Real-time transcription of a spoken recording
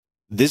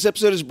This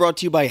episode is brought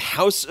to you by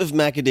House of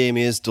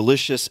Macadamia's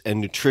delicious and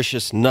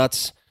nutritious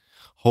nuts.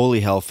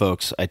 Holy hell,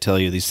 folks. I tell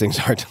you, these things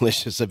are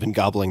delicious. I've been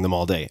gobbling them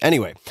all day.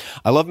 Anyway,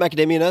 I love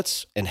macadamia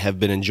nuts and have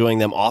been enjoying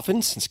them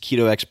often since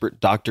keto expert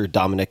Dr.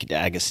 Dominic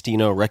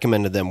D'Agostino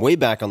recommended them way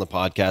back on the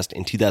podcast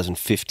in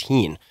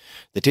 2015.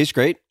 They taste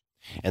great,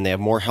 and they have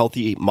more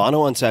healthy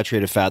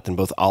monounsaturated fat than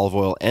both olive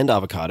oil and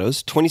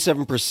avocados,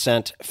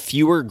 27%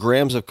 fewer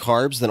grams of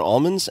carbs than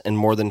almonds, and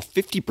more than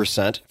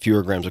 50%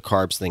 fewer grams of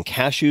carbs than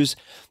cashews.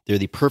 They're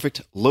the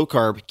perfect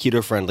low-carb,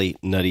 keto-friendly,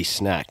 nutty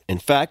snack. In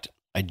fact,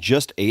 I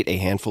just ate a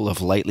handful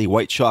of lightly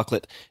white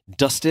chocolate,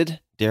 dusted,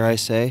 dare I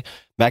say,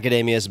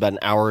 macadamias about an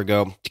hour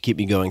ago to keep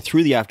me going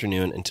through the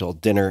afternoon until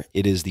dinner.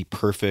 It is the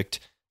perfect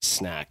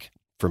snack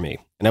for me.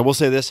 And I will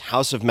say this,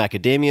 House of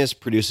Macadamias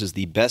produces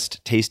the best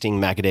tasting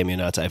macadamia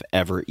nuts I've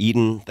ever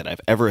eaten, that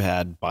I've ever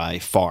had by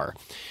far.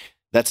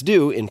 That's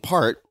due, in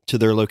part, to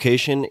their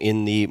location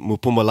in the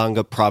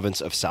Mpumalanga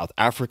province of South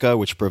Africa,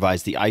 which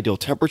provides the ideal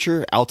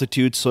temperature,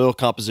 altitude, soil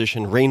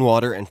composition,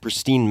 rainwater, and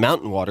pristine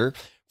mountain water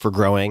for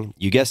growing,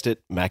 you guessed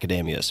it,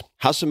 macadamias.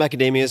 House of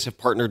Macadamias have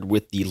partnered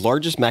with the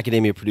largest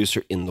macadamia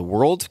producer in the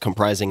world,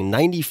 comprising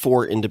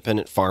 94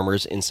 independent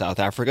farmers in South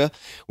Africa,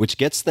 which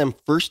gets them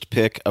first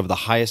pick of the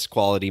highest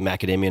quality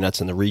macadamia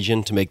nuts in the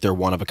region to make their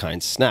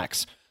one-of-a-kind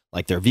snacks,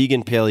 like their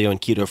vegan, paleo,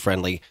 and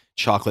keto-friendly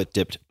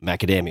chocolate-dipped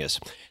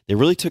macadamias. They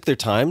really took their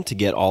time to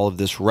get all of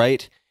this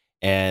right,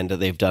 and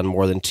they've done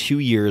more than 2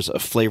 years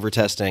of flavor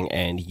testing,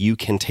 and you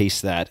can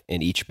taste that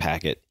in each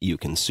packet you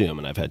consume.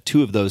 And I've had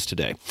 2 of those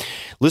today.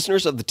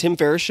 Listeners of The Tim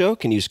Ferriss Show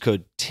can use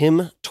code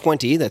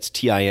TIM20, that's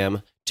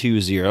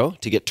TIM20,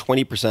 to get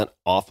 20%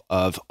 off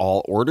of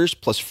all orders,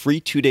 plus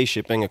free 2-day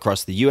shipping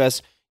across the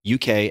U.S.,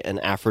 UK,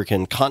 and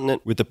African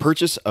continent with the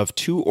purchase of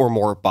 2 or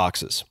more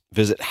boxes.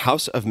 Visit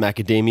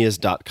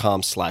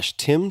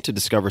houseofmacadamias.com/Tim to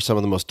discover some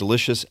of the most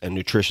delicious and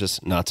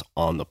nutritious nuts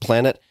on the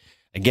planet.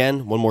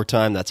 Again, one more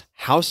time, that's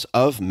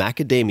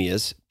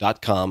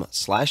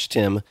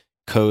houseofmacadamias.com/Tim,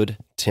 code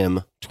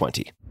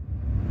TIM20.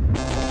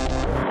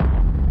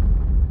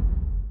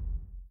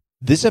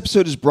 This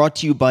episode is brought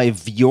to you by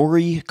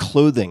Vuori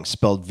Clothing,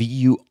 spelled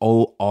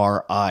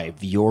V-U-O-R-I,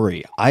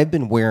 Vuori. I've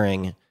been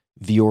wearing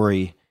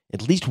Vuori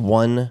at least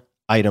one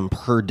item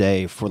per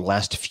day for the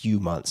last few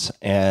months,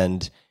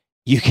 and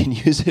you can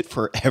use it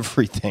for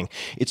everything.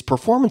 It's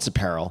performance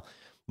apparel,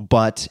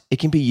 but it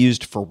can be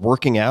used for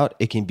working out.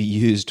 It can be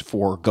used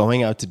for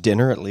going out to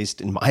dinner, at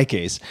least in my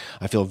case.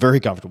 I feel very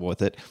comfortable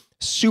with it.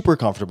 Super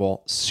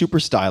comfortable,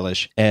 super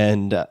stylish,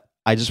 and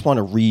I just want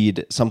to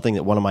read something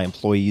that one of my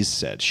employees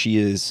said. She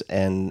is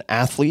an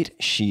athlete.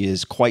 She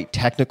is quite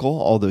technical,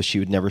 although she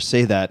would never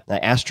say that. I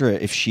asked her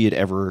if she had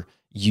ever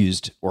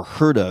used or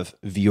heard of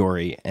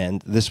Vuori,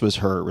 and this was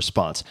her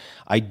response.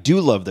 I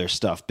do love their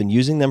stuff. Been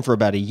using them for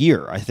about a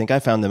year. I think I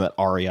found them at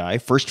REI.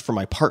 First for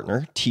my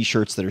partner,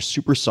 t-shirts that are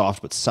super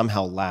soft but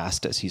somehow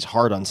last as he's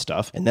hard on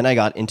stuff. And then I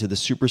got into the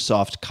super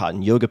soft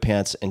cotton yoga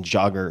pants and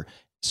jogger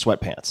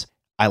sweatpants.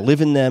 I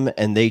live in them,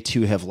 and they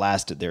too have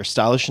lasted. They're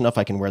stylish enough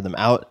I can wear them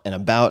out and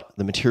about.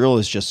 The material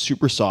is just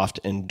super soft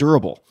and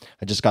durable.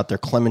 I just got their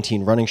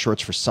Clementine running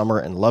shorts for summer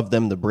and love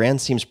them. The brand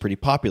seems pretty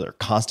popular,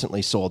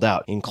 constantly sold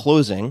out. In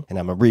closing, and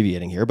I'm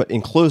abbreviating here, but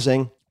in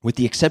closing, with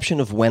the exception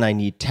of when I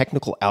need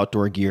technical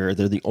outdoor gear,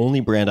 they're the only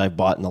brand I've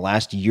bought in the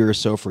last year or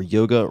so for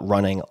yoga,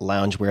 running,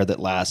 loungewear that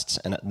lasts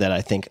and that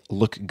I think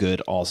look good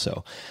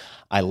also.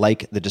 I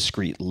like the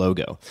discreet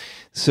logo.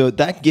 So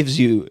that gives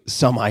you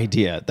some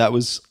idea. That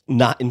was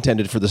not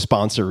intended for the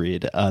sponsor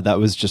read. That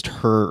was just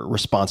her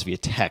response via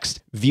text.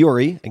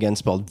 Vuori, again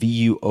spelled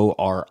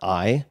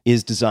V-U-O-R-I,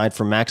 is designed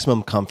for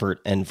maximum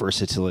comfort and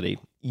versatility.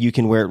 You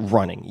can wear it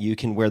running. You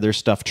can wear their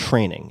stuff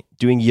training,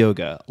 doing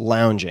yoga,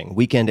 lounging,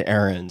 weekend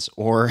errands,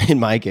 or in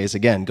my case,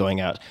 again, going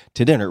out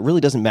to dinner. It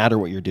really doesn't matter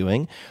what you're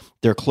doing.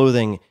 Their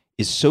clothing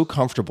is so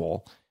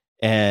comfortable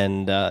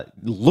and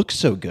looks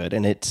so good,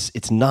 and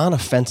it's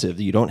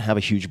non-offensive. You don't have a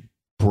huge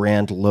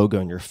brand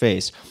logo in your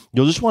face.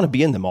 You'll just want to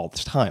be in them all the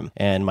time.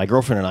 And my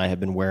girlfriend and I have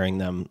been wearing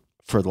them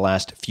for the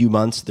last few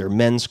months. They're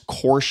men's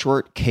core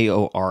short,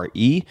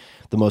 K-O-R-E.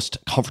 The most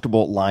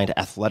comfortable lined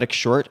athletic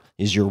short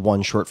is your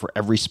one short for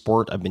every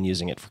sport. I've been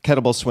using it for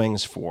kettlebell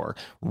swings, for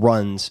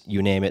runs,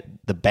 you name it.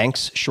 The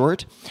Banks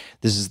short,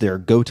 this is their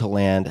go to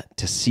land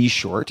to sea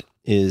short,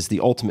 is the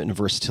ultimate in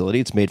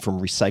versatility. It's made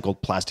from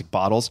recycled plastic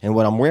bottles. And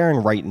what I'm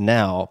wearing right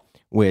now,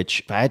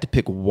 which if I had to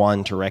pick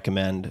one to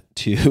recommend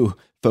to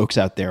folks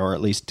out there, or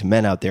at least to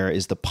men out there,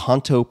 is the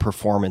Ponto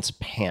Performance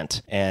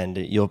Pant. And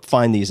you'll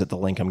find these at the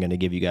link I'm going to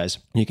give you guys.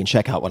 You can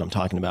check out what I'm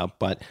talking about,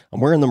 but I'm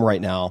wearing them right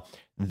now.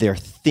 They're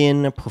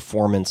thin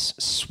performance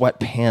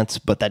sweatpants,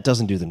 but that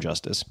doesn't do them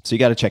justice. So you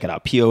got to check it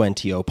out.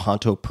 P-O-N-T-O,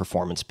 Ponto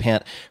Performance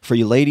Pant. For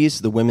you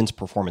ladies, the women's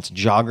performance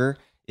jogger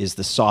is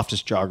the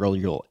softest jogger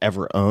you'll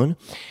ever own.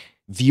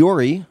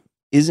 Vuori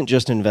isn't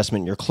just an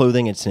investment in your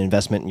clothing, it's an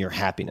investment in your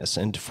happiness.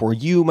 And for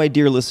you, my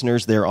dear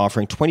listeners, they're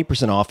offering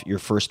 20% off your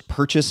first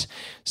purchase.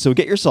 So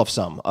get yourself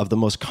some of the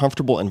most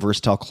comfortable and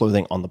versatile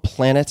clothing on the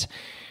planet.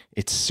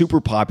 It's super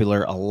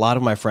popular. A lot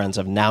of my friends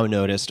I've now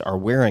noticed are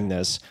wearing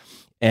this,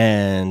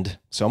 and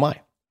so am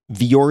I.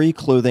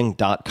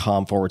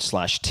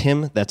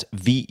 VioriClothing.com/Tim. That's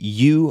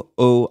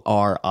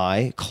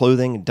VUORI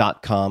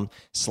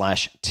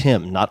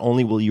clothing.com/Tim. Not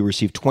only will you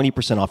receive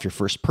 20% off your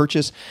first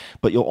purchase,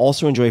 but you'll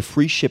also enjoy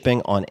free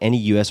shipping on any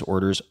U.S.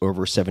 orders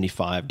over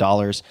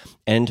 $75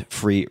 and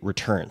free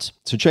returns.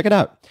 So check it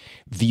out.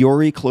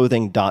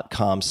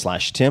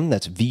 VioriClothing.com/Tim.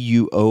 That's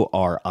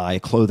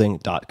VUORI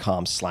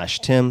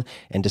clothing.com/Tim,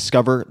 and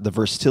discover the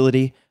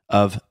versatility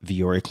of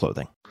Viori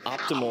clothing.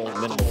 Optimal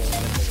minimal.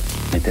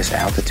 At this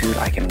altitude,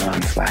 I can run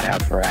flat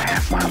out for a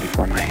half mile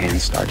before my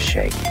hands start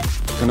shaking.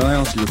 Can I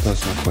ask you a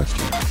personal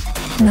question?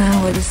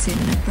 Now would seem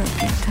an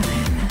appropriate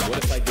time.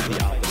 What if I did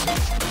the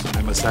opposite?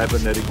 I'm a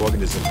cybernetic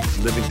organism,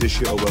 living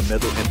tissue over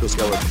metal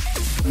endoskeleton.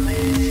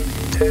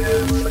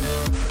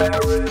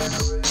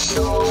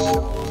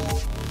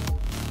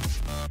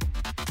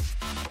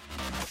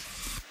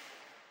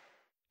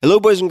 Hello,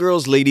 boys and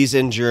girls, ladies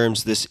and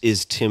germs. This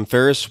is Tim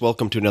Ferriss.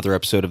 Welcome to another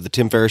episode of The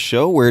Tim Ferriss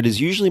Show, where it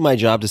is usually my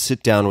job to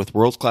sit down with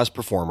world-class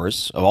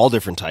performers of all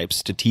different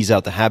types to tease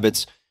out the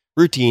habits,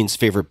 routines,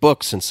 favorite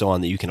books, and so on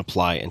that you can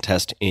apply and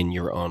test in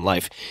your own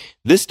life.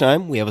 This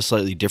time, we have a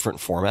slightly different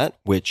format,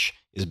 which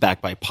is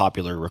backed by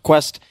popular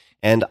request,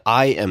 and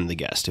I am the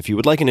guest. If you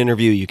would like an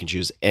interview, you can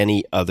choose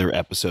any other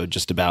episode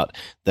just about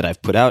that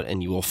I've put out,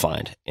 and you will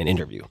find an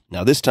interview.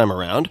 Now, this time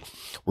around,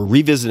 we're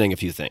revisiting a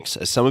few things.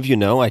 As some of you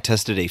know, I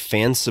tested a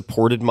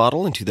fan-supported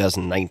model in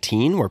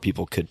 2019 where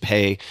people could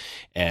pay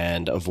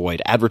and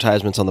avoid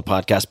advertisements on the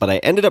podcast, but I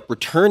ended up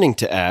returning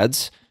to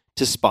ads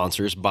to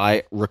sponsors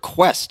by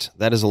request.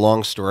 That is a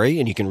long story,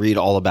 and you can read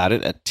all about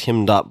it at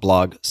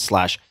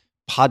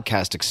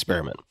tim.blog/podcast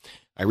experiment.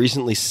 I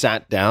recently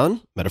sat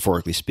down,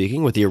 metaphorically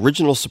speaking, with the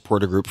original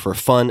supporter group for a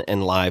fun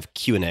and live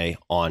Q&A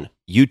on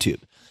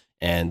YouTube.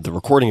 And the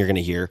recording you're going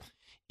to hear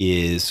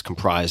is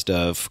comprised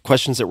of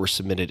questions that were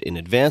submitted in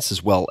advance,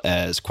 as well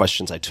as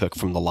questions I took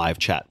from the live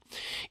chat.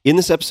 In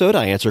this episode,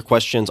 I answer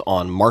questions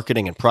on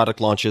marketing and product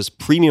launches,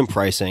 premium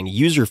pricing,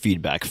 user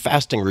feedback,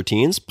 fasting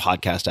routines,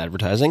 podcast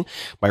advertising,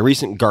 my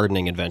recent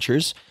gardening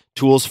adventures,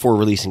 tools for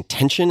releasing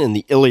tension in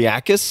the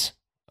iliacus,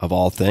 of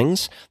all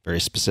things, very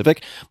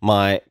specific,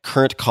 my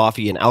current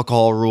coffee and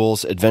alcohol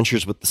rules,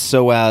 adventures with the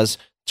SOAS,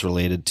 it's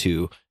related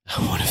to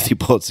one of the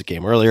bullets that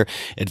came earlier,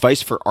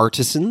 advice for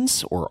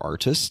artisans or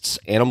artists,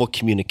 animal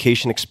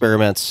communication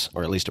experiments,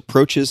 or at least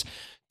approaches,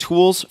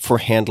 tools for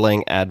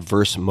handling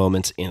adverse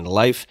moments in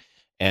life,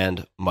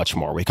 and much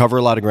more. We cover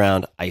a lot of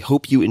ground. I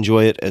hope you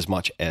enjoy it as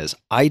much as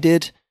I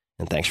did,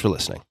 and thanks for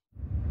listening.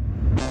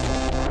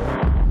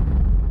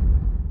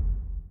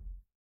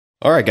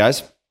 All right,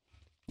 guys.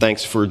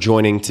 Thanks for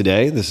joining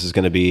today. This is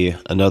going to be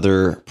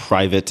another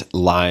private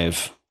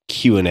live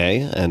Q&A,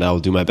 and I'll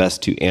do my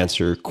best to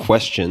answer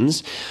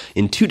questions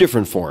in two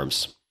different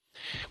forms.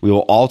 We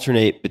will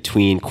alternate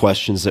between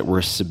questions that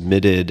were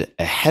submitted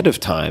ahead of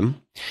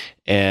time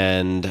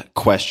and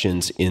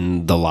questions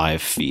in the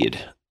live feed.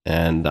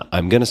 And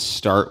I'm going to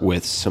start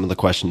with some of the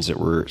questions that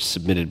were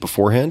submitted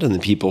beforehand, and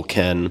then people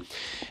can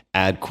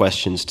add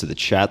questions to the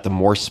chat. The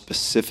more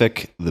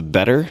specific, the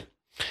better.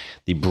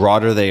 The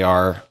broader they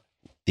are,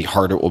 the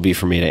harder it will be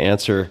for me to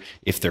answer.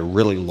 If they're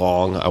really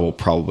long, I will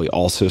probably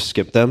also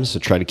skip them. So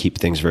try to keep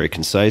things very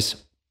concise.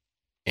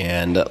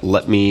 And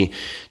let me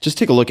just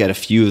take a look at a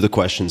few of the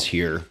questions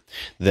here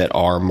that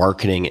are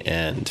marketing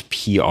and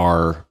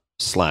PR/launch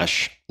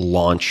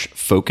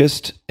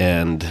focused.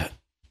 And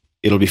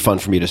it'll be fun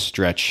for me to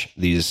stretch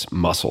these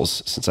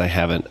muscles since I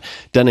haven't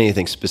done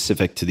anything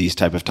specific to these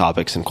type of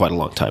topics in quite a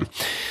long time.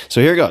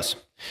 So here goes.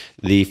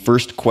 The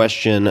first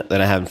question that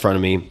I have in front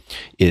of me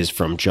is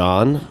from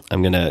John.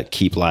 I'm going to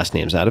keep last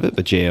names out of it,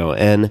 but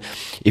Jon.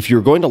 If you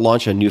were going to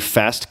launch a new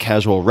fast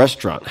casual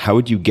restaurant, how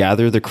would you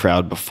gather the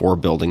crowd before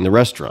building the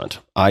restaurant,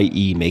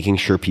 i.e. making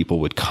sure people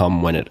would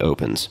come when it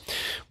opens?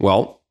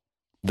 Well,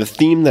 the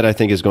theme that I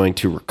think is going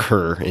to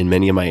recur in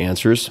many of my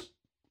answers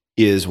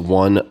is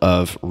one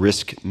of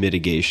risk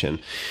mitigation.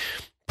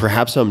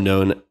 Perhaps I'm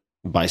known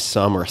by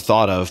some or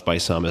thought of by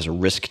some as a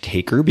risk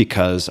taker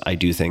because I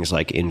do things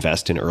like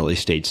invest in early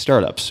stage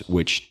startups,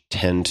 which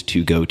tend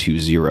to go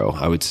to zero.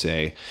 I would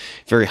say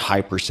very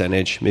high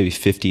percentage, maybe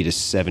 50 to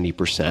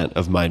 70%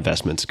 of my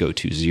investments go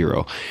to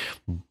zero.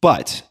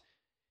 But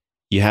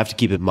you have to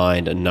keep in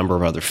mind a number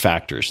of other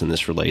factors, and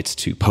this relates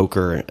to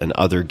poker and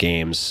other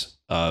games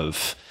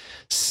of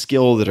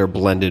skill that are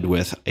blended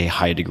with a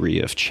high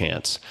degree of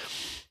chance.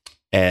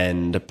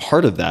 And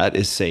part of that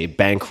is, say,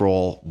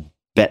 bankroll,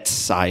 bet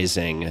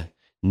sizing,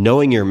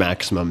 knowing your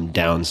maximum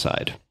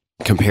downside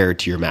compared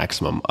to your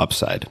maximum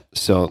upside.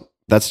 So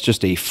that's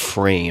just a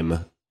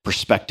frame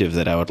perspective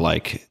that I would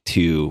like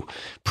to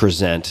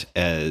present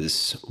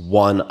as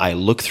one I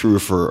look through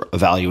for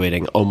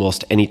evaluating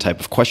almost any type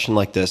of question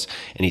like this,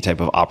 any type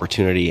of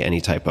opportunity,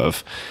 any type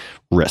of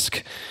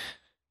risk.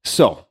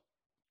 So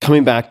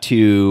coming back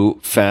to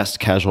fast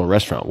casual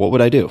restaurant, what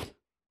would I do?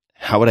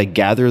 How would I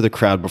gather the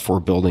crowd before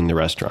building the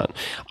restaurant?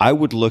 I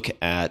would look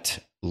at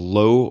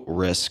low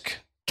risk,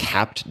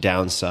 capped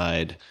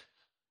downside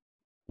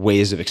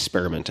ways of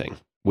experimenting.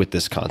 with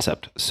this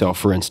concept. So,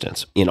 for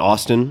instance, in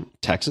Austin,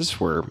 Texas,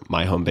 where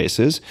my home base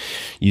is,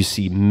 you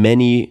see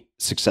many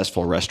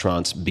successful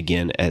restaurants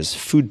begin as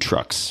food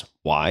trucks.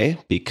 Why?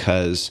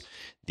 Because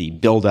the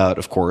build out,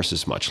 of course,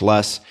 is much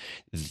less.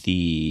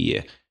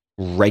 The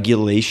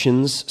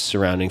regulations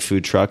surrounding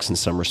food trucks, in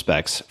some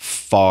respects,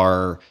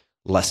 far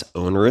less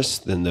onerous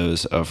than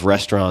those of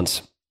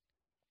restaurants.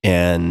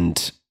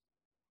 And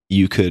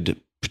you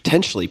could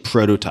potentially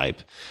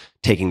prototype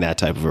taking that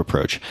type of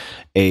approach.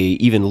 A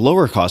even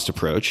lower cost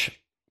approach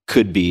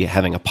could be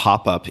having a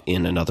pop-up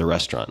in another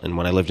restaurant. And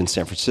when I lived in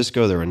San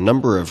Francisco, there were a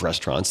number of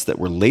restaurants that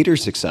were later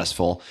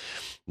successful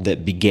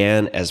that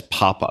began as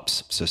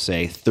pop-ups. So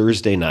say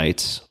Thursday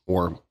nights,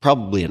 or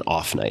probably an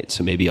off night.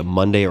 So maybe a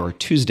Monday or a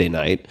Tuesday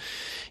night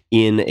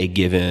in a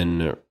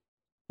given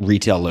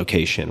retail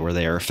location where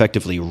they are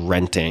effectively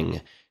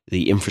renting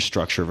the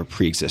infrastructure of a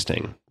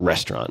pre-existing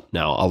restaurant.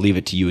 Now, I'll leave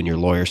it to you and your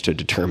lawyers to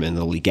determine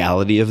the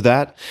legality of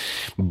that.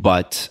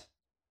 But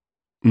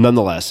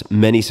nonetheless,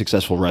 many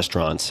successful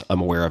restaurants I'm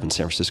aware of in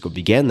San Francisco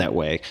began that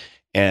way.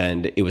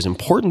 And it was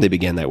important they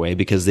began that way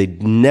because they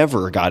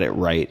never got it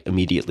right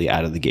immediately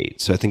out of the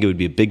gate. So I think it would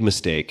be a big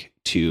mistake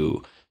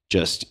to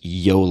just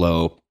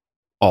YOLO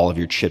all of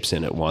your chips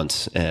in at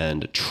once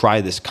and try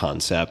this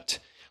concept,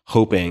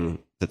 hoping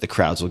that the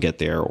crowds will get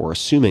there, or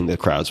assuming the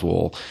crowds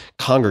will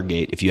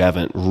congregate if you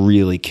haven't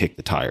really kicked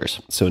the tires.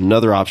 So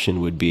another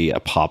option would be a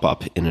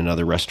pop-up in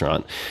another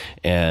restaurant.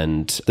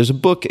 And there's a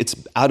book, it's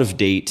out of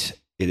date,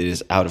 it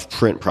is out of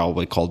print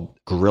probably, called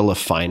Guerrilla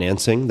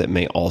Financing, that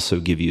may also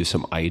give you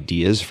some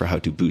ideas for how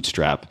to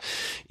bootstrap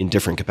in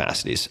different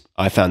capacities.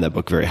 I found that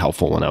book very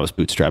helpful when I was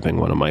bootstrapping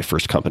one of my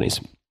first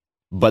companies.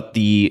 But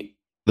the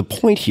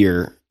point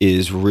here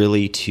is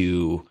really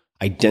to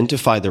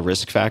identify the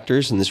risk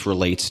factors, and this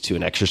relates to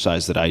an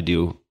exercise that I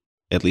do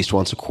at least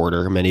once a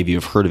quarter. Many of you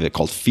have heard of it,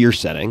 called fear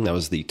setting. That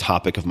was the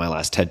topic of my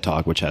last TED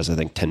Talk, which has, I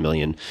think, 10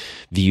 million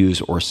views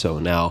or so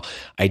now.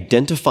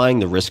 Identifying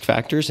the risk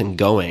factors and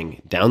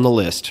going down the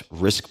list,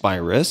 risk by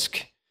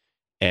risk,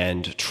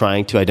 and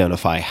trying to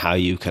identify how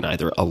you can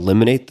either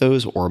eliminate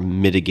those or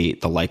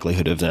mitigate the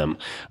likelihood of them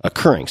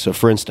occurring. So,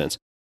 for instance,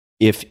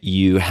 if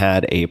you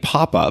had a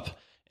pop-up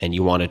and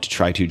you wanted to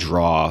try to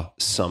draw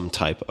some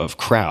type of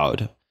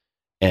crowd,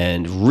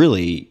 and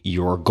really,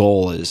 your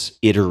goal is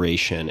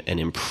iteration and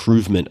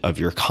improvement of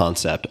your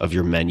concept, of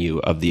your menu,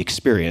 of the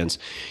experience,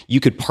 you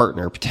could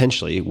partner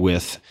potentially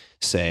with,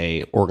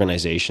 say,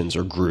 organizations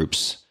or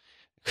groups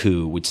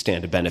who would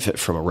stand to benefit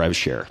from a rev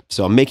share.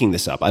 So I'm making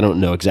this up. I don't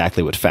know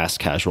exactly what fast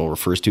casual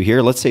refers to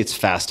here. Let's say it's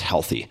fast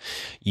healthy.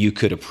 You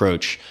could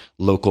approach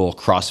local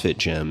CrossFit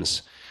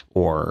gyms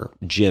or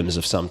gyms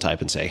of some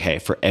type and say, hey,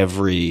 for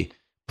every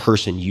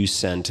person you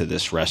send to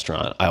this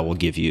restaurant, I will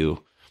give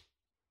you,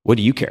 what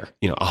do you care?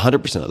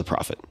 100% of the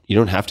profit. You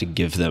don't have to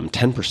give them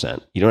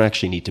 10%. You don't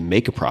actually need to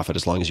make a profit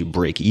as long as you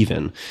break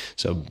even.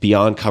 So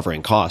beyond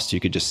covering costs, you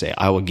could just say,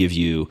 I will give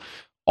you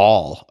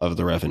all of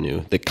the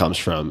revenue that comes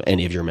from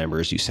any of your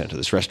members you send to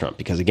this restaurant.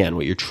 Because again,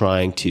 what you're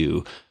trying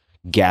to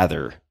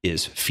gather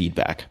is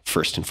feedback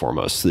first and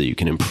foremost, so that you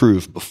can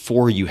improve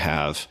before you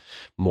have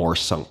more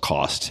sunk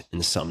cost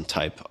in some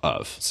type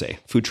of, say,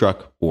 food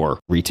truck or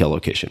retail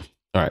location.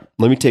 All right,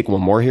 let me take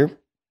one more here,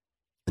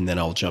 and then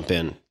I'll jump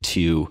in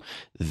to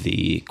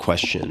the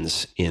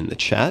questions in the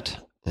chat,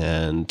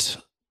 and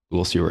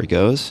we'll see where it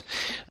goes.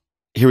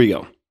 Here we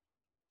go.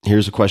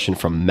 Here's a question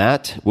from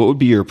Matt. What would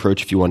be your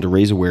approach if you wanted to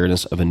raise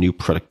awareness of a new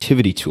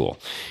productivity tool?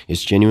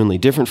 It's genuinely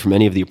different from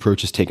any of the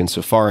approaches taken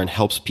so far and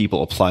helps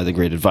people apply the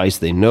great advice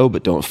they know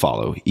but don't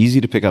follow.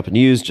 Easy to pick up and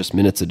use, just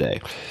minutes a day.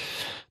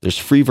 There's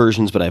free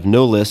versions, but I have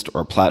no list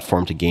or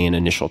platform to gain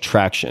initial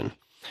traction.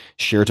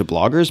 Share to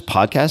bloggers,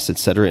 podcasts,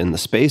 etc. in the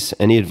space.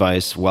 Any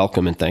advice,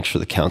 welcome, and thanks for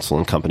the counsel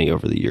and company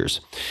over the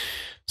years.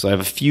 So I have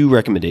a few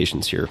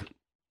recommendations here.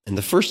 And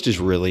the first is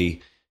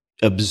really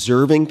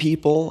observing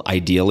people,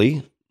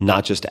 ideally,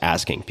 not just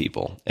asking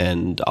people.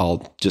 And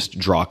I'll just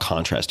draw a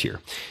contrast here.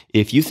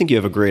 If you think you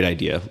have a great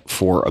idea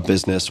for a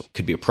business,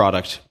 could be a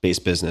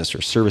product-based business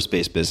or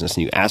service-based business,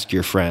 and you ask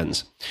your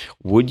friends,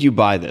 would you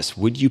buy this?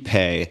 Would you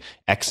pay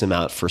X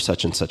amount for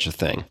such and such a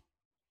thing?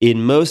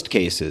 In most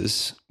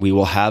cases, we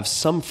will have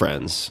some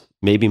friends,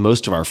 maybe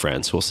most of our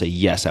friends, who will say,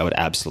 yes, I would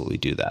absolutely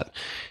do that.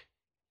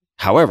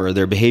 However,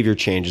 their behavior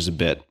changes a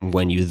bit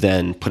when you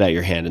then put out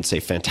your hand and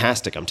say,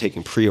 fantastic, I'm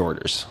taking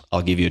pre-orders.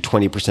 I'll give you a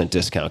 20%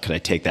 discount. Could I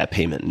take that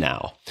payment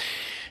now?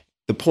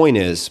 The point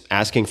is,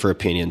 asking for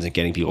opinions and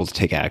getting people to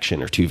take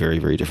action are two very,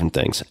 very different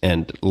things.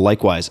 And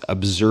likewise,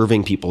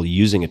 observing people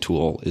using a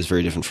tool is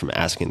very different from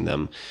asking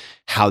them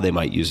how they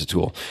might use a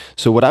tool.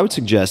 So what I would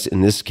suggest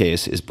in this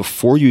case is,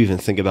 before you even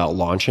think about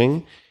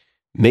launching,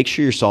 make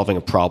sure you're solving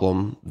a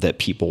problem that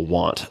people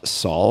want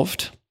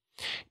solved.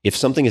 If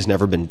something has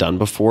never been done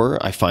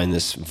before, I find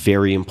this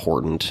very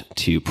important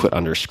to put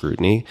under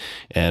scrutiny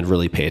and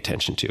really pay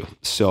attention to.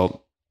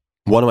 So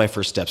one of my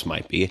first steps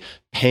might be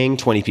paying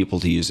 20 people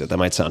to use it. That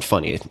might sound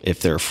funny. If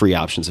there are free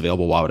options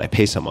available, why would I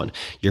pay someone?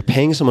 You're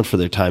paying someone for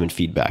their time and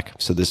feedback.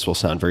 So this will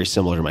sound very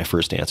similar to my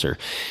first answer.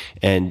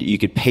 And you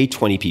could pay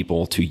 20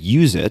 people to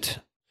use it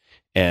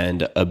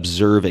and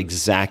observe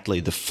exactly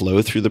the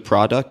flow through the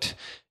product,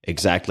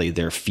 exactly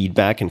their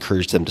feedback,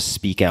 encourage them to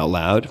speak out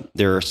loud.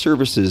 There are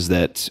services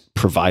that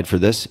provide for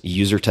this.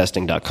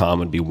 Usertesting.com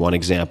would be one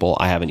example.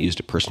 I haven't used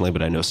it personally,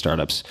 but I know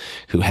startups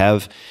who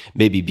have,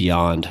 maybe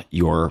beyond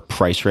your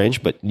price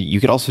range. But you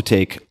could also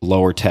take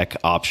lower tech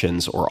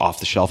options or off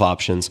the shelf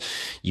options.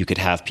 You could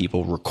have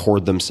people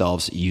record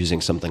themselves using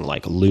something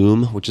like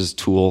Loom, which is a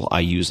tool I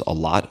use a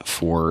lot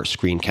for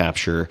screen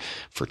capture,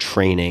 for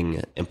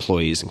training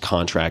employees and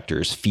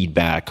contractors,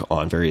 feedback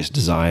on various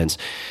designs.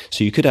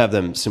 So you could have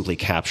them simply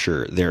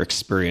capture their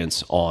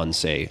experience on,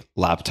 say,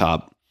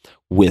 laptop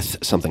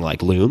with something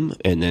like Loom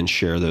and then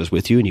share those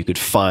with you. And you could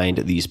find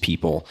these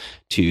people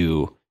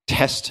to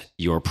test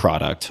your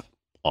product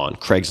on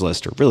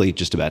Craigslist or really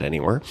just about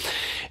anywhere.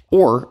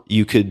 Or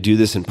you could do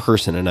this in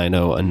person. And I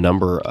know a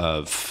number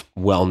of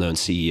well-known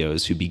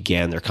CEOs who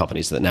began their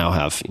companies that now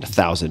have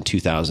 1,000,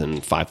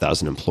 2,000,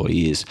 5,000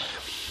 employees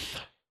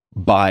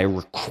by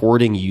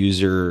recording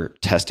user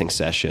testing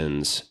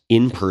sessions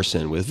in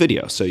person with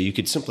video. So you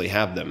could simply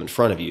have them in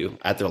front of you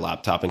at their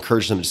laptop,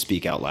 encourage them to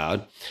speak out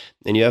loud.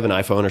 And you have an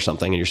iPhone or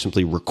something, and you're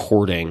simply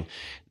recording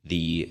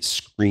the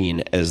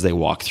screen as they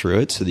walk through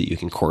it so that you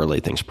can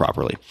correlate things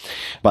properly.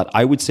 But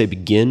I would say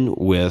begin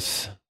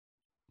with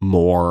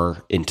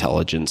more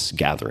intelligence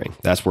gathering.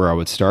 That's where I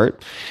would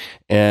start.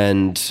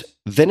 And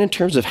then in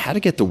terms of how to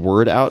get the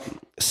word out,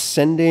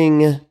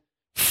 sending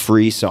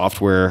free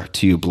software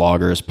to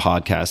bloggers,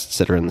 podcasts, et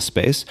cetera in the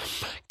space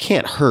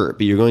can't hurt,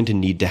 but you're going to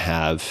need to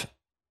have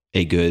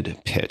a good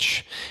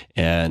pitch.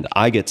 And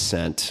I get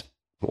sent,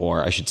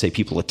 or I should say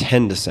people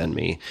tend to send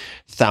me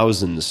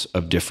thousands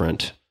of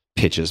different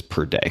pitches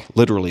per day,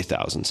 literally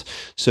thousands.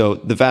 So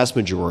the vast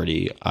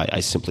majority, I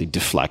simply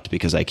deflect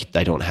because I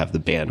don't have the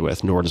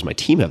bandwidth, nor does my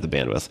team have the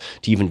bandwidth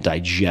to even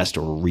digest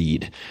or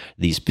read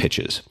these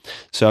pitches.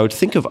 So I would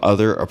think of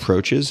other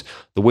approaches.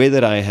 The way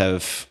that I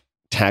have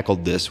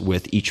tackled this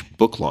with each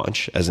book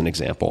launch, as an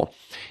example,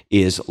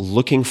 is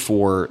looking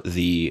for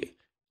the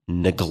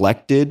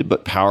neglected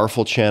but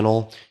powerful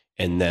channel,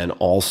 and then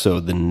also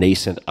the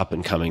nascent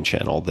up-and-coming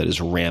channel that is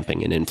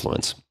ramping in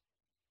influence.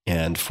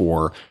 And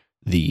for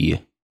the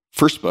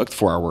first book, the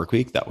 4-Hour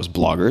Workweek, that was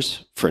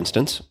bloggers, for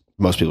instance.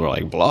 Most people are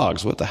like,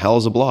 blogs? What the hell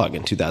is a blog?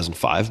 In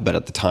 2005. But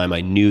at the time,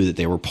 I knew that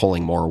they were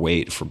pulling more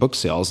weight for book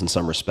sales in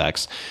some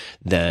respects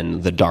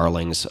than the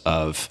darlings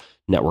of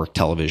network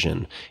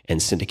television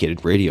and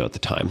syndicated radio at the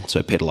time. So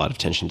I paid a lot of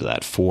attention to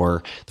that.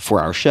 For the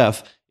 4-Hour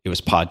Chef, it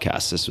was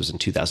podcasts. This was in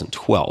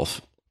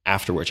 2012,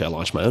 after which I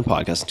launched my own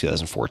podcast in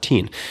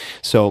 2014.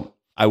 So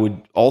I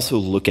would also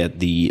look at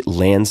the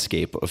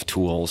landscape of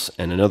tools.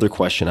 And another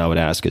question I would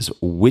ask is,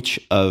 which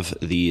of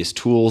these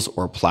tools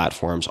or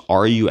platforms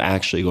are you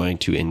actually going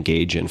to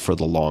engage in for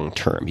the long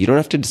term? You don't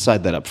have to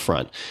decide that up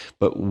front,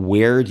 but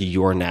where do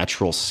your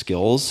natural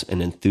skills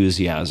and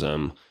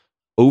enthusiasm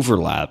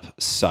overlap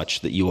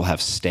such that you will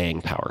have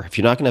staying power? If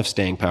you're not going to have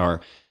staying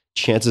power,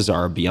 chances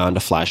are beyond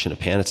a flash in a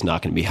pan, it's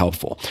not going to be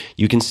helpful.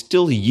 You can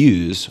still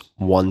use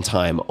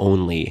one-time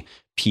only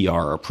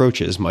PR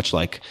approaches, much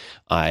like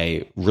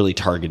I really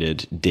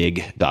targeted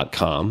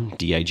digg.com,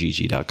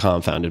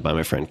 digg.com, founded by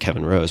my friend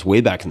Kevin Rose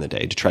way back in the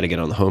day to try to get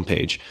on the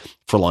homepage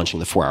for launching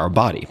the 4-Hour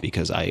Body,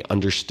 because I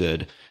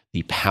understood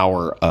the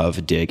power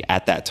of Digg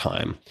at that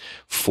time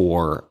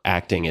for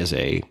acting as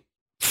a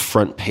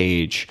front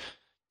page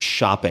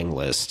shopping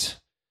list,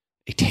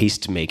 a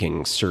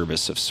taste-making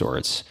service of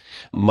sorts,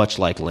 much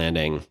like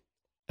landing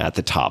at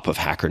the top of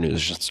Hacker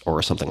News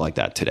or something like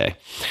that today.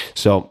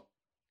 So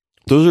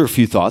those are a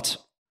few thoughts,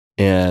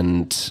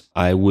 and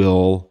I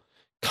will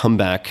come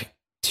back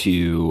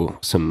to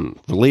some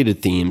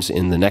related themes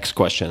in the next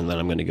question, and then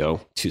I'm going to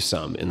go to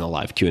some in the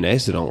live Q&A,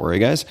 so don't worry,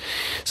 guys.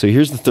 So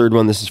here's the third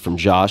one. This is from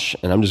Josh,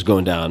 and I'm just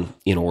going down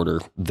in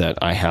order that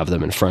I have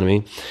them in front of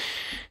me.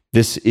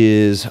 This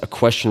is a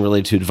question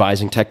related to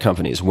advising tech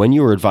companies. When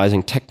you were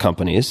advising tech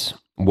companies,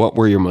 what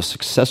were your most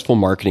successful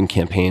marketing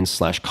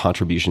campaigns /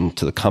 contribution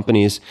to the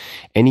companies?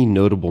 Any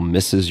notable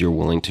misses you're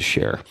willing to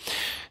share?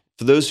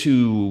 For those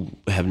who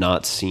have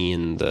not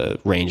seen the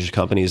range of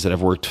companies that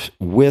I've worked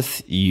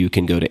with, you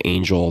can go to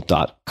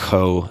angel.co/Tim.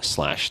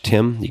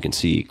 You can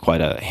see quite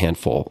a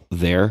handful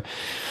there.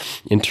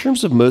 In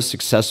terms of most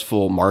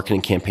successful marketing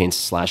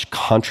campaigns /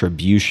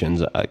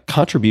 contributions,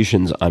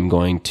 I'm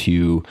going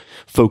to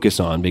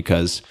focus on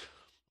because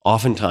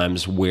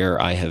oftentimes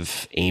where I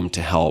have aimed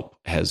to help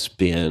has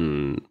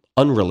been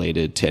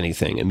unrelated to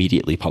anything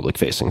immediately public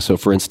facing. So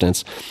for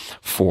instance,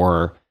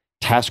 for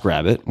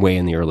TaskRabbit, way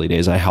in the early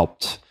days, I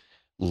helped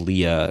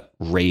Leah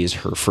raise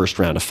her first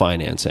round of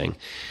financing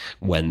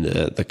when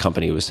the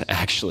company was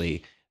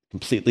actually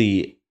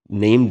completely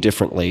named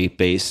differently,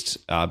 based,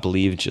 I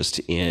believe, just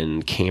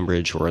in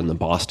Cambridge or in the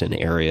Boston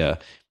area,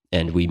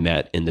 and we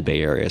met in the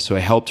Bay Area. So I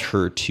helped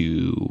her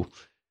to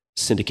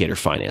syndicate her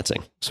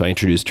financing. So I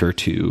introduced her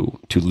to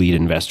lead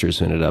investors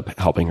who ended up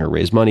helping her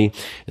raise money,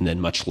 and then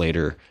much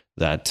later,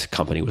 that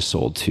company was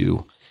sold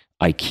to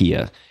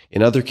IKEA.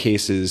 In other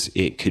cases,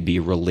 it could be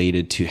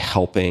related to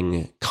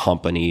helping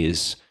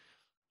companies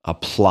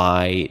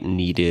apply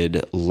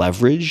needed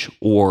leverage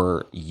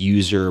or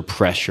user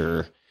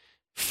pressure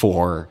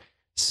for,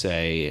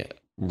 say,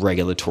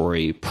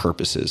 regulatory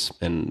purposes.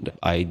 And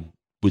I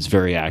was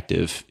very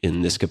active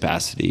in this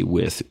capacity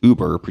with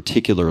Uber,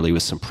 particularly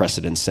with some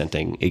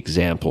precedent-setting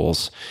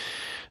examples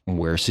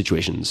where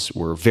situations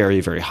were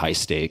very, very high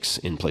stakes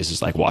in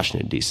places like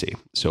Washington, D.C.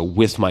 So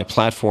with my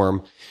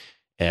platform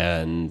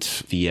and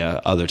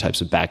via other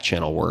types of back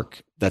channel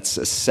work, that's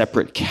a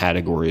separate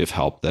category of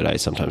help that I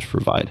sometimes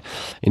provide.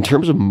 In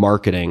terms of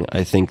marketing,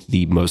 I think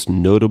the most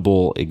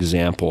notable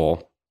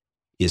example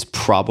is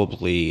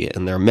probably,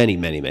 and there are many,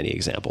 many, many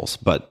examples,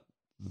 but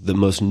the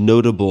most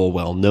notable,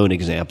 well-known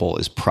example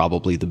is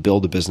probably the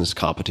Build a Business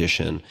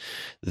competition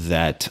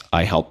that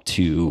I helped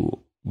to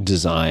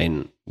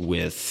design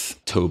with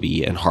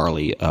Toby and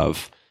Harley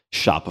of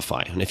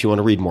Shopify. And if you want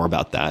to read more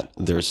about that,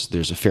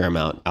 there's a fair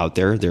amount out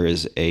there. There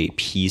is a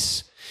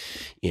piece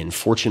in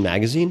Fortune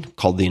magazine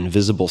called The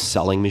Invisible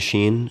Selling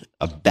Machine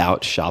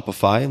about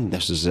Shopify.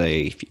 This is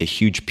a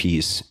huge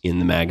piece in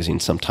the magazine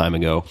some time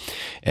ago,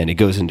 and it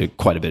goes into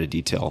quite a bit of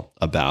detail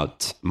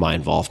about my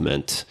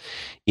involvement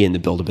in the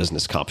Build a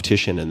Business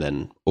competition and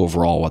then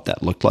overall what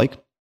that looked like.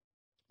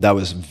 That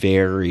was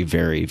very,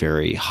 very,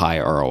 very high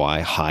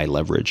ROI, high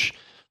leverage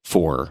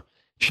for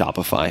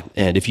Shopify.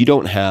 And if you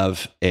don't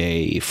have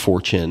a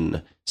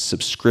Fortune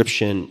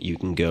subscription, you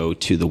can go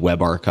to the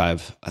web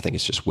archive. I think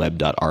it's just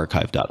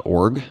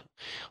web.archive.org,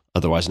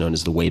 otherwise known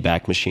as the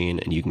Wayback Machine,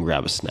 and you can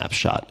grab a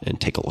snapshot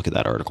and take a look at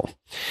that article.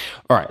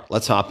 All right,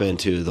 let's hop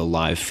into the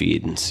live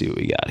feed and see what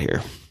we got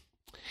here.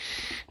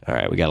 All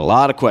right, we got a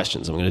lot of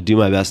questions. I'm going to do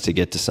my best to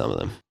get to some of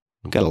them.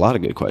 We've got a lot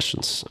of good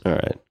questions. All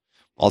right.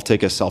 I'll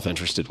take a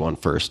self-interested one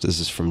first. This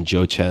is from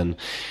Joe Chen.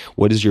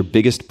 What is your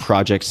biggest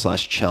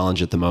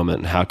project/challenge at the moment,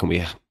 and how can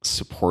we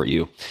support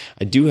you?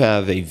 I do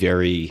have a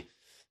very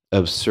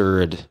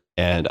absurd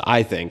and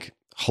I think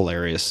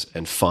hilarious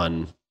and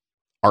fun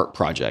art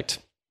project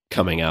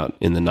coming out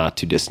in the not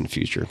too distant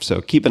future.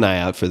 So keep an eye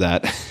out for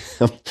that.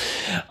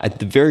 At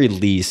the very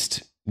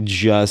least,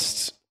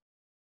 just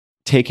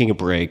taking a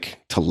break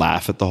to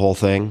laugh at the whole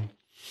thing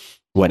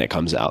when it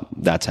comes out.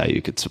 That's how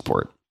you could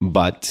support.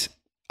 But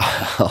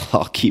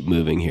I'll keep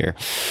moving here.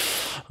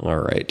 All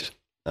right.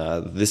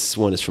 This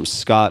one is from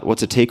Scott.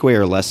 What's a takeaway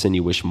or lesson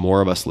you wish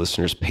more of us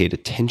listeners paid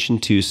attention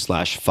to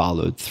 /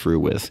 followed through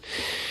with?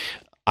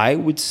 I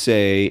would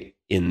say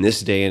in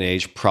this day and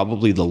age,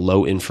 probably the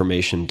low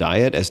information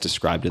diet as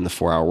described in the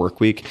 4-Hour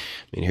Workweek. I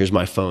mean, here's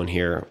my phone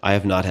here. I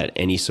have not had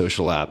any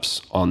social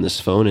apps on this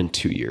phone in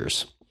 2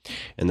 years.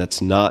 And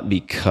that's not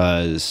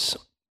because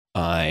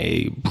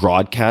I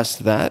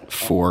broadcast that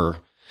for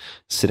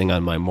sitting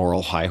on my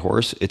moral high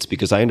horse. It's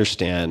because I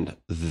understand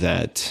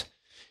that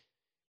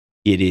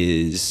it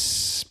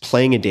is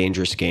playing a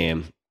dangerous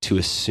game to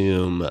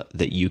assume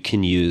that you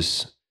can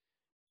use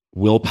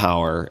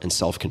willpower and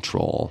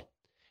self-control.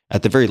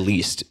 At the very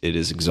least, it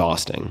is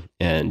exhausting,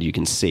 and you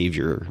can save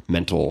your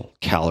mental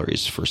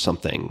calories for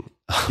something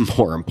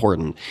more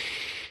important.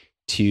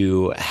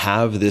 To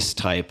have this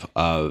type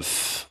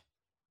of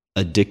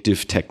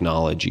addictive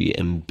technology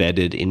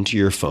embedded into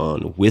your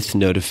phone with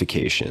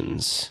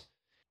notifications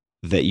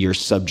that you're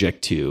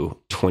subject to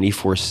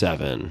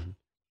 24/7,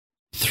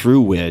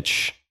 through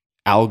which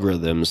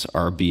algorithms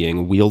are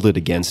being wielded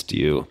against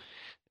you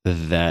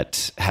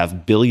that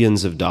have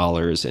billions of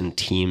dollars and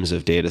teams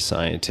of data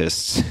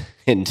scientists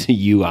and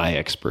UI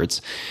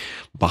experts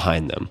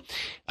behind them.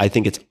 I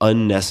think it's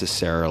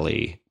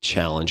unnecessarily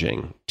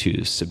challenging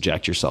to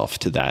subject yourself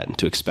to that and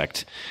to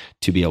expect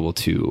to be able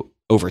to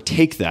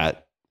overtake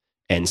that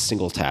and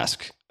single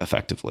task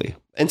effectively.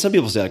 And some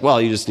people say, like, well,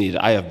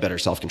 I have better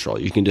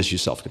self-control. You can just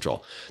use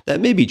self-control.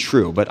 That may be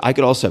true, but I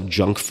could also have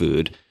junk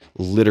food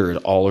littered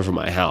all over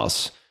my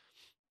house.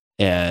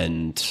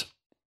 And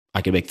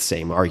I could make the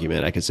same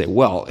argument. I could say,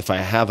 well, if I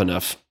have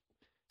enough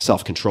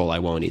self-control, I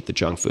won't eat the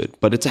junk food.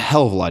 But it's a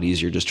hell of a lot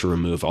easier just to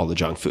remove all the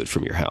junk food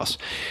from your house.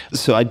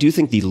 So I do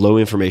think the low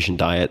information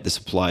diet, this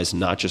applies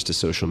not just to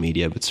social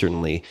media, but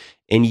certainly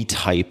any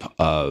type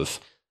of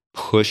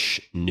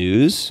push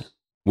news,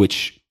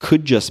 which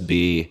could just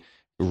be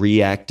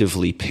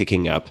reactively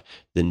picking up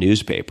the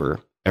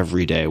newspaper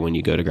every day when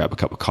you go to grab a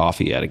cup of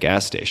coffee at a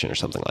gas station or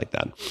something like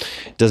that.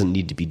 It doesn't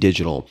need to be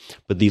digital,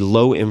 but the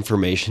low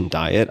information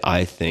diet,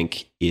 I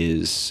think,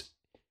 is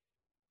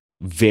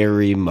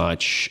very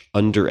much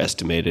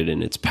underestimated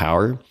in its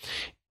power.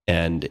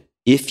 And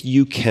if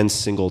you can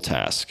single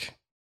task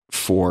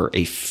for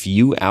a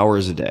few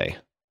hours a day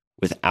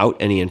without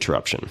any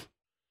interruption,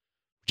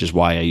 which is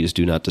why I use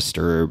Do Not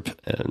Disturb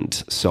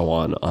and so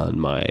on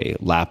my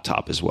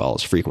laptop as well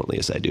as frequently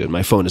as I do. And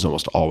my phone is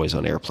almost always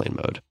on airplane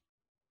mode.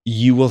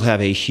 You will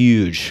have a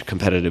huge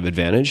competitive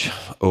advantage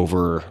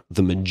over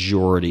the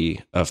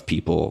majority of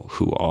people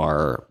who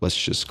are, let's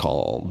just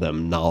call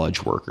them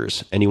knowledge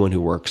workers, anyone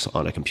who works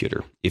on a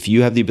computer. If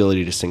you have the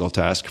ability to single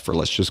task for,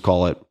 let's just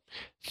call it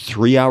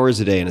 3 hours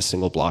a day in a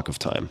single block of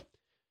time,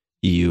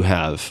 you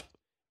have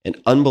an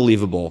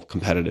unbelievable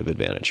competitive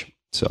advantage.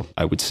 So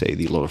I would say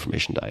the low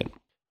information diet.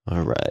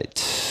 All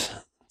right.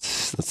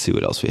 Let's see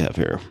what else we have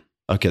here.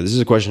 Okay, this is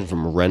a question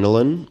from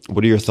Renelin.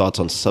 What are your thoughts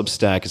on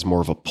Substack as more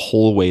of a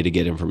pull way to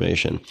get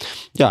information?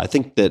 Yeah, I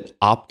think that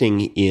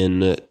opting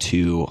in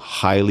to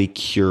highly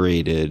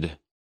curated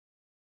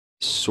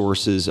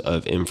sources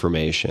of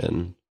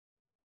information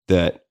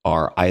that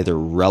are either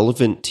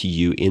relevant to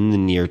you in the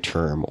near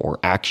term or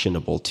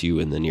actionable to you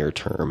in the near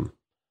term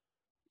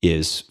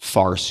is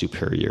far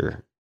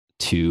superior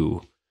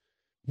to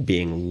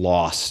being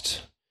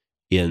lost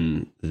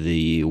in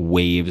the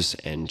waves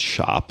and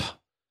chop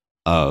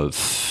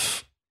of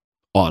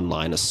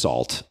online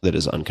assault that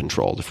is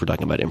uncontrolled if we're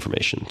talking about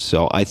information.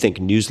 So I think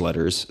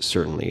newsletters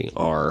certainly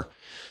are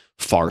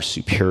far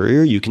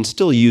superior. You can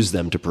still use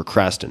them to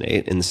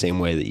procrastinate in the same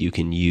way that you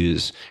can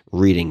use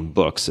reading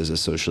books as a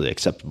socially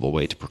acceptable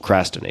way to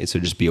procrastinate. So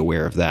just be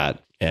aware of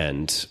that.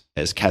 And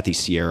as Kathy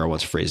Sierra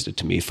once phrased it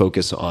to me,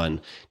 focus on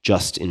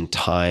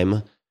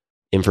just-in-time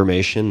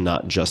information,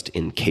 not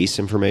just-in-case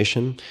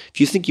information.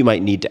 If you think you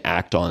might need to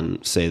act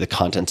on, say, the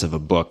contents of a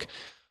book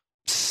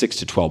 6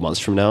 to 12 months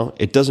from now,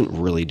 it doesn't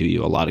really do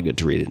you a lot of good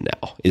to read it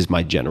now, is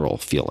my general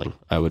feeling.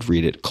 I would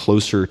read it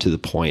closer to the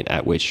point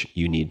at which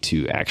you need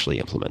to actually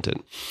implement it.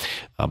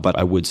 But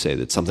I would say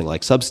that something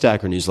like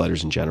Substack or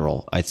newsletters in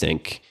general, I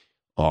think,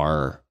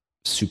 are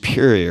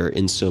superior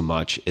in so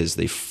much as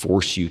they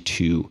force you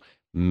to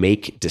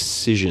make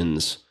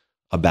decisions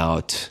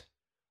about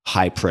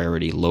high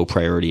priority, low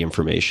priority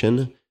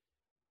information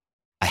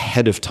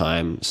ahead of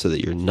time so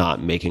that you're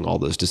not making all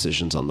those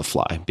decisions on the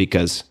fly.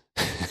 Because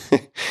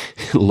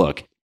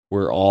look,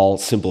 we're all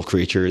simple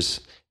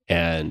creatures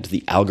and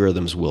the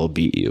algorithms will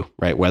beat you,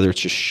 right? Whether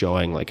it's just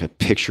showing like a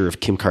picture of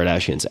Kim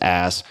Kardashian's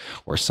ass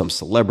or some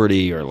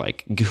celebrity or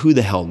like who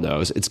the hell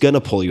knows, it's going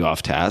to pull you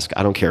off task.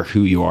 I don't care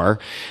who you are.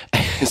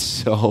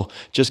 So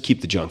just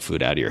keep the junk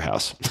food out of your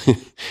house,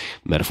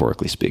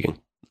 metaphorically speaking.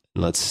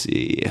 Let's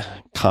see.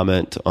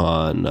 Comment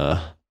on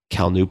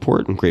Cal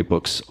Newport and great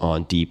books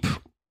on deep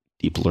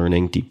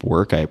learning, deep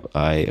work.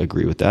 I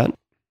agree with that.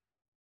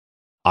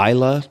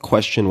 Isla,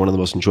 question, one of the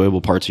most enjoyable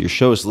parts of your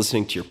show is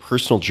listening to your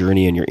personal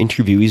journey and your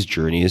interviewees'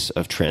 journeys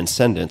of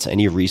transcendence.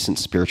 Any recent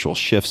spiritual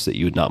shifts that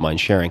you would not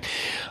mind sharing?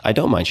 I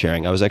don't mind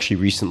sharing. I was actually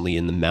recently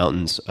in the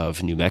mountains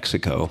of New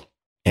Mexico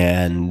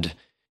and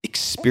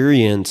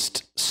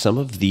experienced some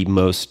of the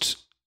most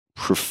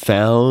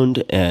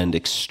profound and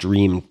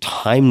extreme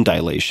time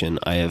dilation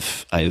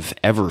I've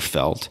ever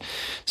felt,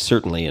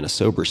 certainly in a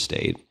sober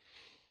state,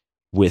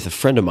 with a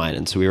friend of mine.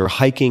 And so we were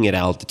hiking at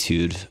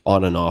altitude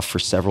on and off for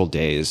several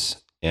days.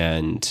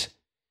 And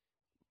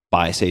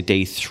by, say,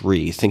 day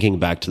 3, thinking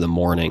back to the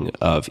morning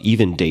of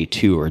even day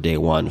 2 or day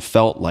 1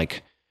 felt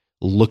like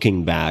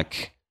looking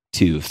back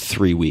to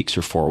 3 weeks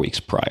or 4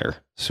 weeks prior.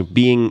 So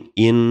being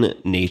in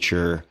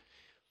nature,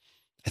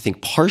 I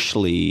think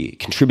partially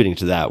contributing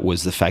to that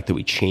was the fact that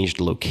we changed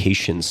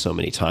locations so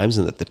many times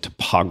and that the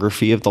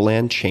topography of the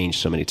land changed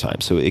so many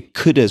times. So it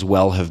could as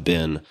well have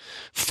been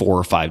 4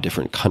 or 5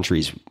 different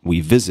countries we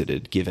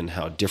visited, given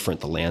how different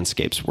the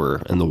landscapes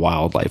were and the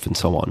wildlife and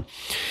so on.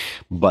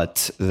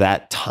 But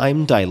that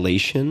time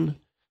dilation,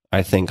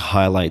 I think,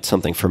 highlights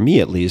something for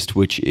me at least,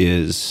 which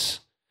is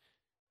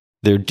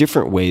there are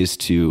different ways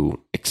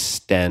to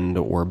extend,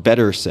 or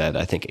better said,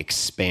 I think,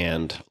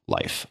 expand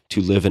life,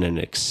 to live in an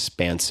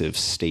expansive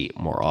state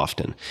more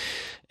often.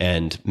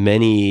 And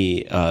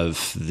many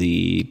of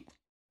the,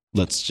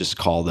 let's just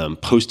call them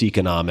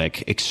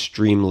post-economic,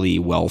 extremely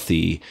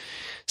wealthy,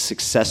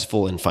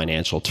 successful in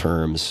financial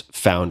terms,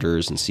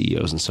 founders and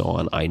CEOs and so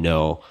on, I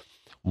know,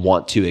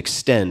 want to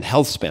extend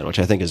health span, which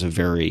I think is a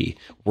very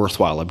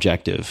worthwhile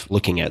objective,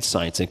 looking at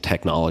science and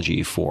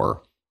technology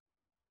for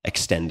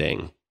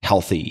extending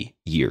healthy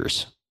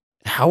years.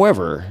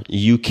 However,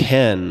 you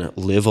can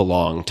live a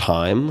long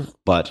time,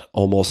 but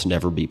almost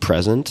never be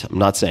present. I'm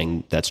not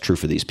saying that's true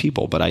for these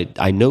people, but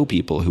I know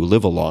people who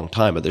live a long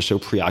time, but they're so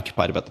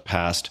preoccupied about the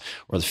past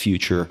or the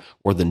future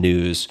or the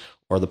news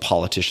or the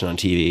politician on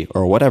TV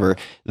or whatever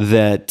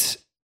that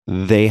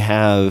they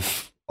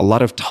have a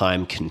lot of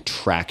time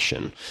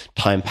contraction.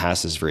 Time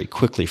passes very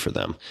quickly for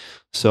them.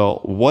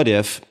 So what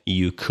if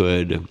you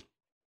could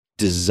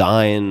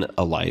design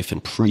a life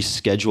and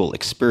pre-schedule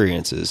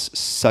experiences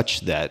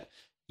such that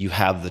you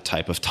have the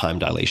type of time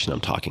dilation I'm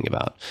talking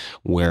about,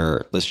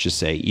 where, let's just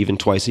say, even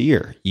twice a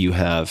year, you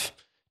have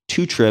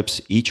 2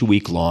 trips, each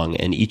week long,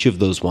 and each of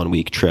those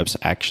 1-week trips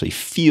actually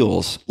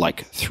feels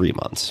like 3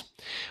 months.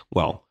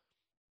 Well,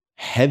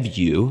 have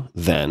you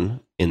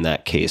then, in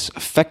that case,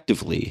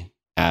 effectively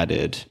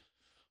added,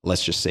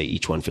 let's just say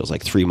each one feels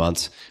like 3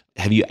 months,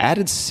 have you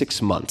added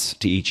 6 months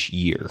to each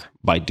year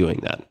by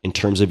doing that in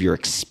terms of your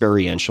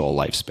experiential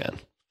lifespan?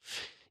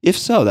 If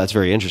so, that's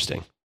very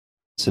interesting.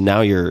 So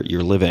now you're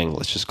living,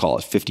 let's just call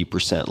it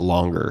 50%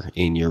 longer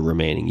in your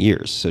remaining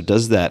years. So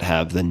does that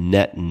have the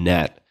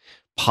net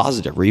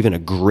positive or even a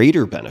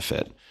greater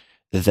benefit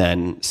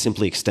than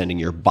simply extending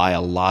your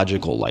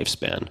biological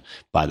lifespan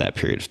by that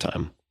period of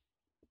time?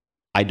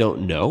 I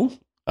don't know.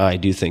 I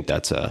do think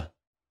that's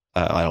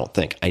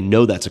I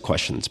know that's a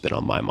question that's been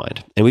on my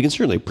mind. And we can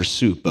certainly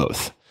pursue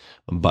both.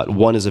 But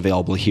one is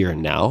available here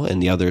and now,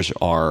 and the others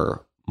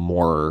are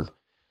more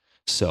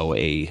so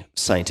a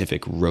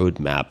scientific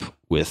roadmap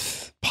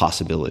with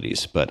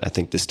possibilities. But I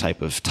think this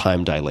type of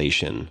time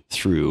dilation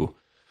through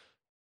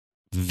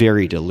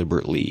very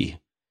deliberately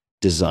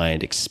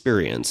designed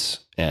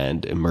experience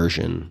and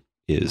immersion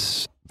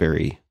is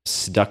very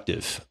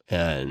seductive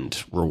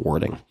and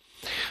rewarding.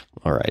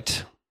 All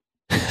right.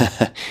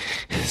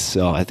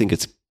 So I think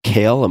it's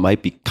Kale. It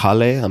might be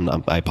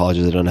Kale. I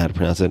apologize. I don't know how to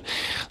pronounce it.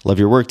 Love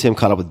your work, Tim.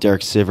 Caught up with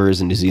Derek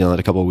Sivers in New Zealand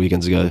a couple of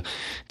weekends ago.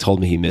 Told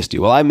me he missed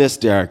you. Well, I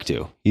missed Derek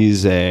too.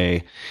 He's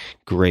a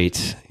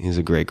great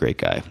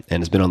guy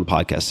and has been on the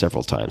podcast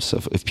several times.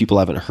 So if people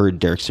haven't heard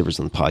Derek Sivers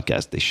on the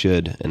podcast, they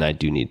should. And I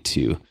do need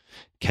to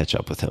catch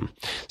up with him.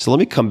 So let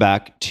me come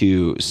back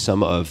to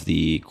some of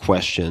the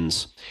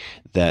questions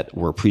that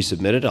were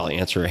pre-submitted. I'll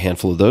answer a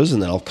handful of those,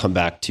 and then I'll come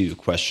back to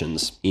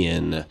questions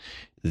in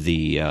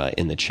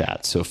the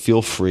chat. So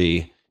feel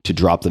free to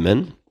drop them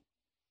in,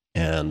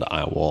 and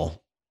I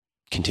will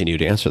continue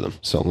to answer them.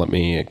 So let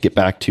me get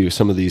back to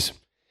some of these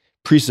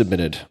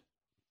pre-submitted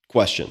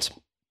questions.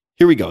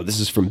 Here we go. This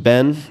is from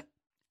Ben.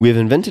 We have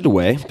invented a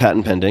way,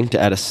 patent pending, to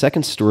add a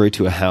second story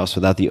to a house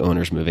without the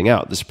owners moving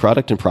out. This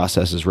product and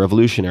process is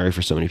revolutionary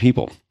for so many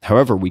people.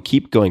 However, we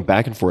keep going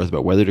back and forth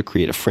about whether to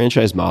create a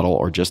franchise model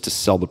or just to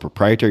sell the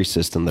proprietary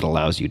system that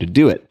allows you to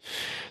do it.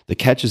 The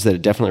catch is that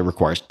it definitely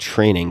requires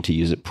training to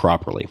use it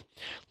properly.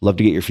 Love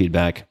to get your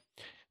feedback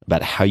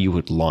about how you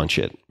would launch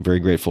it. Very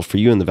grateful for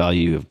you and the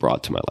value you have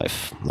brought to my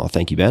life. Well,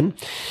 thank you, Ben.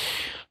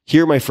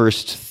 Here are my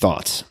first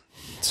thoughts.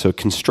 So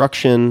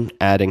construction,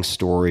 adding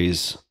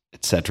stories,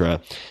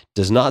 etc.,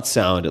 does not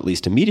sound, at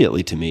least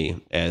immediately to me,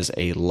 as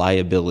a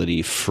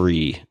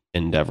liability-free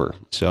endeavor.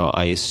 So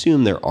I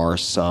assume there are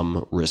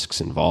some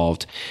risks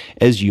involved.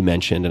 As you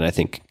mentioned, and I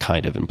think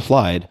kind of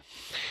implied,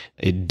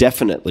 it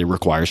definitely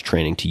requires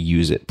training to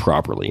use it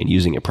properly, and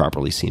using it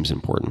properly seems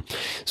important.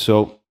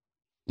 So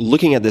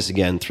looking at this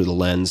again through the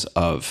lens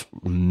of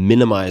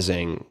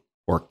minimizing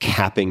or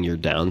capping your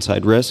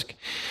downside risk,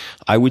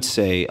 I would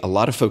say a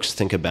lot of folks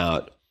think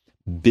about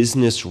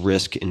business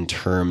risk in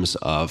terms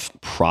of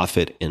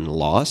profit and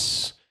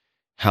loss.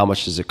 How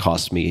much does it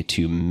cost me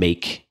to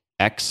make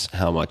X?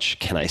 How much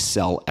can I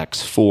sell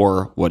X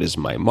for? What is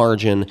my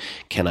margin?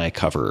 Can I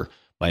cover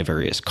my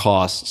various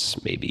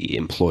costs, maybe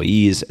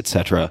employees,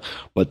 etc.?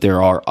 But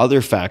there are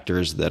other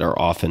factors that are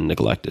often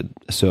neglected.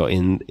 So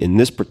in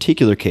this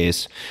particular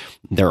case,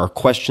 there are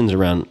questions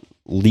around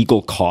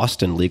legal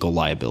cost and legal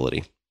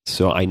liability.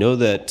 So I know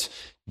that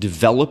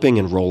developing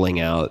and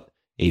rolling out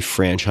a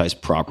franchise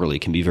properly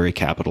can be very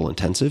capital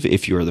intensive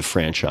if you're the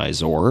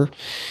franchisor,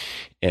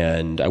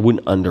 and I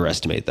wouldn't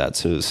underestimate that.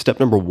 So step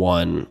number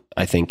one,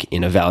 I think,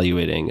 in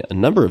evaluating a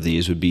number of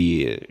these would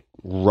be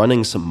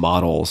running some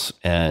models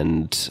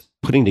and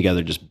putting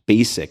together just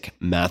basic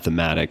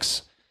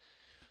mathematics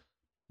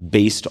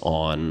based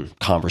on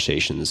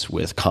conversations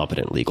with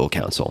competent legal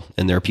counsel.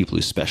 And there are people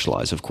who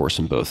specialize, of course,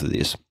 in both of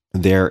these.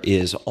 There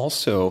is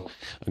also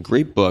a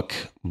great book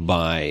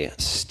by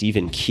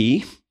Stephen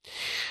Key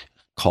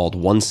called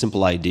One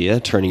Simple Idea,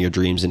 Turning Your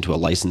Dreams into a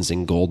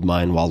Licensing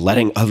Goldmine While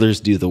Letting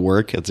Others Do the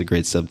Work. That's a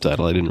great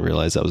subtitle. I didn't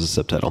realize that was a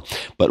subtitle.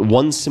 But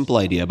One Simple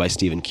Idea by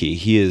Stephen Key.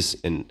 He is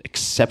an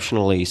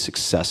exceptionally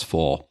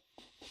successful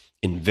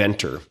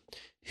inventor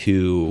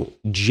who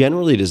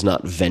generally does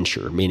not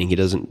venture, meaning he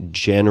doesn't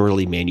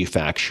generally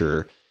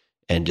manufacture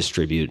and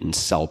distribute and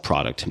sell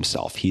product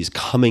himself. He's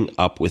coming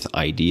up with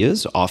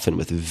ideas, often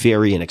with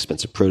very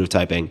inexpensive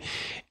prototyping,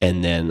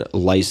 and then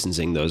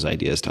licensing those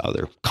ideas to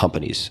other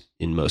companies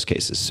in most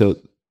cases. So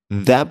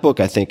that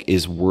book, I think,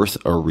 is worth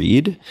a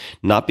read,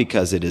 not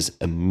because it is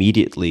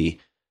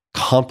immediately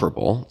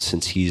comparable,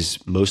 since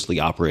he's mostly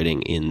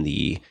operating in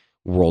the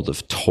world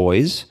of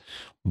toys,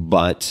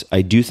 but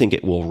I do think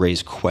it will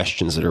raise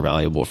questions that are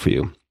valuable for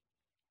you.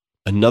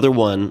 Another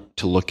one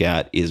to look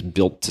at is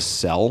Built to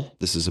Sell.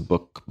 This is a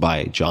book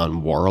by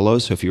John Warrillow.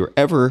 So if you're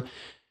ever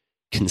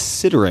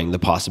considering the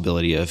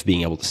possibility of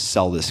being able to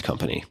sell this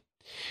company,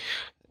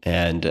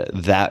 and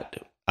that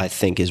I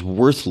think is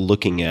worth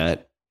looking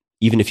at,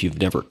 even if you've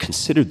never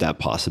considered that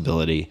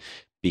possibility,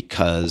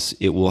 because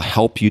it will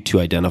help you to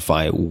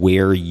identify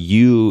where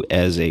you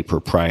as a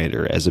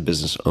proprietor, as a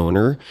business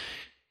owner,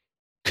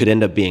 could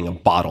end up being a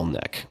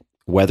bottleneck,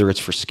 whether it's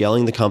for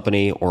scaling the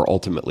company or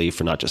ultimately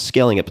for not just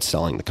scaling it, but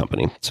selling the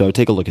company. So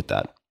take a look at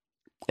that.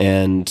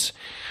 And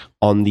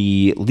on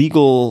the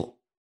legal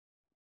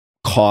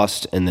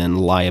cost and then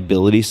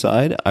liability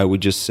side, I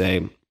would just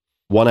say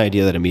one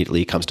idea that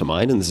immediately comes to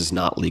mind, and this is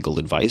not legal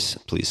advice,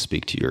 please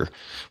speak to your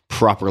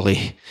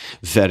properly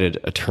vetted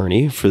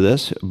attorney for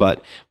this,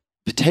 but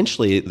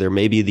potentially there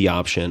may be the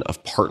option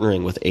of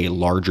partnering with a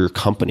larger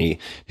company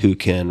who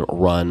can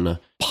run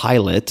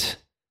pilot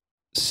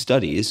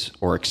studies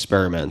or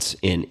experiments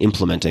in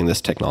implementing this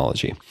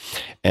technology.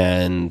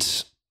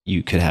 And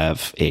you could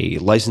have a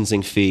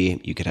licensing fee,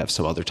 you could have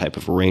some other type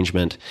of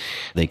arrangement.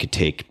 They could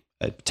take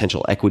a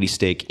potential equity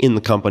stake in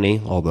the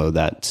company, although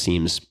that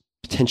seems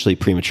potentially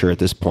premature at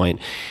this point.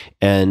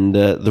 And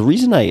the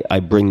reason I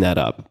bring that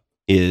up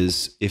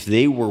is if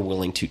they were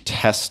willing to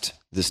test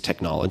this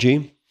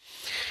technology,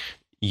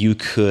 you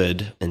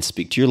could, and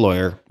speak to your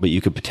lawyer, but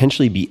you could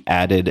potentially be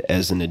added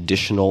as an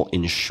additional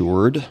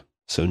insured,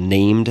 so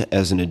named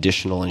as an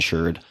additional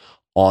insured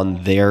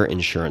on their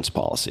insurance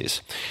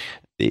policies.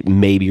 It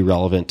may be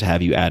relevant to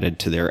have you added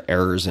to their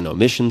errors and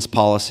omissions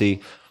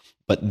policy,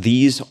 but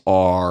these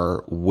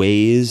are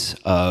ways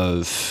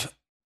of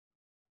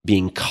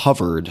being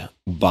covered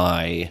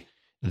by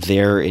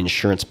their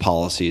insurance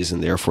policies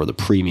and therefore the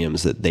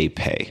premiums that they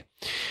pay,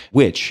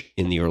 which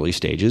in the early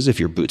stages, if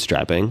you're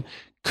bootstrapping,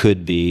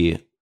 could be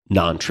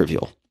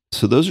non-trivial.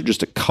 So those are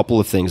just a couple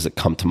of things that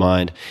come to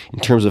mind in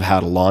terms of how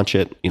to launch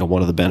it.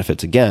 One of the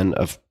benefits, again,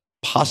 of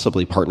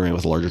possibly partnering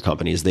with larger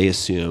companies, they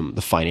assume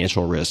the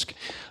financial risk,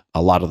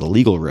 a lot of the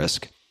legal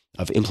risk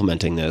of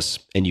implementing this,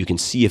 and you can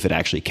see if it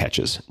actually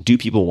catches. Do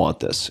people want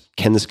this?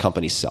 Can this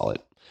company sell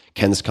it?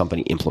 Can this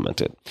company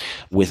implement it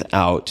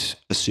without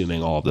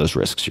assuming all of those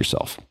risks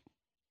yourself?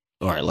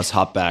 All right, let's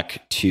hop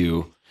back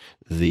to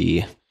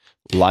the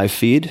live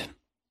feed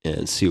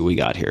and see what we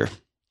got here.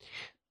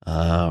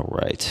 All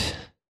right.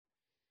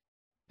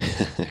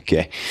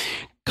 Okay.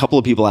 A couple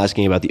of people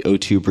asking about the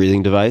O2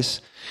 breathing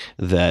device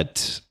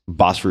that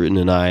Boss Rutan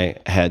and I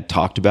had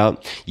talked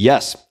about.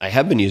 Yes, I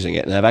have been using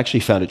it, and I've actually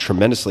found it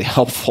tremendously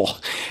helpful.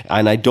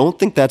 And I don't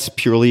think that's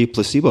purely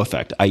placebo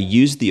effect. I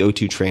used the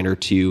O2 trainer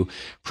to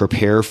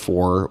prepare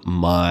for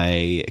my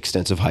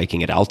extensive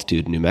hiking at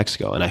altitude in New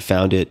Mexico, and I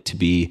found it to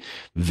be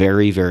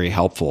very, very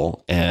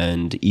helpful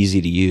and easy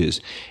to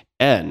use,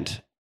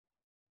 and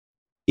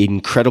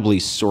incredibly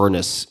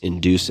soreness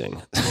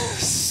inducing.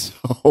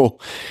 So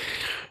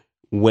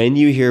when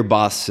you hear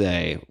Boss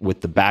say,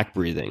 with the back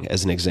breathing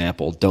as an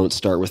example, don't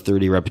start with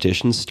 30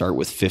 repetitions, start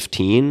with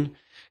 15,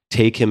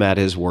 take him at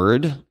his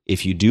word.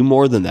 If you do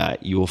more than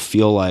that, you will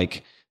feel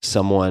like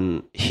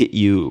someone hit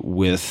you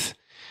with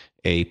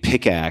a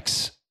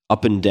pickaxe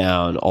up and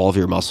down all of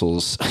your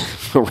muscles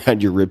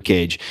around your rib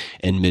cage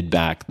and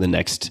mid-back the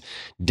next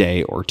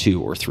day or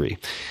 2 or 3.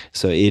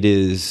 So it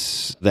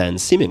is then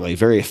seemingly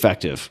very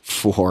effective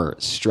for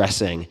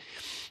stressing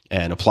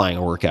and applying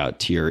a workout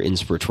to your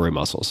inspiratory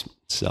muscles.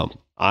 So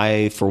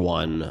I, for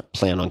one,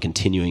 plan on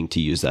continuing to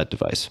use that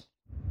device.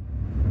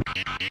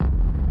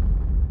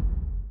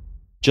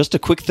 Just a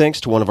quick thanks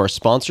to one of our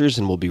sponsors,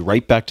 and we'll be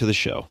right back to the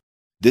show.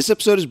 This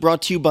episode is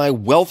brought to you by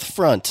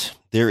Wealthfront.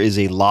 There is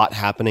a lot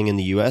happening in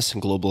the U.S.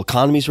 and global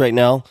economies right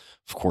now.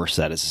 Of course,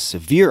 that is a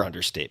severe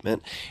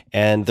understatement.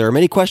 And there are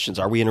many questions.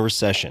 Are we in a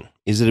recession?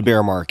 Is it a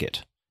bear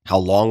market? How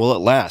long will it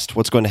last?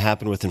 What's going to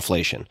happen with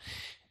inflation?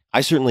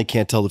 I certainly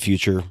can't tell the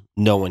future.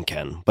 No one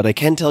can. But I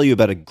can tell you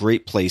about a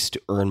great place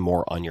to earn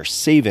more on your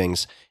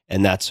savings,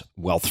 and that's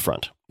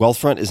Wealthfront.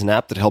 Wealthfront is an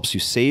app that helps you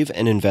save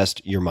and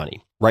invest your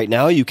money. Right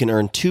now, you can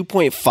earn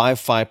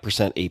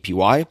 2.55%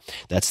 APY.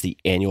 That's the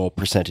annual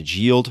percentage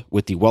yield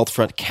with the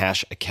Wealthfront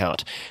Cash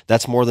account.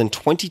 That's more than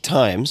 20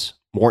 times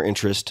more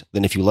interest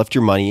than if you left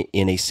your money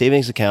in a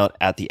savings account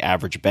at the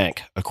average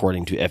bank,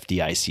 according to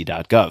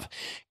FDIC.gov.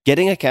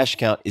 Getting a cash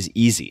account is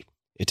easy.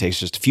 It takes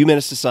just a few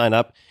minutes to sign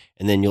up,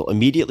 and then you'll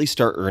immediately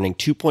start earning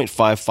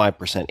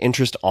 2.55%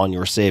 interest on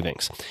your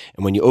savings.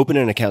 And when you open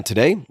an account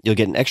today, you'll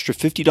get an extra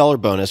 $50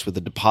 bonus with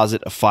a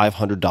deposit of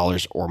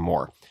 $500 or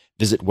more.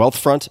 Visit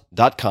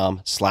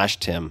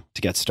wealthfront.com/Tim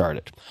to get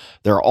started.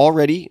 There are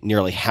already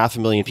nearly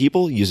 500,000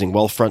 people using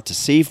Wealthfront to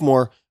save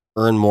more,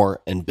 earn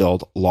more, and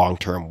build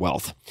long-term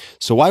wealth.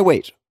 So why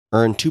wait?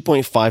 Earn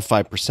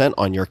 2.55%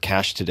 on your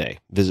cash today.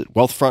 Visit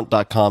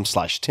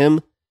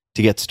wealthfront.com/Tim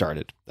to get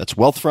started. That's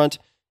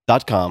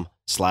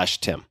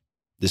wealthfront.com/Tim.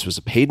 This was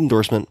a paid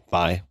endorsement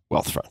by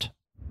Wealthfront.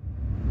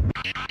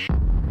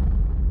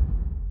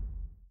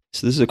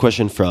 So this is a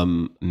question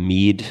from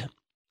Mead.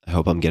 I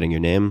hope I'm getting your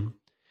name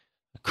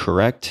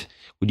correct.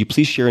 Would you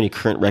please share any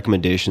current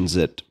recommendations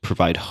that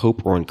provide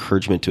hope or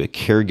encouragement to a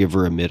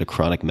caregiver amid a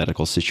chronic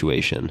medical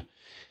situation?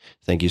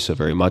 Thank you so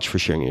very much for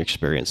sharing your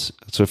experience.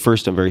 So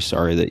first, I'm very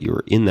sorry that you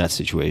were in that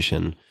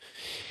situation,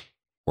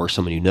 or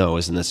someone you know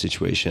is in that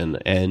situation.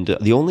 And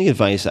the only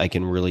advice I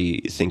can really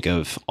think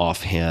of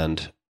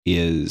offhand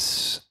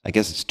is, I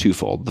guess it's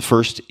twofold. The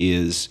first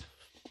is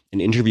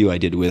an interview I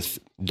did with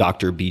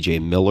Dr. BJ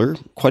Miller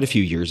quite a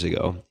few years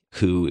ago,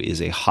 who is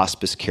a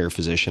hospice care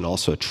physician,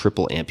 also a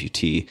triple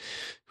amputee,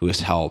 who has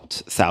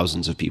helped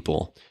thousands of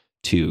people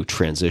to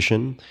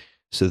transition.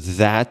 So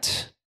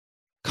that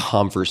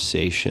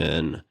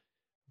conversation,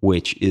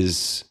 which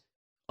is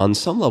on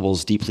some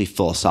levels deeply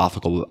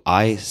philosophical,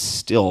 I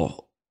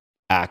still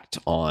act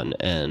on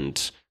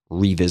and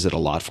revisit a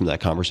lot from that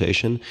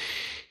conversation.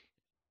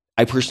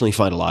 I personally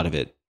find a lot of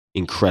it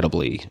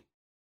incredibly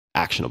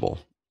actionable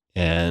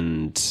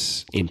and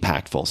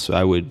impactful. So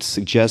I would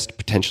suggest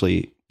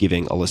potentially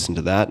giving a listen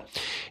to that.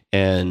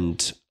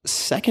 And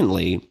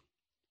secondly,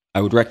 I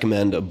would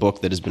recommend a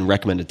book that has been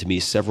recommended to me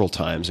several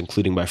times,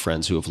 including by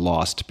friends who have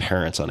lost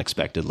parents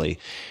unexpectedly,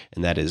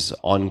 and that is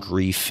On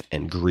Grief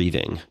and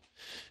Grieving.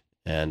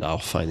 And I'll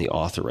find the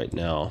author right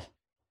now.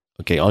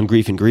 Okay, On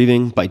Grief and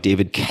Grieving by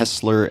David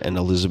Kessler and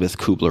Elizabeth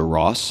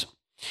Kubler-Ross.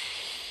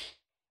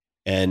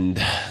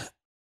 And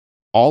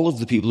all of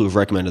the people who have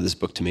recommended this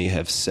book to me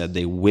have said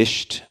they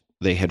wished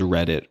they had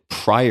read it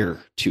prior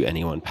to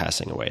anyone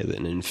passing away.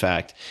 And in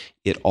fact,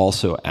 it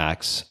also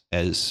acts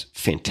as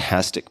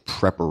fantastic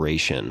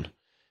preparation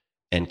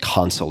and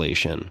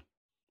consolation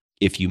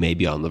if you may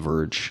be on the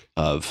verge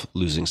of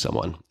losing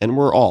someone. And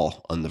we're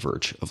all on the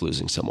verge of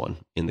losing someone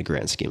in the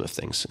grand scheme of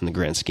things, in the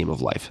grand scheme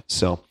of life.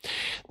 So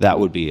that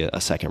would be a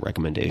second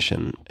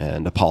recommendation.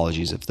 And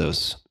apologies if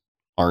those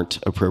aren't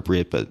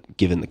appropriate, but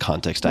given the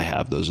context I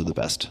have, those are the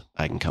best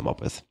I can come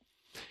up with.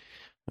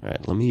 All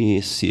right, let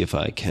me see if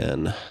I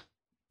can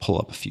pull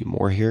up a few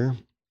more here.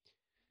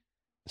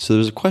 So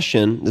there's a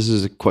question. This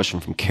is a question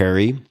from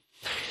Carrie.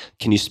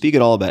 Can you speak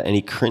at all about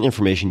any current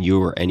information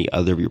you or any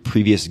other of your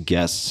previous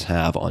guests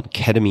have on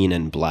ketamine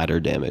and bladder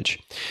damage?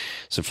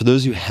 So for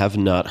those who have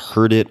not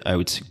heard it, I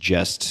would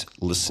suggest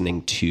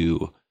listening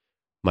to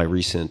my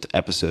recent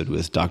episode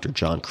with Dr.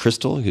 John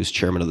Crystal, who's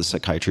chairman of the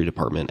psychiatry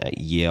department at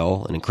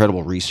Yale, an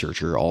incredible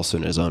researcher also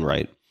in his own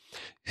right,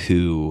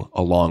 who,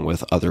 along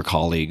with other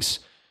colleagues,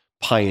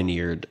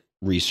 pioneered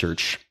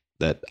research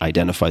that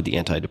identified the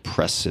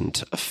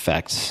antidepressant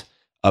effects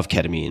of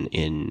ketamine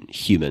in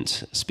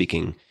humans,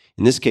 speaking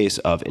in this case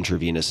of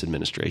intravenous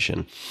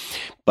administration.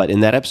 But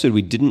in that episode,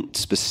 we didn't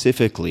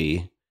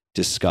specifically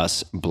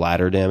discuss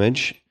bladder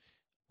damage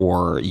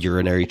or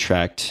urinary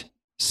tract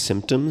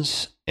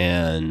symptoms.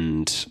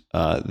 And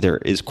there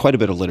is quite a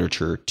bit of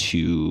literature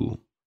to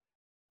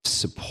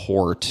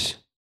support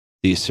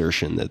the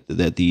assertion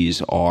that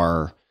these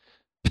are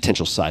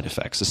potential side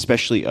effects,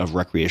 especially of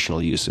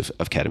recreational use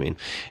of ketamine,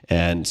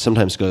 and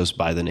sometimes goes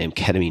by the name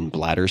ketamine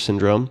bladder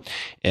syndrome.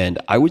 And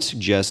I would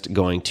suggest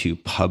going to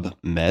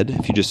PubMed.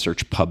 If you just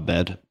search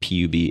PubMed,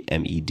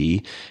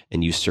 PUBMED,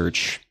 and you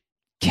search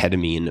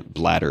ketamine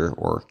bladder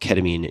or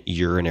ketamine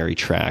urinary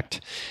tract,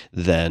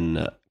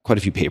 then quite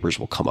a few papers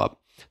will come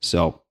up.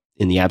 So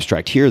in the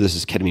abstract here, this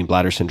is ketamine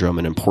bladder syndrome,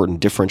 an important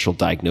differential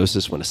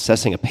diagnosis when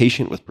assessing a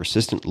patient with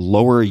persistent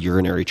lower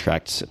urinary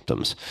tract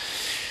symptoms.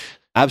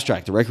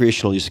 Abstract, the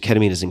recreational use of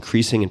ketamine is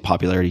increasing in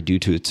popularity due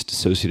to its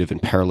dissociative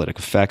and paralytic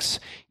effects,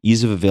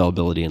 ease of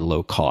availability, and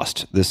low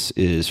cost. This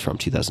is from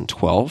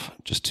 2012,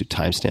 just to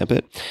timestamp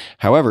it.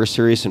 However,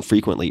 serious and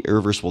frequently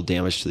irreversible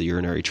damage to the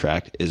urinary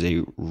tract is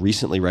a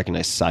recently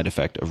recognized side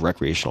effect of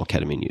recreational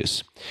ketamine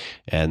use.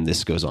 And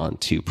this goes on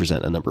to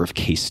present a number of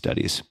case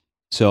studies.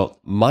 So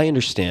my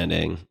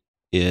understanding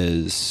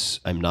is,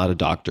 I'm not a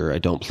doctor, I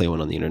don't play one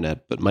on the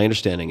internet, but my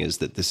understanding is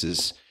that this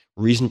is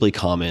reasonably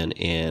common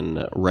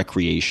in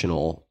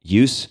recreational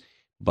use,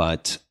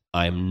 but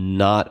I'm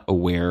not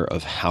aware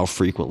of how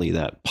frequently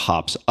that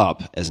pops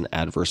up as an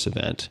adverse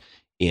event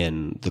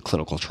in the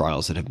clinical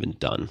trials that have been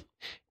done.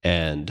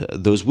 And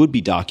those would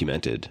be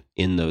documented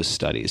in those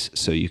studies.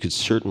 So you could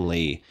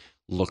certainly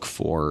look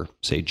for,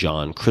 say,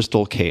 John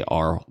Crystal,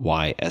 Krystal,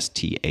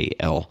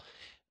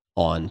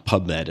 on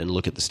PubMed and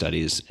look at the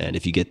studies. And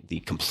if you get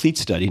the complete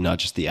study, not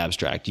just the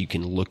abstract, you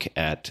can look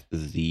at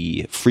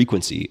the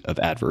frequency of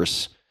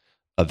adverse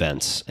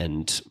events,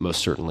 and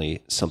most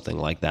certainly something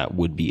like that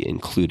would be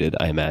included,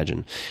 I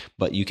imagine.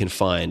 But you can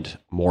find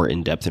more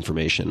in-depth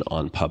information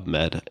on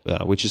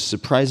PubMed, which is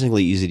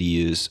surprisingly easy to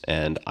use,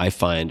 and I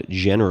find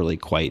generally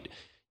quite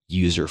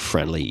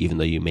user-friendly, even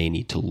though you may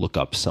need to look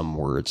up some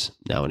words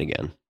now and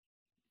again.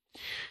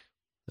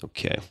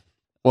 Okay.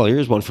 Well,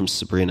 here's one from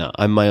Sabrina.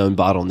 I'm my own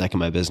bottleneck in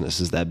my business.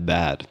 Is that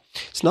bad?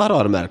 It's not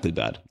automatically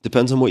bad.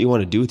 Depends on what you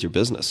want to do with your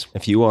business.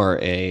 If you are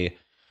a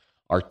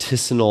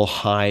artisanal,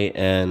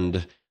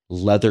 high-end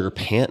leather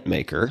pant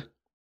maker,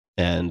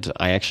 and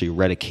I actually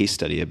read a case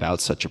study about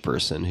such a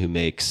person who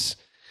makes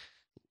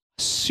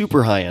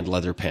super high-end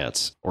leather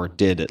pants, or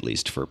did at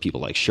least for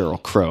people like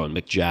Sheryl Crow and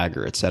Mick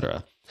Jagger,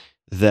 etc.,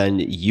 then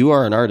you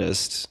are an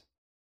artist.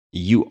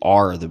 You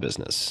are the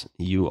business.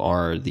 You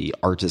are the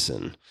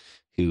artisan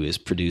who is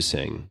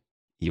producing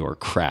your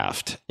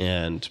craft.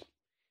 And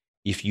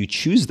if you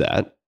choose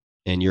that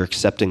and you're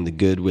accepting the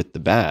good with the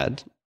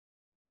bad,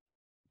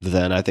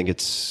 then I think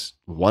it's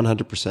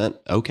 100%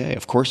 okay.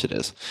 Of course it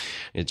is.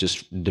 It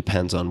just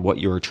depends on what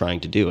you're trying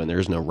to do, and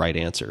there's no right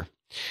answer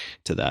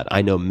to that.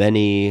 I know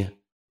many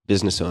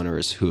business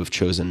owners who have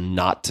chosen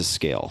not to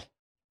scale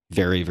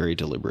very, very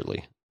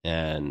deliberately.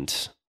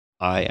 And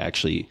I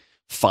actually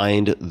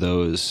find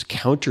those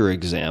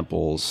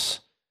counterexamples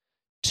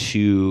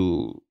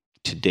to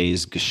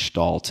today's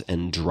gestalt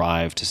and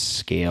drive to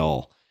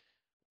scale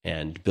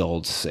and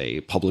build,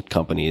 say, public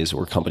companies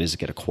or companies that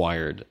get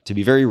acquired to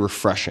be very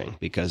refreshing,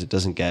 because it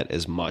doesn't get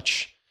as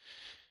much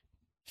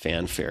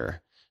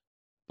fanfare.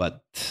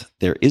 But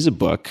there is a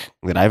book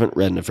that I haven't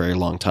read in a very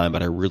long time,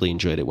 but I really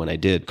enjoyed it when I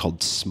did,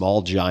 called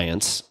Small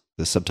Giants.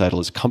 The subtitle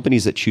is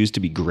Companies That Choose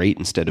to Be Great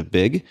Instead of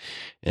Big.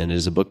 And it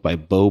is a book by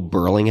Bo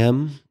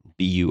Burlingham,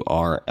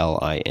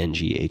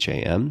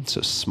 Burlingham.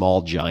 So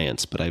Small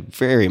Giants. But I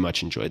very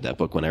much enjoyed that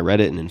book when I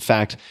read it. And in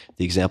fact,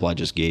 the example I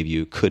just gave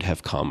you could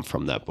have come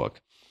from that book.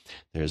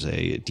 There's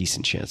a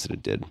decent chance that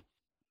it did.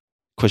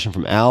 Question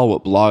from Al: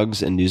 what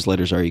blogs and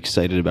newsletters are you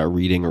excited about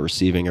reading or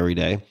receiving every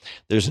day?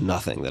 There's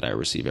nothing that I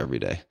receive every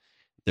day.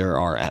 There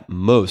are at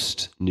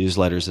most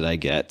newsletters that I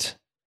get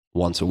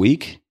once a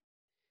week,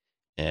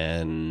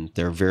 and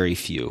there are very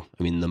few.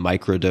 I mean, the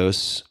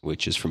Microdose,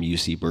 which is from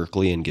UC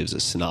Berkeley and gives a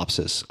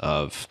synopsis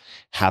of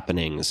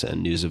happenings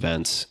and news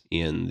events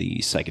in the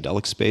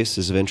psychedelic space,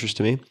 is of interest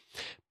to me,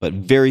 but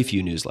very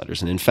few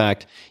newsletters. And in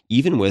fact,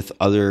 even with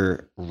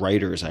other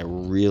writers I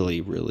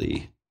really,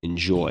 really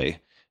enjoy,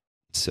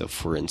 so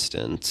for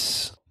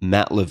instance,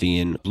 Matt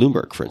Levine,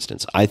 Bloomberg, for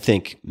instance, I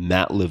think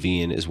Matt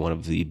Levine is one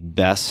of the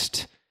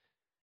best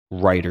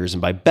writers,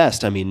 and by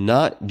best I mean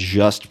not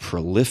just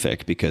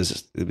prolific,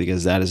 because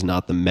that is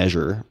not the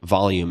measure.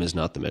 Volume is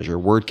not the measure.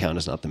 Word count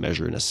is not the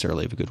measure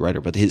necessarily of a good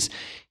writer, but his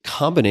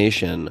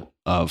combination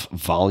of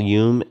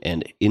volume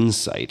and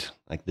insight,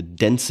 like the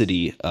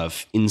density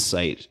of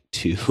insight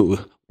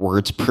to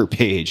words per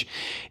page,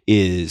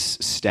 is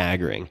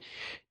staggering.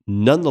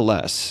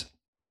 Nonetheless,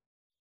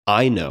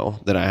 I know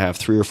that I have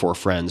 3 or 4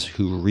 friends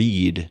who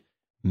read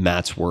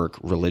Matt's work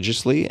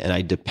religiously, and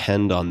I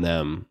depend on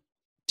them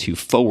to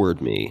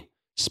forward me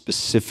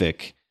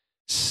specific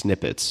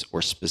snippets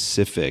or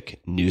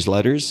specific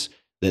newsletters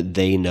that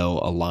they know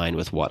align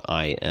with what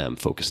I am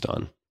focused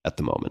on at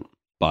the moment.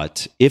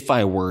 But if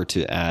I were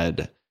to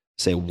add,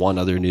 say, one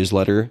other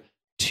newsletter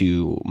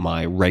to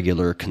my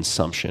regular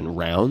consumption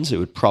rounds, it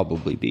would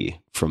probably be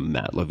from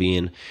Matt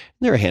Levine.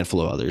 There are a handful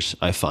of others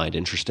I find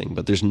interesting,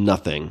 but there's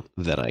nothing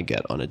that I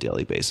get on a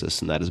daily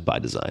basis, and that is by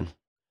design.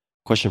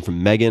 Question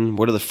from Megan: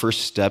 what are the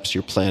first steps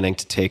you're planning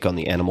to take on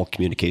the animal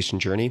communication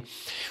journey?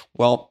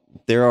 Well,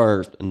 there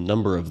are a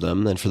number of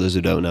them. And for those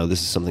who don't know,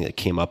 this is something that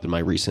came up in my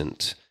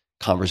recent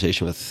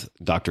conversation with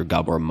Dr.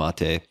 Gabor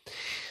Mate.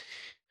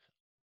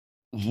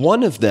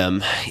 One of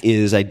them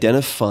is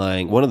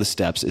one of the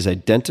steps is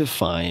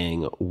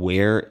identifying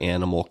where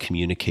animal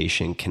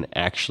communication can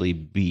actually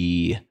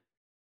be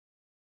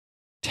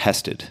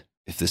tested,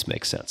 if this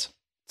makes sense.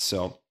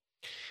 So,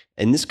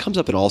 and this comes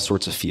up in all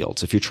sorts of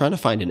fields. If you're trying to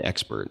find an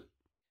expert,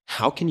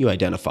 how can you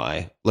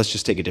identify, let's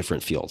just take a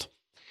different field.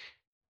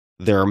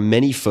 There are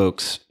many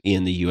folks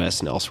in the US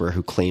and elsewhere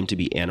who claim to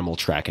be animal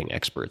tracking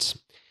experts.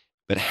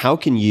 But how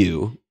can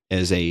you,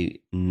 as a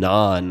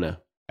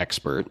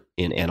non-expert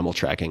in animal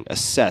tracking,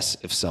 assess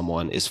if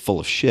someone is full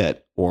of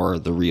shit or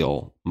the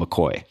real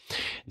McCoy?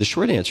 The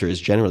short answer is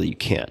generally you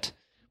can't.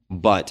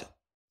 But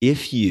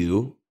if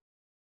you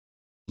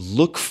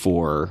look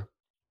for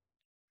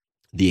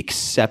the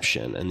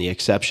exception, and the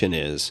exception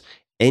is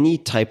any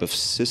type of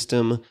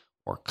system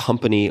or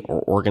company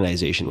or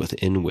organization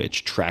within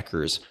which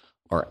trackers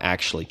are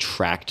actually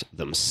tracked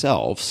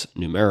themselves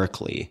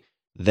numerically,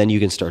 then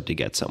you can start to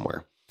get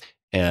somewhere.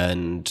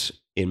 And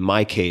in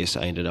my case,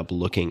 I ended up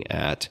looking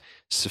at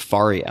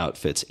safari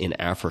outfits in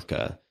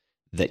Africa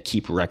that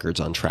keep records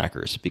on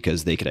trackers,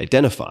 because they could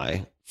identify,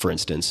 for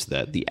instance,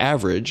 that the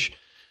average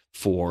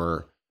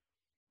for,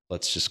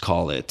 let's just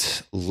call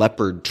it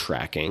leopard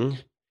tracking,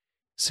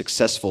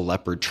 successful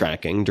leopard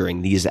tracking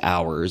during these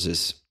hours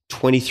is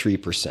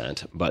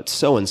 23%, but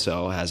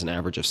so-and-so has an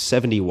average of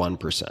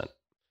 71%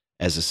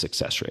 as a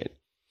success rate.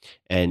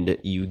 And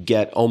you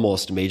get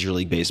almost Major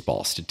League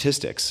Baseball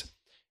statistics,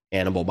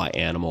 animal by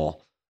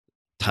animal,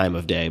 time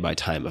of day by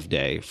time of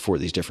day for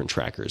these different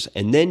trackers.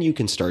 And then you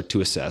can start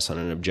to assess on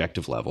an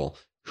objective level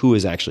who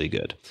is actually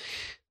good.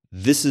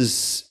 This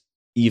is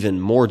even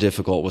more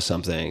difficult with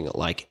something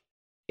like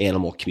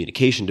animal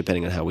communication,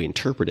 depending on how we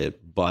interpret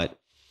it. But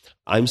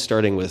I'm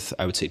starting with,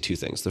 I would say, 2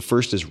 things. The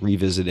first is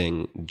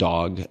revisiting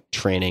dog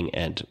training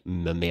and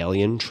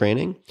mammalian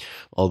training,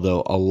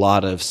 although a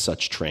lot of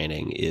such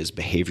training is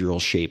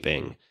behavioral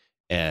shaping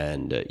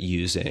and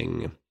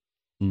using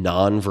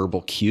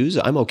nonverbal cues.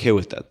 I'm okay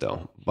with that,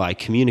 though. By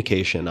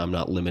communication, I'm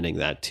not limiting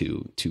that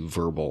to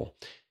verbal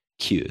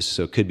cues.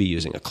 So it could be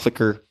using a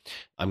clicker.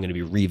 I'm going to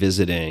be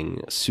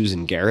revisiting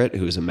Susan Garrett,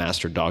 who is a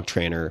master dog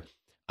trainer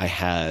I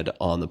had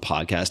on the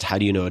podcast. How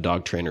do you know a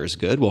dog trainer is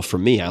good? Well, for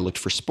me, I looked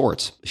for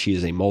sports. She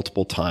is a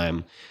multiple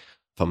time,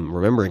 if I'm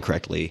remembering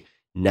correctly,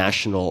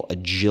 national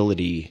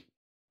agility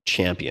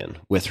champion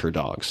with her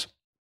dogs.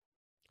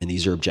 And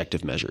these are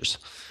objective measures,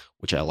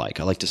 which I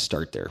like. I like to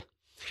start there.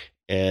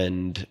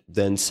 And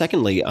then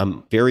secondly,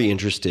 I'm very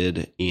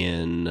interested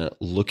in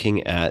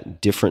looking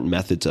at different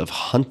methods of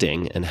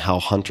hunting and how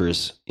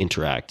hunters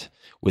interact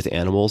with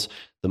animals.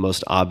 The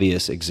most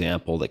obvious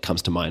example that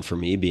comes to mind for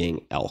me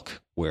being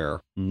elk,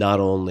 where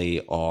not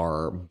only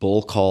are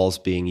bull calls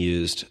being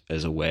used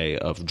as a way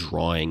of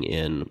drawing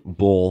in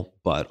bull,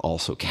 but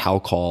also cow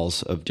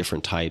calls of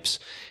different types.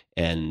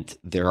 And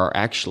there are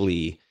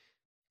actually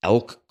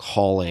elk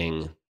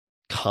calling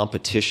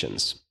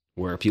competitions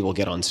where people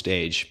get on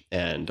stage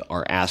and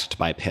are asked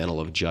by a panel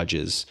of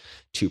judges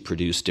to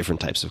produce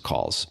different types of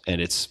calls.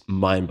 And it's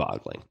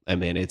mind-boggling. I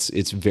mean, it's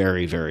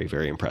very, very,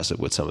 very impressive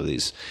what some of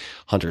these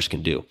hunters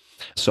can do.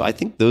 So I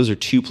think those are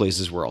 2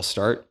 places where I'll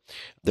start.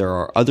 There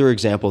are other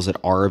examples that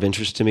are of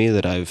interest to me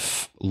that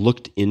I've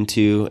looked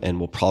into and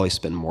will probably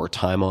spend more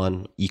time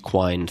on.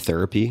 Equine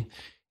therapy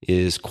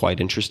is quite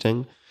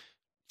interesting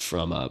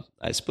from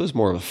I suppose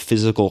more of a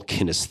physical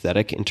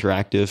kinesthetic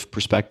interactive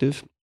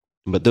perspective.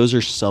 But those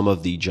are some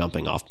of the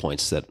jumping off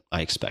points that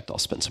I expect I'll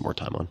spend some more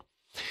time on.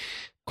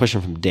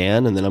 question from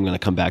Dan, and then I'm going to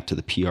come back to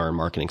the PR and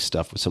marketing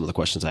stuff with some of the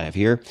questions I have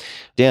here.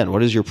 Dan,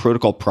 what is your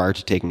protocol prior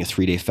to taking a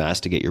 3-day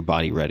fast to get your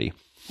body ready?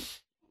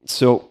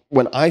 So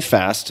when I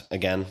fast,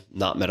 again,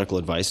 not medical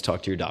advice,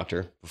 talk to your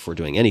doctor before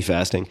doing any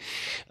fasting.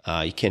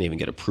 You can't even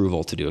get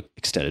approval to do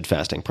extended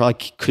fasting.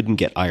 Probably couldn't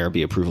get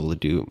IRB approval to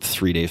do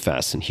 3-day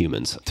fasts in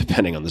humans,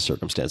 depending on the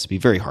circumstance. It'd be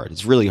very hard.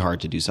 It's really hard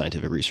to do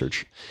scientific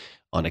research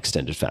on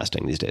extended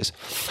fasting these days.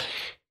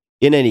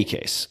 In any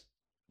case,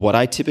 what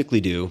I typically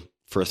do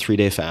for a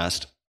 3-day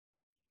fast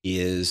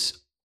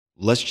is,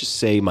 let's just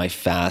say my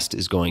fast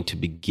is going to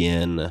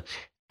begin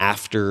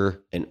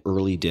after an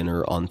early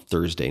dinner on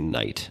Thursday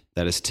night.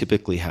 That is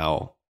typically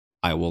how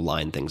I will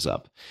line things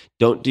up.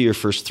 Don't do your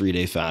first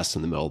 3-day fast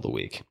in the middle of the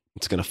week.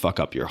 It's going to fuck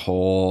up your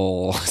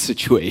whole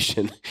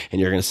situation, and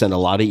you're going to send a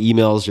lot of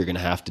emails you're going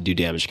to have to do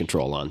damage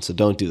control on. So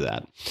don't do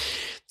that.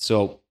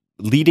 So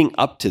leading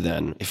up to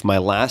then, if my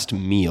last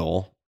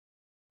meal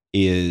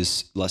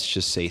is, let's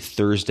just say,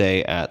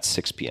 Thursday at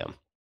 6 p.m.,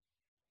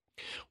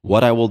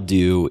 what I will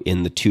do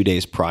in the 2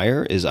 days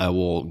prior is I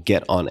will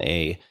get on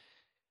a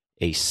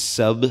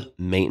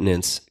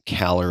sub-maintenance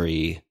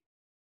calorie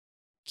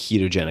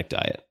ketogenic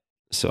diet.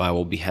 So I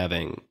will be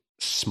having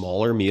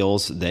smaller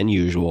meals than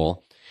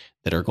usual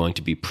that are going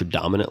to be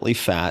predominantly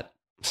fat.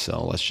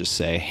 So let's just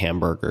say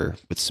hamburger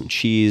with some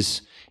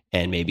cheese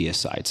and maybe a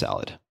side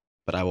salad.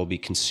 But I will be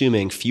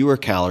consuming fewer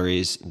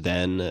calories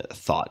than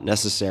thought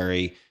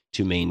necessary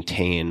to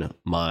maintain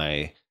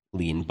my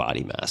lean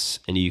body mass.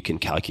 And you can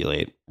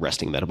calculate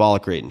resting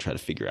metabolic rate and try to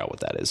figure out what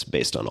that is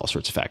based on all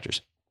sorts of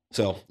factors.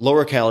 So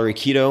lower calorie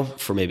keto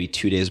for maybe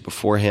 2 days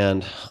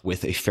beforehand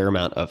with a fair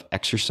amount of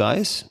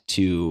exercise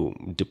to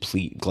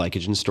deplete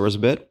glycogen stores a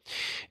bit.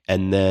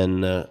 And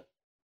then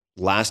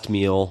last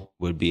meal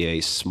would be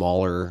a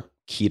smaller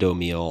keto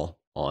meal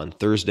on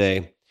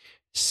Thursday.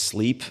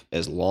 Sleep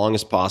as long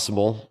as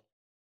possible.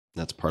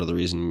 That's part of the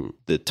reason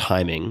the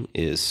timing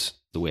is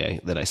the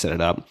way that I set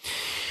it up.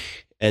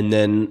 And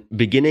then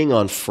beginning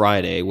on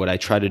Friday, what I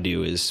try to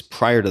do is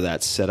prior to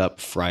that, set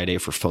up Friday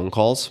for phone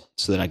calls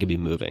so that I can be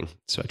moving.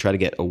 So I try to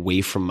get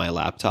away from my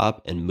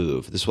laptop and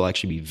move. This will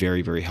actually be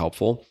very, very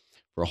helpful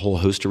for a whole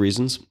host of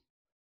reasons.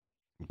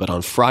 But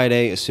on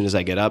Friday, as soon as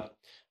I get up,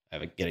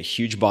 get a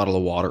huge bottle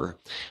of water.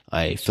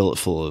 I fill it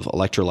full of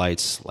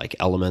electrolytes like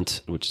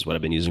Element, which is what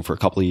I've been using for a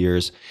couple of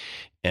years,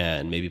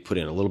 and maybe put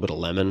in a little bit of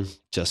lemon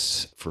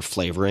just for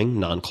flavoring,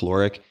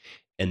 non-caloric.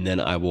 And then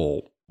I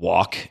will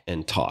walk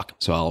and talk.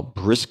 So I'll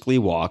briskly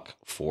walk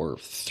for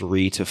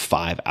 3 to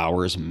 5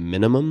 hours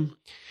minimum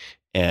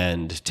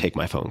and take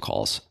my phone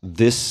calls.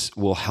 This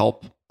will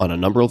help on a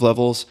number of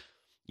levels.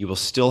 You will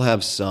still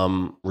have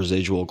some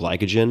residual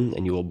glycogen,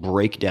 and you will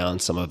break down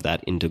some of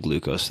that into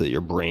glucose so that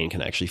your brain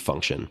can actually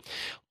function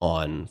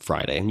on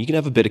Friday. And you can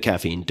have a bit of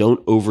caffeine.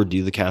 Don't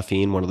overdo the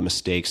caffeine. One of the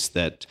mistakes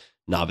that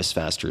novice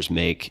fasters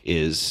make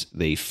is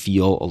they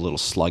feel a little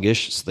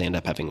sluggish, so they end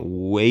up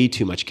having way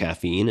too much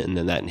caffeine, and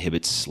then that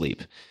inhibits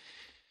sleep.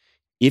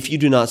 If you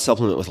do not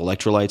supplement with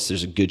electrolytes,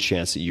 there's a good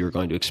chance that you're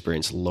going to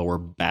experience lower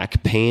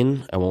back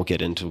pain. I won't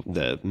get into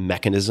the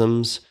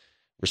mechanisms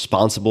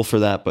responsible for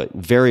that, but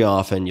very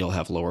often you'll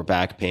have lower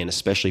back pain,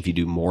 especially if you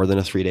do more than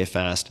a 3-day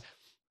fast,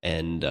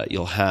 and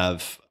you'll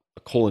have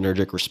a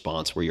cholinergic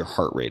response where your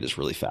heart rate is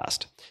really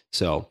fast.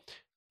 So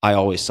I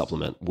always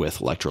supplement with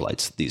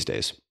electrolytes these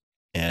days,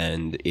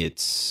 and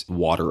it's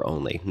water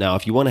only. Now,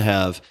 if you want to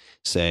have,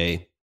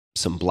 say,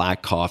 some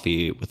black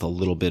coffee with a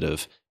little bit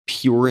of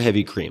pure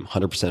heavy cream,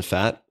 100%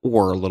 fat,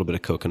 or a little bit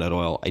of coconut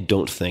oil, I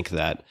don't think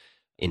that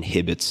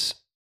inhibits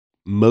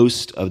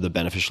most of the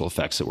beneficial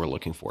effects that we're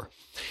looking for.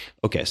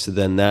 Okay, so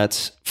then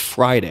that's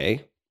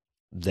Friday.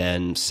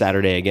 Then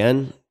Saturday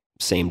again,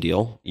 same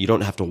deal. You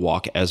don't have to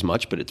walk as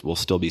much, but it will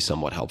still be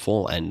somewhat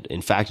helpful. And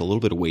in fact, a little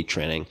bit of weight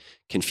training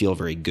can feel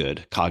very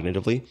good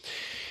cognitively.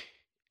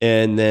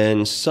 And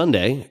then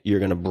Sunday, you're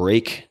going to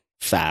break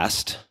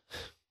fast,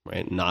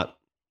 right? Not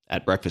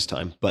at breakfast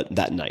time, but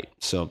that night.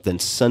 So then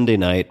Sunday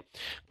night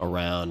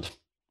around,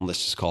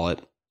 let's just call it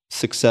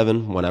 6,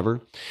 7,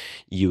 whenever,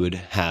 you would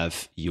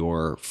have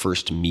your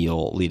first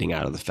meal leading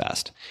out of the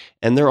fast.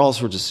 And there are all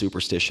sorts of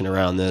superstition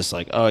around this,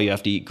 like, oh, you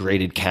have to eat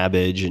grated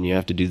cabbage and you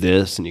have to do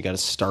this and you got to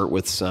start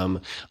with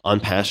some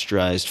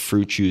unpasteurized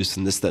fruit juice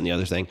and this, that, and the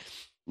other thing.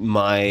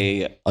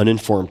 My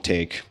uninformed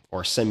take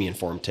or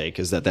semi-informed take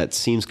is that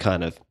seems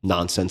kind of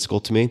nonsensical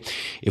to me.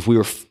 If we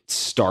were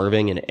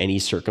starving in any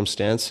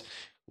circumstance,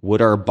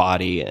 would our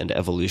body and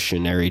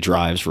evolutionary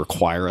drives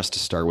require us to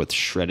start with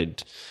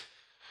shredded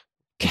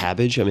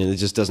cabbage? I mean, it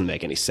just doesn't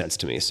make any sense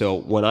to me. So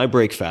when I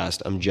break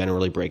fast, I'm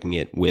generally breaking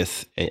it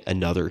with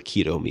another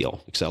keto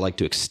meal because I like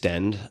to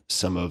extend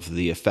some of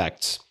the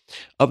effects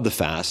of the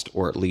fast,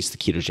 or at least the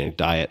ketogenic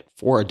diet,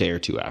 for a day or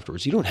two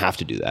afterwards. You don't have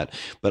to do that,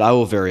 but I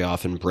will very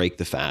often break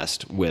the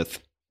fast with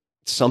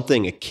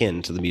something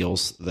akin to the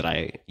meals that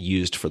I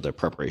used for the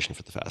preparation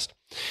for the fast.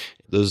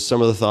 Those are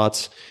some of the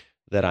thoughts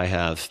that I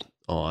have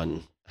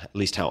on at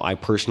least how I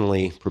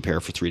personally prepare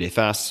for 3-day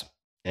fasts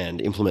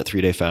and implement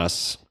 3-day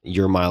fasts.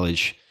 Your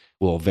mileage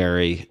will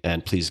vary,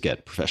 and please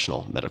get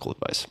professional medical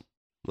advice.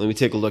 Let me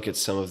take a look at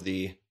some of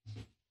the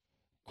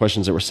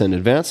questions that were sent in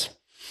advance.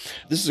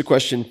 This is a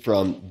question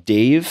from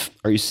Dave.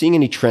 Are you seeing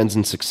any trends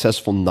in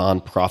successful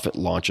nonprofit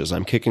launches?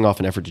 I'm kicking off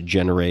an effort to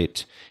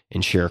generate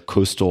and share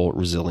coastal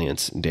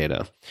resilience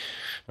data.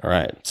 All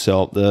right.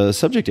 So the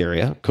subject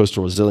area,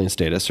 coastal resilience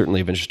data,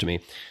 certainly of interest to me.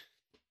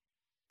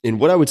 And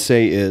what I would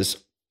say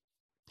is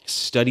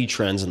study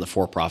trends in the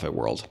for-profit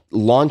world.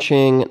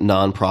 Launching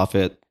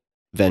nonprofit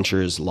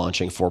ventures,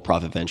 launching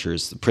for-profit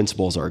ventures, the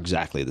principles are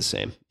exactly the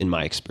same in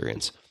my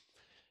experience.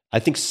 I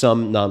think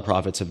some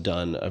nonprofits have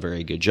done a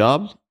very good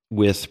job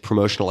with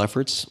promotional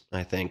efforts.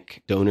 I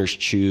think Donors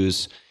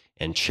Choose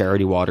and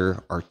Charity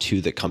Water are two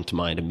that come to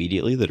mind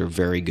immediately that are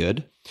very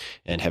good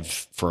and have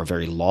for a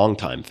very long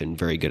time been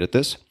very good at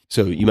this.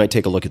 So you might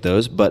take a look at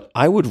those, but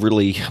I would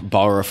really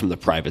borrow from the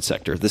private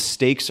sector. The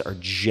stakes are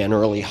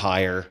generally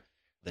higher,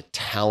 the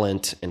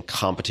talent and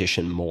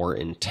competition more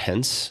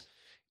intense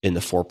in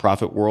the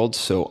for-profit world.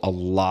 So a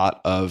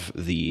lot of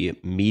the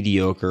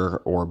mediocre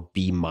or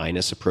B-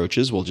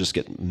 approaches will just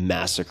get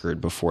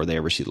massacred before they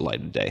ever see the light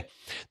of day.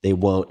 They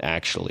won't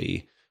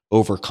actually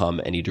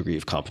overcome any degree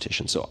of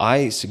competition. So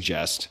I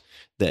suggest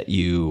that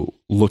you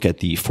look at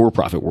the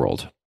for-profit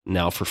world.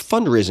 Now, for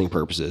fundraising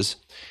purposes,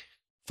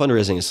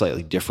 fundraising is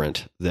slightly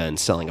different than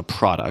selling a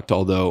product,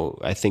 although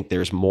I think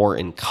there's more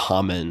in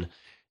common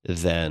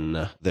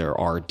than there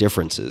are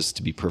differences,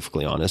 to be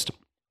perfectly honest.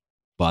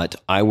 But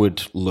I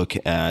would look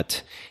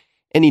at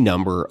any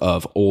number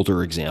of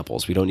older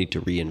examples. We don't need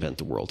to reinvent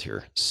the world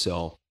here.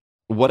 So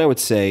what I would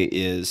say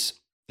is,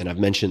 and I've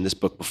mentioned this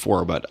book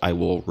before, but I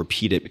will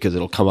repeat it because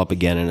it'll come up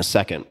again in a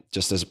second,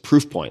 just as a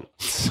proof point.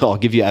 So I'll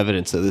give you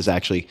evidence that this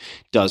actually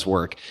does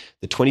work.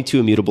 The 22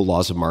 Immutable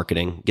Laws of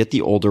Marketing. Get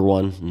the older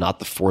one, not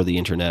the For the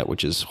Internet,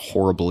 which is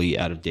horribly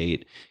out of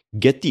date.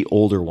 Get the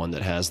older one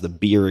that has the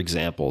beer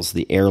examples,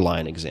 the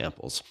airline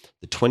examples,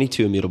 the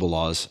 22 Immutable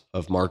Laws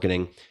of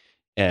Marketing,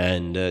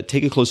 and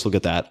take a close look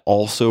at that.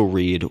 Also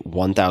read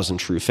 1,000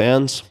 True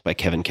Fans by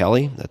Kevin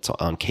Kelly. That's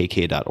on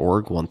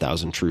kk.org,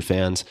 1,000 True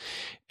Fans.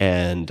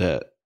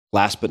 And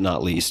last but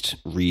not least,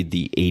 read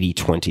the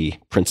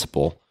 80-20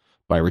 Principle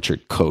by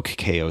Richard Koch,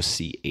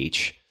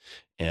 Koch.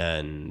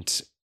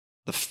 And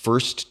the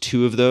first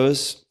two of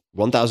those,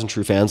 1,000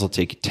 True Fans will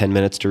take you 10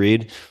 minutes to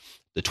read.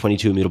 The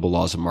 22 Immutable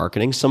Laws of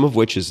Marketing, some of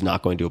which is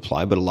not going to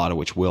apply, but a lot of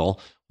which will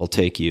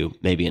take you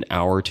maybe an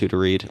hour or two to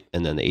read.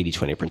 And then the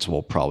 80-20 Principle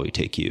will probably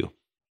take you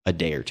a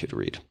day or two to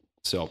read.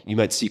 So you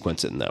might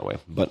sequence it in that way,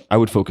 but I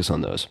would focus on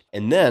those.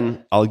 And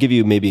then I'll give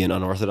you maybe an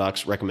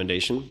unorthodox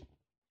recommendation,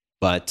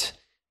 but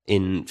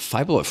in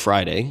 5 Bullet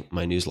Friday,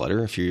 my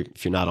newsletter, if you're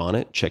not on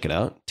it, check it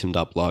out,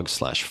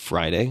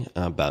 tim.blog/Friday.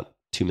 About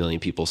 2 million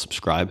people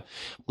subscribe.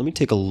 Let me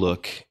take a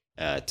look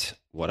at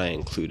what I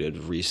included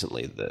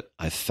recently that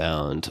I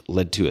found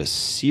led to a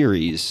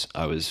series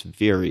I was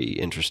very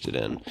interested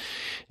in,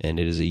 and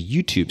it is a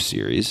YouTube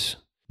series.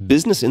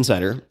 Business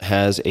Insider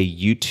has a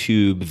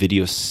YouTube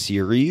video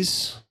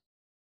series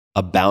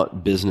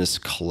about business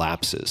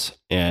collapses,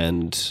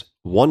 and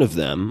one of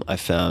them I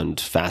found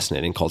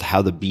fascinating called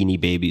How the Beanie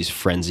Babies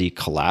Frenzy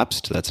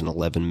Collapsed. That's an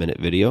 11-minute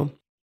video.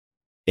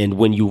 And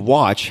when you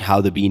watch How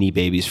the Beanie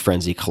Babies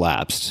Frenzy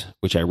Collapsed,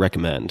 which I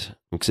recommend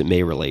because it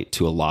may relate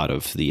to a lot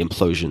of the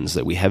implosions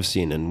that we have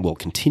seen and will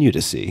continue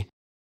to see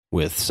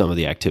with some of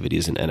the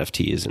activities in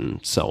NFTs and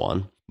so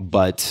on.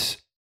 But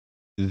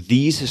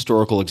these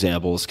historical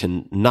examples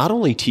can not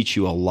only teach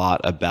you a lot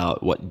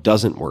about what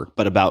doesn't work,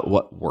 but about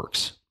what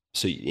works.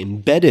 So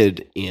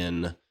embedded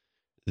in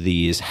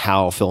these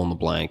how fill in the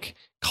blank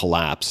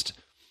collapsed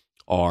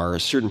are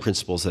certain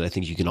principles that I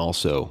think you can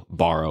also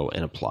borrow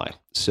and apply.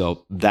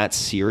 So that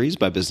series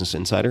by Business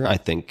Insider, I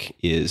think,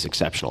 is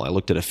exceptional. I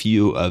looked at a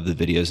few of the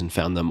videos and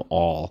found them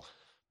all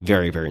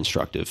very, very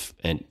instructive.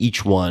 And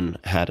each one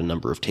had a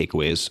number of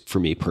takeaways for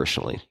me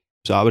personally.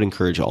 So I would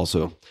encourage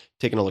also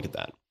taking a look at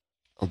that.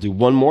 I'll do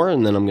one more,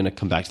 and then I'm going to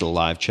come back to the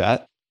live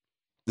chat.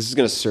 This is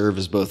going to serve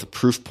as both a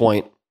proof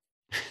point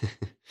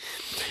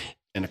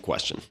and a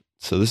question.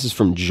 So this is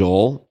from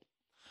Joel.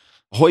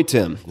 Ahoy,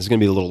 Tim. This is going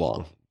to be a little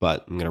long,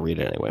 but I'm going to read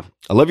it anyway.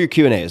 I love your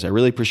Q&As. I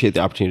really appreciate the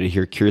opportunity to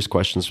hear curious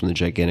questions from the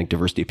gigantic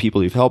diversity of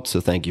people you've helped,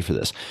 so thank you for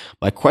this.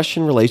 My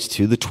question relates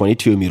to the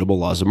 22 Immutable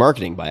Laws of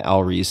Marketing by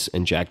Al Ries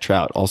and Jack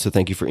Trout. Also,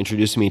 thank you for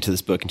introducing me to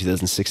this book in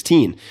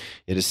 2016.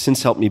 It has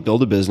since helped me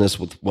build a business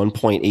with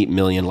 1.8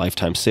 million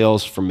lifetime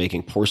sales from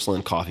making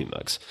porcelain coffee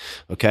mugs.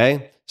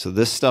 Okay? So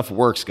this stuff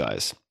works,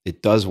 guys.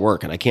 It does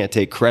work, and I can't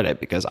take credit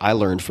because I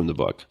learned from the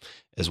book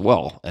as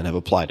well and have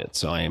applied it.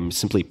 So I am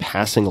simply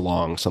passing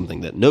along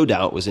something that no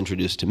doubt was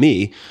introduced to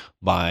me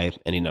by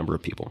any number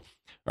of people.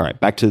 All right,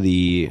 back to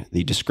the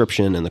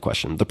description and the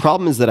question. The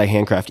problem is that I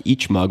handcraft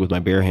each mug with my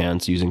bare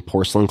hands using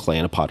porcelain clay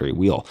and a pottery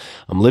wheel.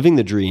 I'm living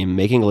the dream,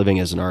 making a living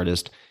as an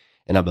artist,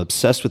 and I'm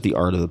obsessed with the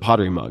art of the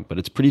pottery mug, but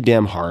it's pretty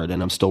damn hard,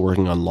 and I'm still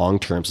working on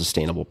long-term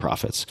sustainable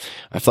profits.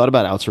 I've thought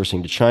about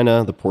outsourcing to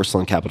China, the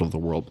porcelain capital of the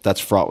world, but that's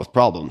fraught with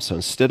problems. So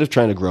instead of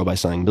trying to grow by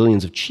selling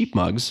millions of cheap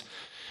mugs,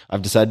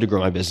 I've decided to grow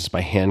my business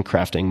by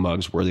handcrafting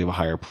mugs worthy of a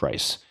higher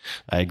price.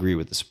 I agree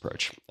with this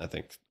approach. I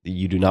think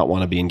you do not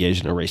want to be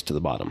engaged in a race to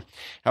the bottom.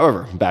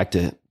 However, back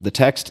to the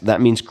text,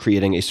 that means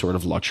creating a sort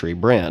of luxury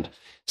brand.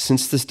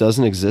 Since this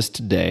doesn't exist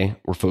today,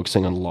 we're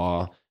focusing on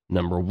law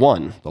number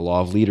 1, the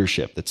law of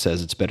leadership that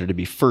says it's better to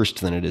be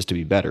first than it is to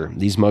be better.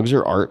 These mugs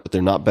are art, but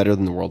they're not better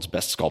than the world's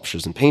best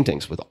sculptures and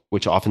paintings,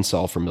 which often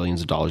sell for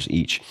millions of dollars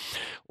each,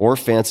 or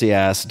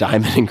fancy-ass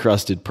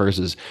diamond-encrusted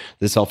purses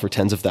that sell for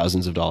tens of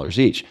thousands of dollars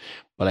each.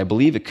 But I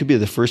believe it could be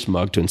the first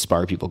mug to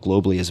inspire people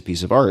globally as a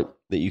piece of art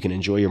that you can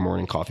enjoy your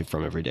morning coffee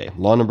from every day.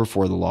 Law number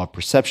 4, the law of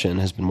perception,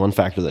 has been one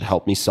factor that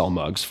helped me sell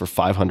mugs for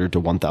 $500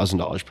 to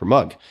 $1,000 per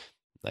mug.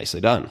 Nicely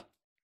done.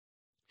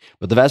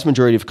 But the vast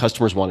majority of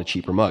customers want a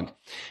cheaper mug.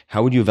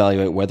 How would you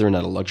evaluate whether or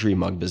not a luxury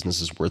mug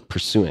business is worth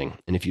pursuing?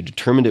 And if you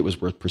determined it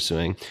was worth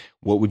pursuing,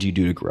 what would you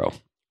do to grow?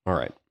 All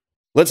right,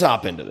 let's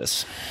hop into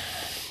this.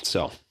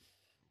 So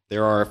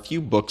there are a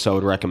few books I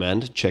would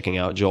recommend checking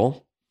out,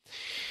 Joel.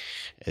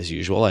 As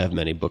usual, I have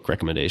many book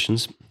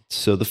recommendations.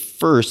 So the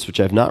first, which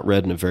I've not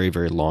read in a very,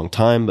 very long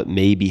time, but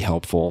may be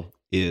helpful,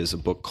 is a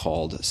book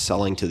called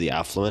Selling to the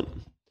Affluent.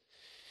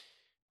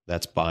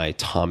 That's by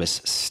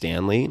Thomas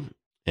Stanley.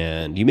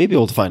 And you may be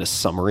able to find a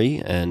summary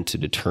and to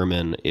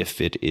determine if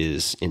it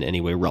is in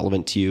any way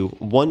relevant to you.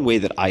 One way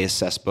that I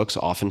assess books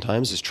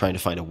oftentimes is trying to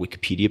find a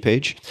Wikipedia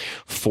page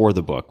for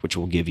the book, which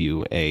will give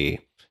you a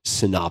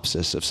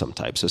synopsis of some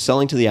type. So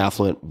Selling to the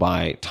Affluent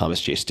by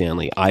Thomas J.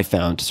 Stanley, I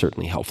found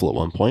certainly helpful at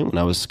one point when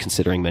I was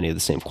considering many of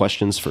the same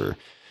questions for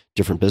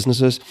different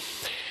businesses.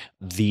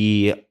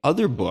 The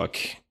other book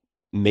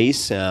may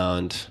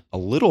sound a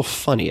little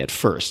funny at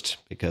first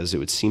because it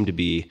would seem to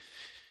be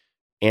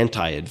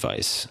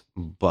anti-advice,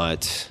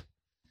 but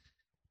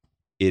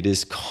it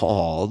is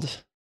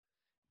called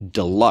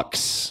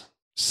Deluxe.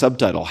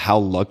 Subtitle, How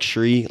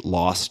Luxury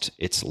Lost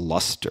Its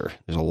Luster.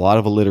 There's a lot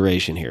of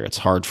alliteration here. It's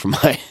hard for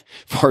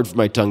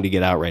my tongue to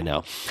get out right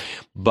now.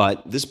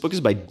 But this book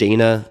is by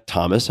Dana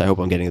Thomas. I hope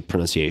I'm getting the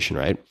pronunciation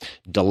right.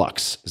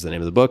 Deluxe is the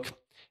name of the book.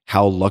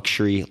 How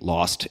Luxury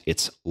Lost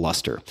Its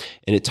Luster.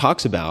 And it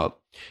talks about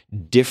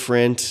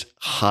different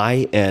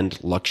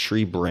high-end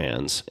luxury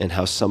brands and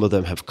how some of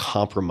them have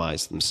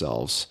compromised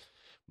themselves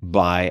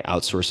by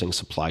outsourcing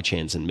supply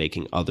chains and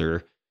making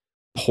other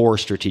poor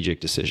strategic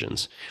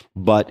decisions.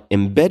 But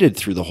embedded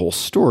through the whole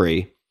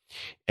story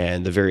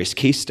and the various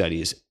case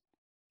studies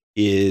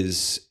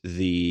is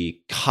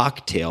the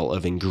cocktail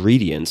of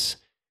ingredients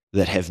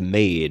that have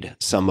made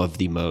some of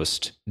the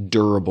most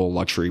durable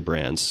luxury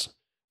brands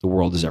the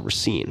world has ever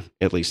seen,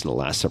 at least in the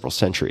last several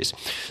centuries.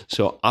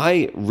 So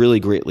I really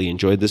greatly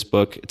enjoyed this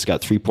book. It's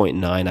got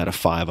 3.9 out of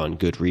 5 on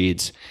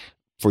Goodreads.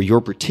 For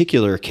your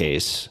particular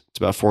case, it's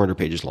about 400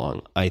 pages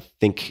long. I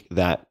think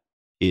that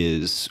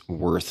is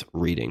worth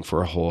reading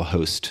for a whole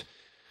host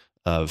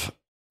of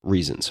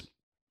reasons.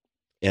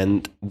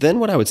 And then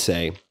what I would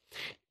say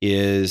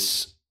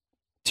is,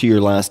 to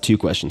your last two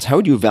questions, how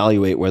would you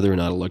evaluate whether or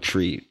not a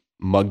luxury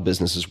mug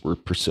business is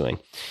worth pursuing?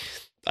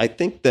 I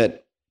think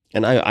that,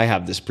 and I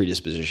have this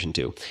predisposition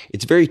too,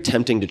 it's very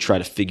tempting to try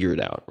to figure it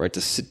out, right?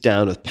 To sit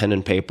down with pen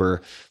and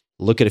paper,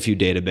 look at a few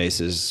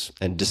databases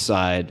and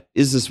decide,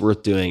 is this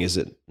worth doing? Is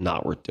it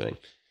not worth doing?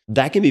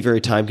 That can be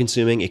very time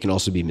consuming. It can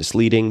also be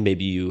misleading.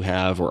 Maybe you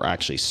have, or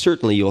actually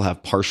certainly you'll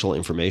have partial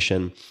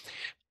information.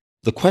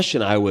 The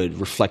question I would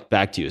reflect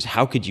back to you is,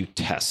 how could you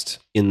test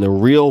in the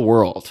real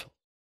world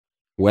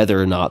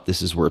whether or not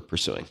this is worth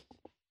pursuing?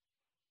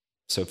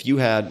 So if you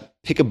had,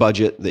 pick a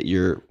budget that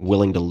you're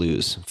willing to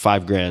lose,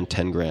 $5,000,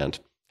 $10,000,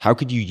 how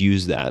could you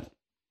use that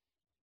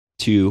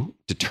to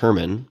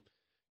determine,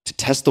 to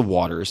test the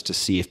waters to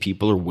see if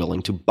people are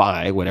willing to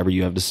buy whatever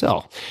you have to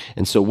sell?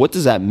 And so what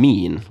does that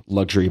mean,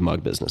 luxury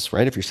mug business,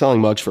 right? If you're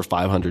selling mugs for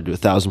 $500 to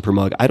 $1,000 per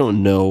mug, I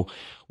don't know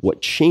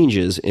what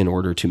changes in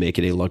order to make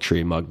it a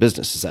luxury mug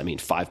business. Does that mean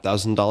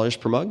 $5,000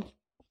 per mug?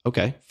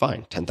 Okay,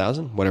 fine.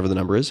 10,000, whatever the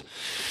number is.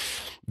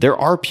 There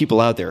are people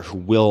out there who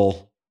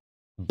will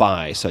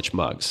buy such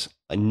mugs.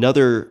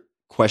 Another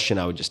question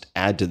I would just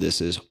add to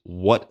this is,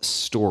 what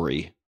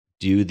story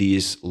do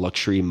these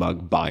luxury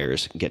mug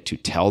buyers get to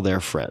tell their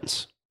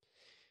friends?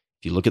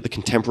 If you look at the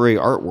contemporary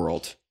art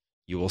world,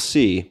 you will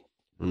see,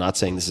 I'm not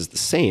saying this is the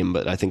same,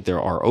 but I think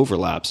there are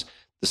overlaps.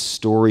 The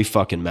story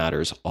fucking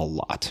matters a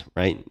lot,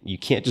 right? You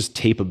can't just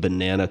tape a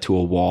banana to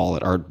a wall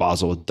at Art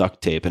Basel with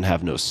duct tape and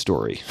have no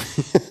story.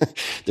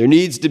 There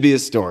needs to be a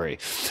story.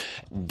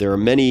 There are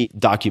many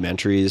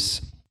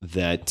documentaries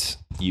that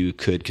you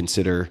could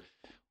consider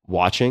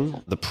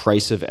watching. The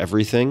Price of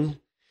Everything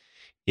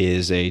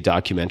is a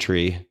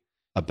documentary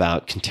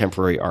about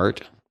contemporary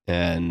art,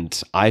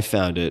 and I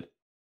found it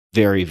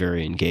very,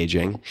 very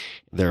engaging.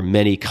 There are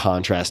many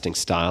contrasting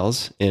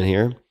styles in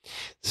here.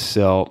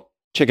 So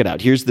check it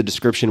out. Here's the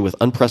description. With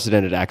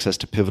unprecedented access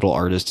to pivotal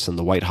artists and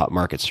the white-hot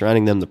market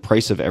surrounding them, The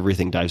Price of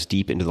Everything dives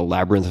deep into the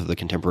labyrinth of the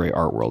contemporary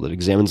art world. It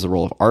examines the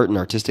role of art and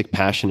artistic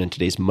passion in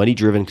today's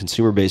money-driven,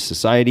 consumer-based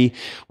society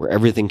where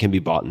everything can be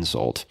bought and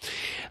sold.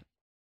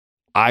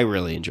 I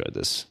really enjoyed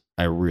this.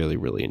 I really,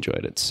 really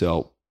enjoyed it.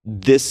 So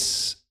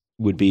this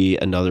would be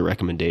another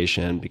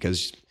recommendation,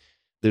 because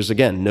there's,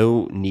 again,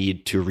 no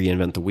need to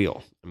reinvent the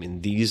wheel. I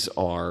mean, these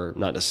are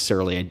not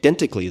necessarily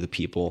identically the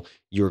people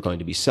you're going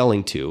to be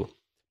selling to,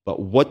 but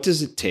what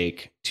does it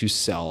take to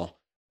sell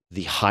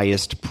the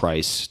highest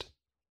priced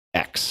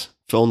X?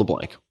 Fill in the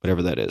blank,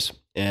 whatever that is.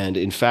 And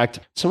in fact,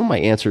 some of my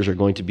answers are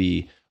going to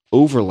be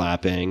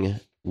overlapping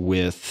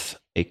with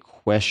a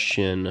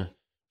question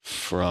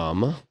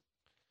from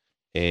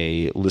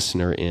a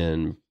listener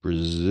in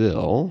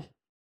Brazil.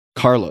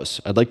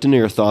 Carlos, I'd like to know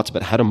your thoughts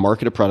about how to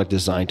market a product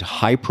designed to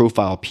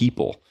high-profile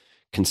people,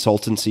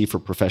 consultancy for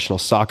professional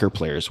soccer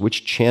players.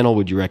 Which channel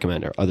would you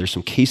recommend? Are there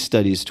some case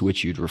studies to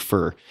which you'd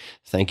refer?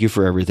 Thank you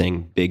for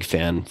everything. Big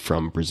fan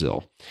from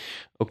Brazil.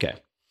 Okay.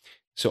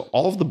 So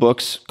all of the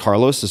books,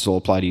 Carlos, this will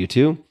apply to you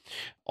too.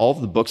 All of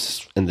the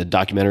books and the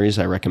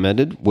documentaries I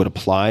recommended would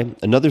apply.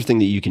 Another thing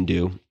that you can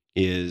do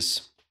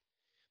is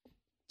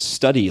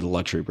study the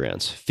luxury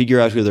brands. Figure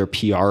out who their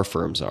PR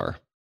firms are.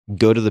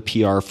 Go to the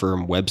PR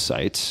firm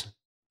websites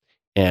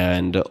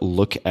and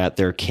look at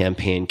their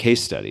campaign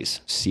case studies.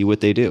 See what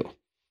they do.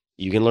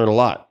 You can learn a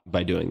lot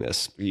by doing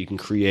this. You can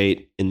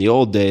create, in the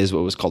old days,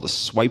 what was called a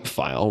swipe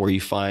file, where you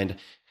find,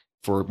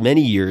 for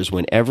many years,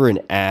 whenever an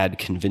ad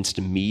convinced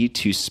me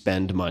to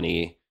spend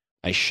money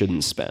I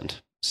shouldn't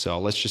spend. So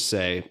let's just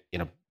say,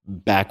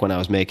 back when I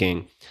was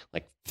making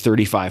like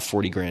 35,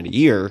 40 grand a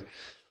year,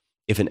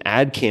 if an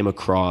ad came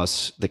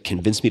across that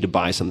convinced me to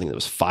buy something that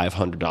was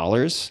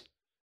 $500,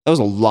 that was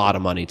a lot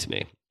of money to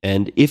me.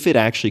 And if it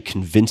actually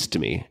convinced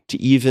me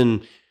to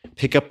even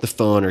pick up the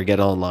phone or get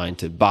online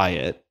to buy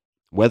it,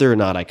 whether or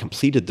not I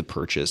completed the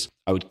purchase,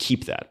 I would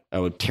keep that. I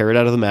would tear it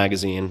out of the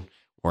magazine,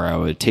 or I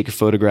would take a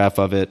photograph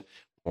of it,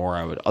 or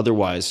I would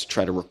otherwise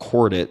try to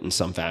record it in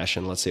some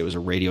fashion. Let's say it was a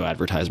radio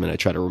advertisement. I'd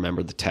try to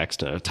remember the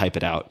text and I would type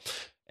it out.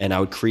 And I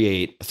would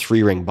create a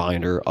 3-ring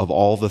binder of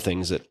all the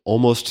things that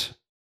almost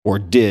or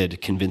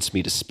did convince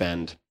me to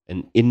spend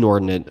an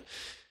inordinate,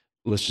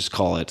 let's just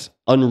call it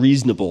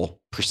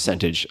unreasonable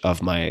percentage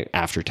of my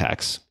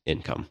after-tax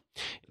income.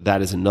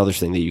 That is another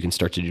thing that you can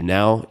start to do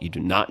now. You do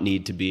not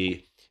need to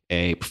be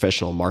a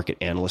professional market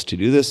analyst to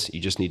do this. You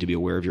just need to be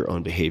aware of your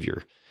own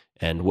behavior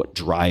and what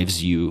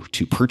drives you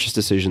to purchase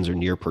decisions or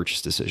near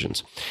purchase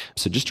decisions.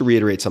 So just to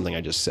reiterate something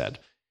I just said,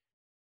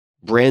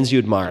 brands you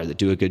admire that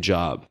do a good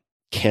job,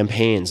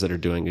 campaigns that are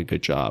doing a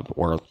good job,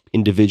 or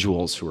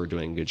individuals who are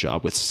doing a good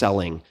job with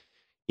selling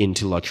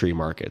into luxury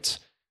markets.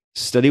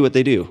 Study what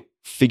they do.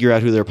 Figure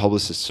out who their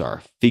publicists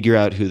are. Figure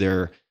out who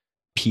their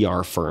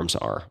PR firms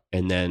are,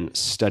 and then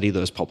study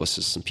those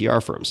publicists and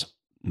PR firms.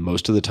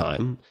 Most of the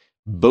time,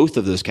 both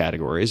of those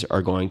categories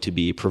are going to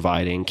be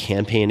providing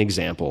campaign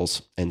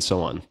examples and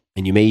so on.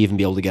 And you may even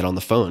be able to get on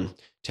the phone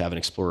to have an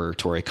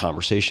exploratory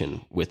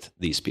conversation with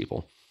these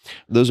people.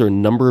 Those are a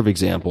number of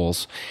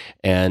examples.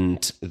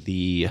 And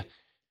the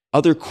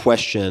other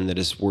question that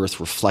is worth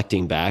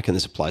reflecting back, and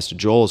this applies to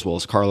Joel as well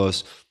as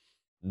Carlos,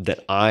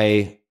 that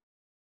I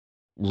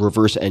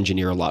reverse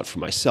engineer a lot for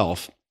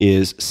myself,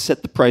 is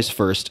set the price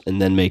first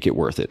and then make it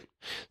worth it.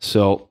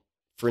 So,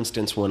 for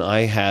instance, when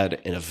I had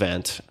an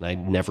event, and I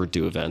never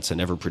do events, I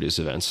never produce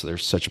events, so they're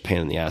such a pain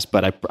in the ass,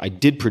 but I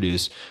did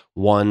produce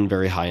one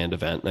very high-end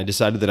event, and I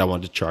decided that I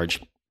wanted to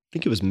charge, I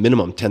think it was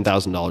minimum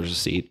 $10,000 a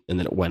seat, and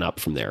then it went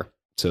up from there.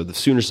 So the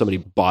sooner somebody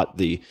bought,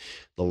 the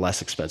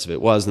less expensive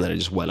it was, and then it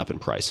just went up in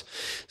price.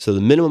 So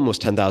the minimum was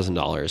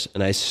 $10,000,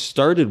 and I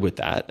started with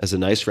that as a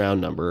nice round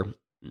number,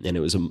 and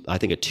it was, I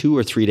think, a 2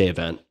 or 3 day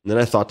event. And then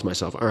I thought to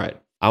myself, all right,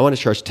 I want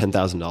to charge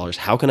 $10,000.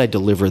 How can I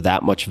deliver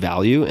that much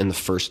value in the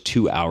first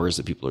 2 hours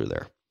that people are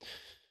there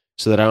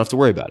so that I don't have to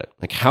worry about it?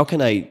 Like, how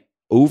can I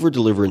over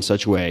deliver in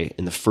such a way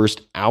in the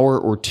first hour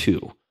or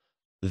two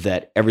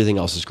that everything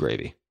else is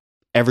gravy?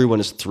 Everyone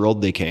is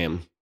thrilled they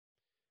came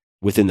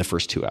within the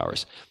first 2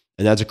 hours.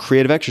 And that's a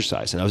creative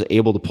exercise. And I was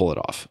able to pull it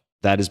off.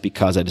 That is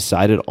because I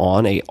decided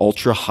on a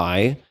ultra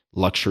high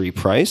luxury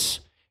price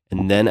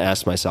and then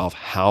asked myself,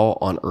 how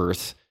on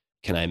earth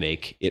can I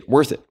make it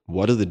worth it?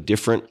 What are the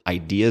different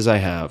ideas I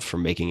have for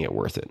making it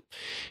worth it?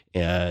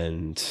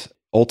 And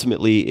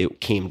ultimately,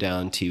 it came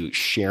down to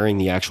sharing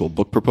the actual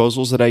book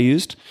proposals that I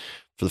used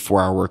for the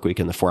 4-Hour Workweek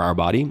and the 4-Hour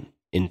Body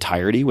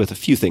entirety, with a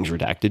few things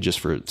redacted just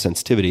for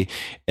sensitivity,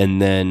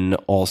 and then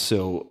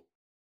also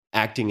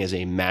acting as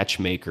a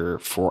matchmaker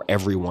for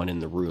everyone in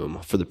the room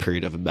for the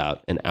period of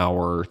about an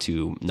hour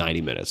to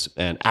 90 minutes.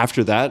 And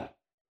after that,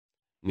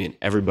 I mean,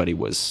 everybody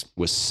was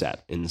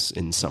set in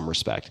some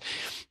respect.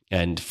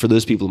 And for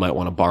those people who might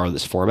want to borrow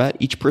this format,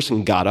 each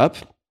person got up,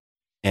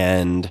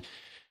 and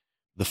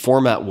the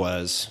format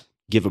was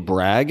give a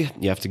brag.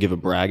 You have to give a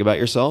brag about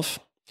yourself.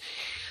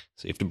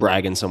 So you have to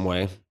brag in some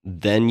way.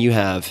 Then you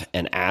have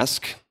an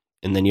ask,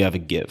 and then you have a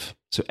give.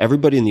 So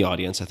everybody in the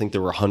audience, I think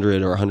there were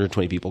 100 or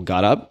 120 people,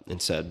 got up and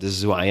said, this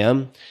is who I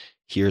am.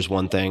 Here's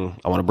one thing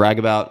I want to brag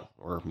about,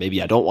 or maybe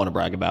I don't want to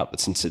brag about, but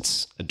since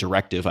it's a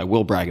directive, I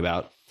will brag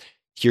about.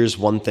 Here's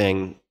one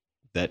thing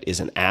that is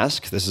an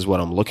ask. This is what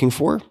I'm looking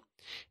for.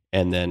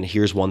 And then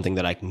here's one thing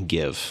that I can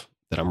give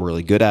that I'm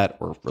really good at,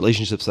 or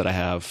relationships that I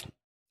have,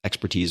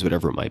 expertise,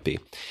 whatever it might be.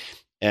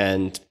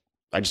 And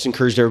I just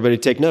encouraged everybody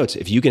to take notes.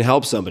 If you can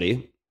help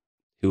somebody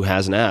who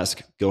has an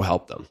ask, go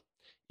help them.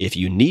 If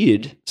you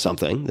need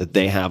something that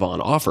they have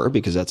on offer,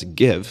 because that's a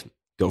give,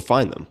 go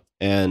find them.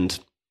 And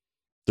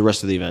the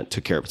rest of the event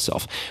took care of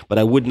itself. But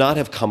I would not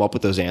have come up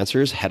with those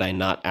answers had I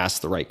not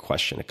asked the right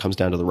question. It comes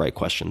down to the right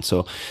question.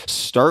 So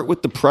start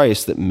with the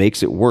price that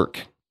makes it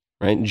work,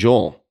 right?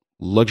 Joel,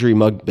 luxury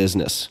mug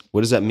business.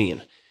 What does that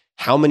mean?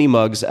 How many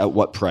mugs at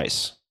what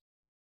price,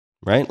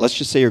 right? Let's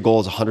just say your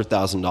goal is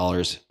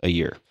 $100,000 a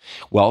year.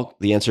 Well,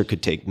 the answer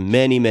could take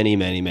many, many,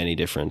 many, many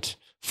different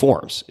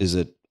forms. Is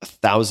it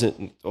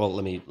 1,000? Well,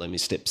 let me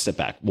step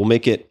back. We'll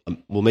make it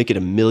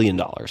 $1 million.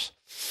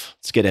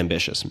 Let's get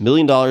ambitious. $1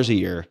 million a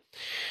year.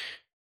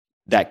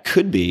 That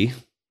could be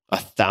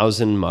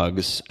 1,000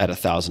 mugs at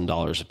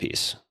 $1,000 a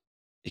piece.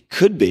 It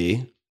could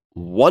be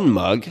one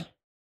mug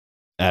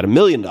at $1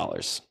 million,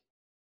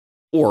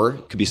 or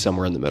it could be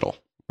somewhere in the middle,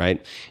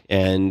 right?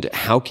 And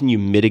how can you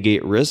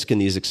mitigate risk in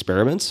these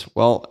experiments?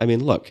 Well, I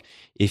mean, look,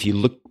 if you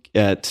look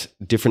at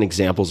different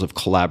examples of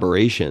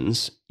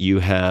collaborations, you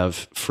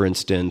have, for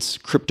instance,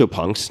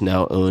 CryptoPunks,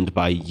 now owned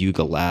by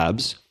Yuga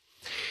Labs,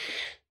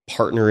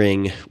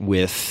 partnering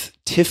with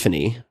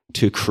Tiffany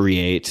to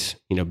create,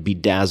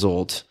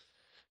 bedazzled,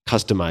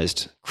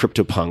 customized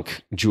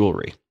CryptoPunk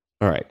jewelry.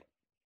 All right.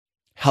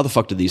 How the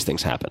fuck do these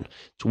things happen?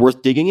 It's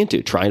worth digging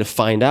into, trying to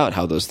find out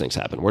how those things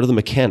happen. What are the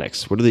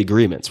mechanics? What are the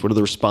agreements? What are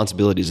the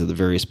responsibilities of the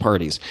various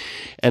parties?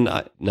 And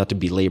not to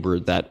belabor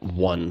that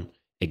one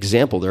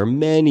example, there are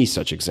many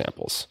such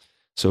examples.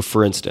 So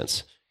for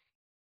instance,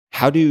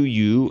 how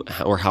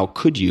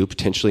could you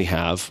potentially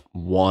have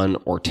 1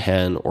 or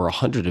 10 or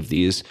 100 of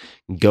these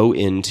go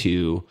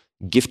into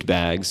gift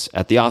bags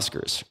at the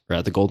Oscars or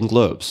at the Golden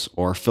Globes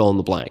or fill in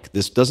the blank?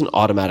 This doesn't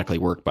automatically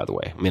work, by the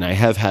way. I mean, I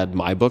have had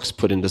my books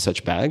put into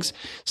such bags.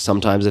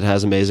 Sometimes it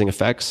has amazing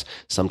effects.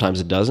 Sometimes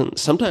it doesn't.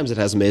 Sometimes it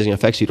has amazing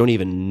effects you don't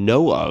even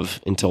know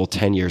of until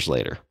 10 years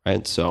later,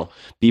 right? So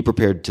be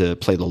prepared to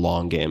play the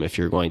long game if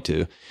you're going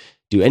to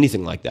do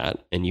anything like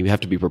that. And you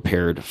have to be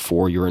prepared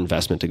for your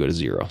investment to go to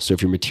zero. So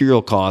if your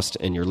material cost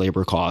and your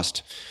labor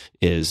cost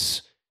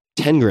is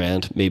 10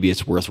 grand, maybe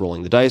it's worth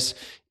rolling the dice.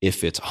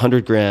 If it's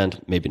 100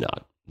 grand, maybe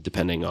not,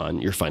 depending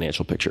on your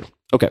financial picture.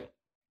 Okay.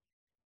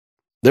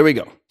 There we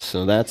go.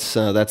 So that's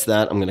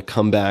that. I'm going to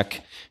come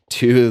back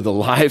to the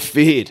live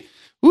feed.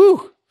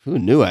 Woo! Who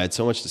knew I had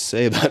so much to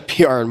say about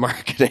PR and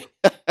marketing?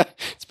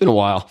 It's been a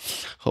while.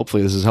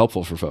 Hopefully this is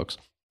helpful for folks.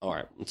 All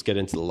right, let's get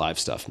into the live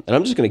stuff. And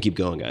I'm just going to keep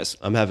going, guys.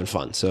 I'm having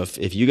fun. So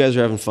if you guys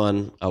are having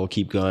fun, I will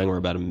keep going. We're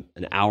about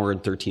an hour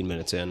and 13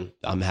 minutes in.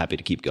 I'm happy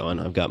to keep going.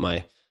 I've got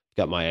my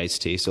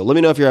iced tea. So let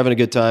me know if you're having a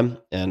good time,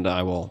 and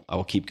I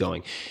will keep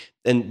going.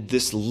 And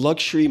this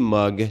luxury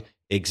mug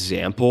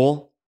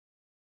example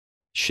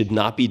should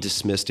not be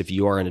dismissed if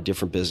you are in a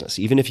different business.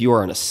 Even if you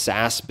are in a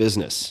SaaS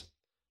business,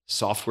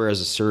 software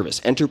as a service,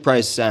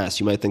 enterprise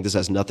SaaS, you might think this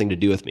has nothing to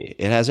do with me.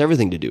 It has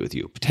everything to do with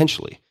you,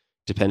 potentially,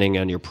 depending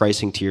on your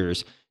pricing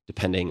tiers,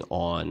 depending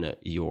on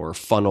your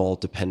funnel,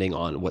 depending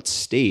on what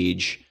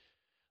stage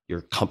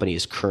your company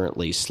is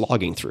currently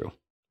slogging through.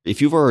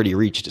 If you've already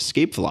reached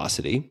escape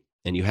velocity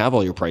and you have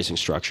all your pricing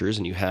structures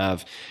and you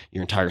have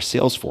your entire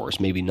sales force,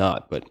 maybe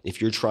not. But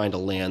if you're trying to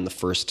land the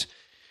first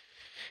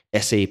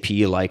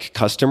SAP-like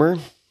customer,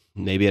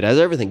 maybe it has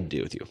everything to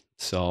do with you.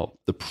 So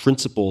the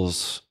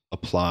principles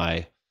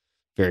apply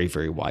very,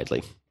 very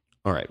widely.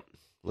 All right,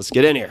 let's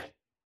get in here.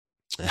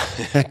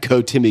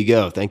 Go, Timmy,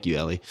 go. Thank you,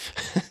 Ellie.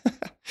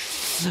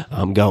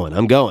 I'm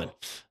going.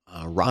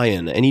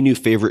 Ryan, any new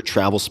favorite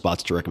travel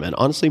spots to recommend?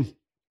 Honestly,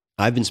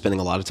 I've been spending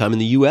a lot of time in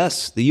the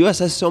U.S. The U.S.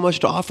 has so much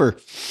to offer.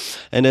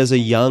 And as a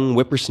young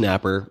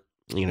whippersnapper,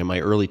 in my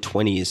early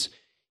 20s,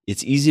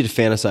 it's easy to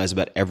fantasize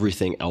about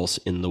everything else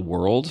in the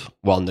world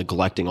while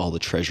neglecting all the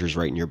treasures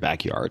right in your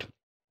backyard.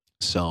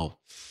 So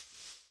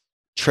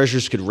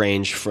treasures could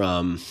range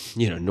from,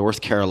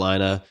 North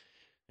Carolina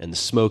and the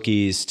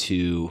Smokies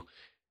to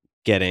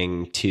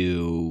getting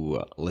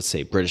to, let's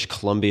say, British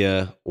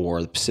Columbia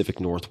or the Pacific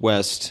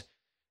Northwest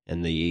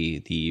and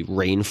the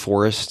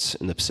rainforests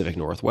in the Pacific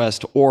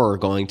Northwest, or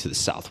going to the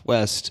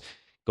Southwest,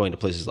 going to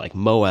places like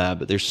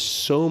Moab. There's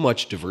so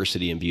much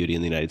diversity and beauty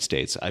in the United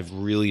States. I've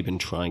really been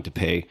trying to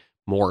pay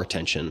more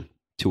attention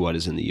to what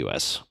is in the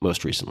U.S.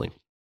 most recently.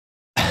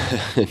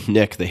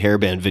 Nick, the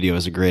hairband video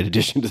is a great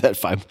addition to that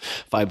five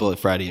Bullet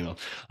Friday email.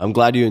 I'm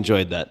glad you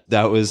enjoyed that.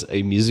 That was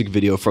a music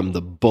video from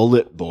the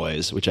Bullet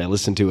Boys, which I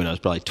listened to when I was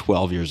probably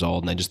 12 years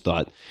old, and I just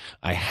thought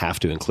I have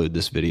to include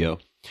this video.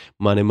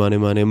 Money, money,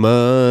 money,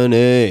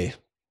 money.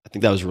 I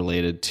think that was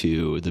related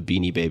to the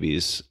Beanie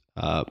Babies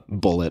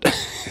Bullet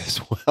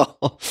as well.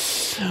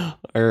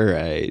 All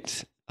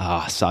right.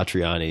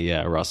 Satriani.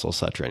 Yeah, Russell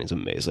Satriani is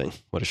amazing.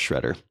 What a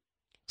shredder.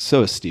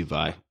 So is Steve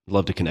Vai.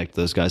 Love to connect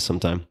those guys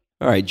sometime.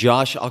 All right,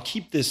 Josh, I'll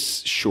keep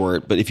this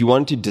short, but if you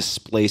wanted to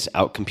displace,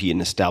 outcompete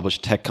an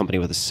established tech company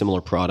with a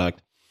similar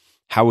product,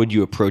 how would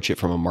you approach it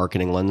from a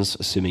marketing lens,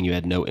 assuming you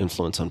had no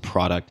influence on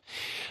product?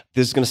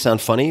 This is going to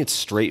sound funny. It's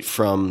straight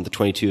from the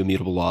 22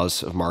 Immutable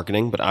Laws of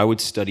Marketing, but I would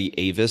study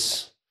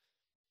Avis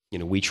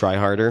We Try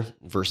Harder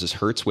versus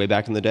Hertz way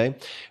back in the day.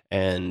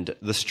 And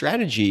the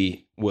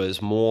strategy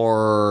was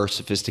more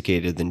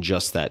sophisticated than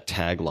just that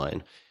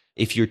tagline.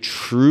 If you're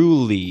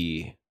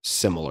truly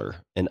similar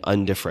and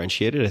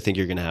undifferentiated, I think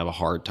you're going to have a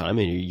hard time,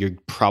 and you're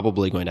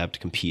probably going to have to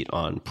compete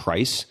on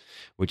price,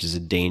 which is a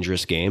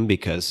dangerous game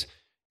because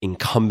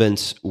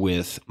incumbents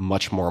with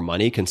much more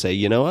money can say,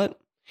 you know what?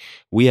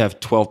 We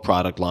have 12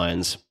 product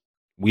lines.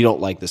 We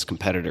don't like this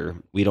competitor.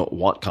 We don't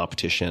want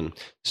competition.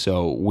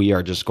 So we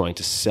are just going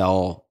to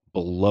sell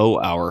below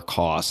our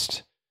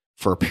cost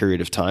for a period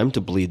of time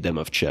to bleed them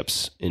of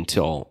chips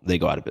until they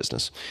go out of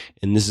business.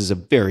 And this is a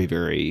very,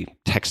 very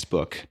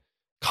textbook,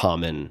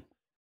 common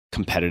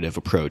competitive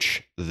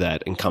approach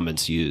that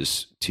incumbents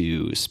use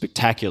to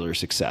spectacular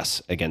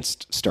success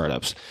against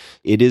startups.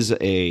 It is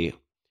a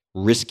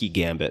risky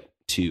gambit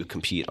to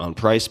compete on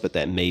price, but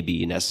that may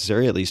be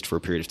necessary, at least for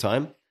a period of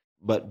time.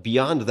 But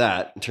beyond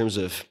that, in terms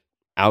of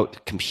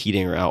out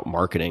competing or out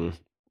marketing,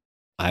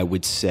 I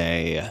would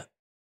say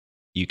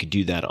you could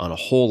do that on a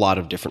whole lot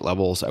of different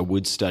levels. I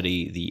would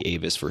study the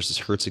Avis versus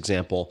Hertz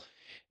example.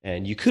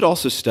 And you could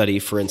also study,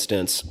 for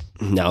instance,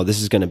 now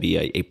this is going to be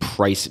a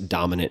price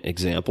dominant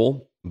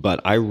example, but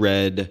I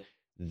read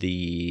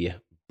the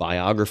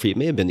biography, it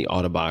may have been the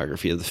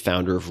autobiography of the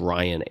founder of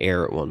Ryanair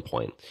Air at one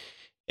point,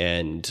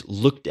 and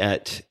looked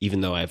at,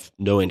 even though I have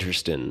no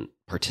interest in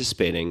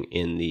participating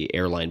in the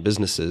airline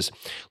businesses,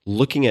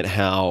 looking at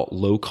how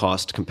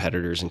low-cost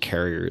competitors and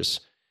carriers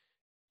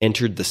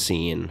entered the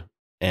scene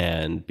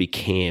and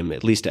became,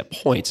 at least at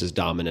points, as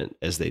dominant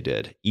as they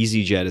did.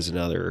 EasyJet is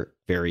another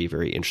very,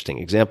 very interesting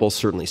example.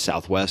 Certainly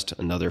Southwest,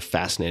 another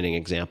fascinating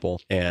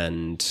example.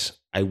 And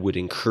I would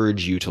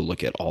encourage you to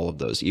look at all of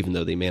those, even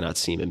though they may not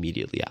seem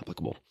immediately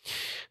applicable.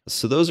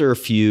 So those are a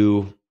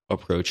few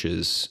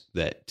approaches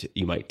that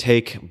you might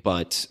take,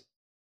 but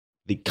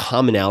the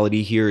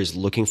commonality here is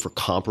looking for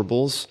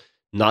comparables,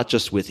 not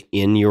just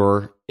within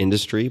your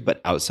industry, but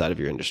outside of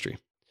your industry.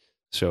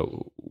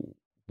 So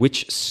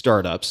which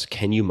startups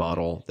can you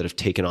model that have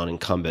taken on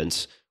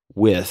incumbents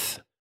with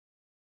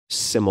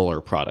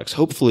similar products?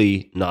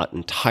 Hopefully not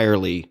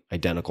entirely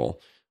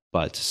identical,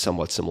 but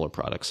somewhat similar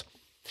products.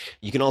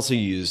 You can also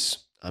use,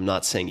 I'm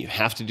not saying you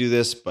have to do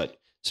this, but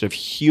sort of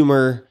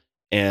humor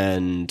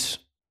and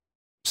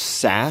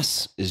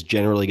sass is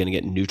generally going to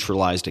get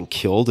neutralized and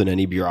killed in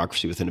any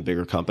bureaucracy within a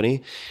bigger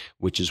company,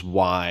 which is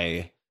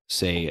why,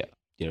 say,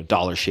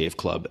 Dollar Shave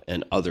Club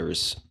and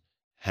others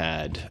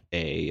had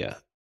a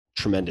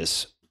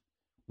tremendous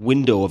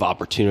window of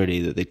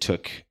opportunity that they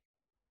took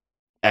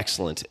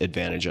excellent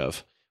advantage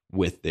of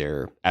with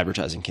their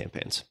advertising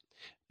campaigns.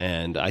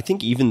 And I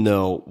think even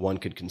though one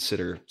could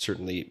consider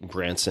certainly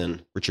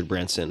Richard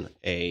Branson,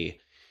 an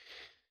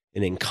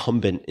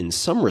incumbent in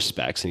some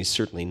respects, and he's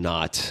certainly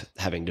not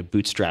having to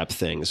bootstrap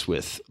things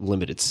with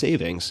limited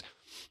savings,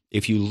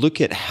 if you look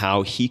at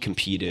how he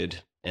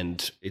competed,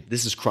 and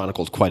this is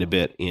chronicled quite a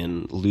bit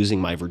in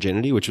Losing My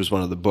Virginity, which was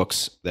one of the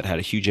books that had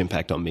a huge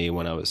impact on me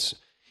when I was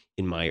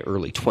in my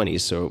early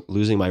 20s. So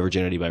Losing My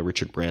Virginity by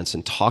Richard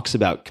Branson talks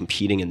about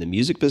competing in the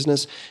music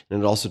business,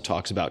 and it also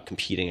talks about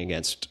competing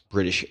against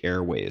British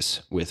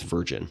Airways with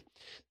Virgin.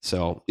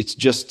 So it's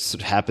just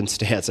sort of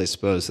happenstance, I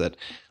suppose, that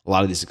a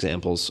lot of these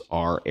examples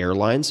are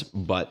airlines,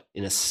 but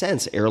in a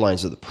sense,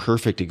 airlines are the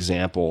perfect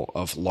example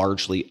of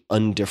largely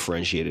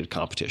undifferentiated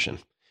competition.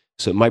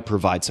 So it might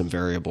provide some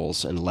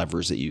variables and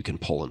levers that you can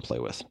pull and play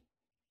with.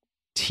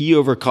 Tea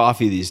over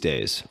coffee these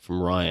days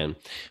from Ryan.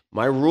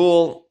 My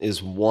rule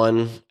is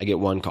I get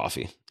one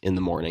coffee in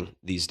the morning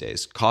these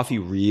days. Coffee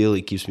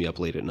really keeps me up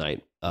late at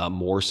night,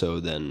 more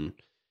so than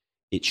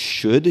it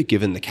should,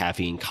 given the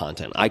caffeine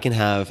content. I can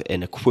have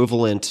an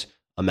equivalent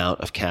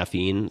amount of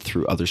caffeine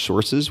through other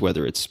sources,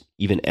 whether it's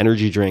even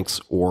energy drinks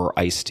or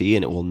iced tea,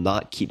 and it will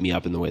not keep me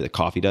up in the way that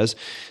coffee does.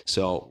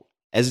 So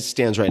as it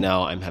stands right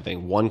now, I'm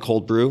having one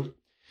cold brew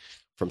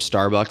from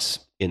Starbucks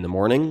in the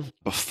morning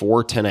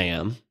before 10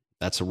 a.m.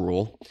 That's a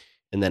rule.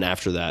 And then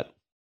after that,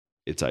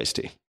 it's iced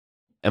tea.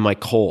 Am I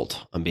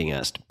cold? I'm being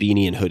asked.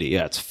 Beanie and hoodie.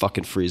 Yeah, it's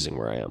fucking freezing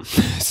where I am.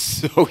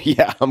 So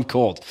yeah, I'm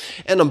cold.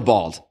 And I'm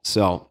bald.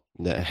 So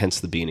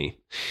hence the beanie.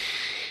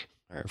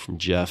 All right, from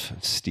Jeff.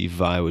 Steve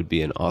Vai would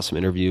be an awesome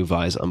interview.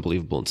 Vai's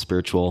unbelievable and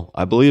spiritual.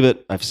 I believe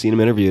it. I've seen him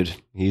interviewed.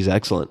 He's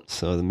excellent.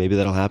 So maybe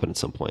that'll happen at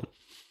some point.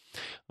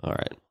 All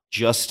right.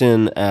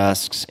 Justin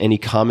asks, any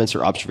comments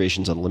or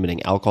observations on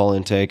limiting alcohol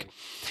intake?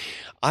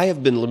 I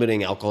have been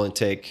limiting alcohol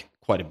intake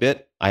quite a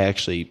bit. I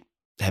actually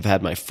have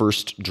had my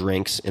first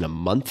drinks in a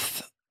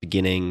month,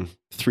 beginning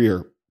 3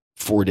 or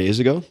 4 days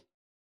ago,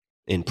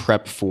 in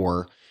prep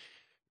for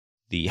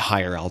the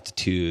higher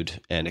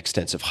altitude and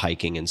extensive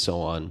hiking and so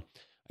on.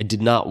 I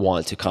did not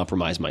want to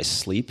compromise my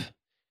sleep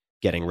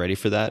getting ready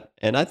for that.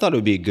 And I thought it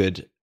would be a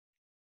good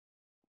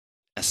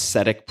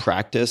ascetic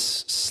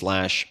practice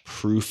 /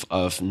 proof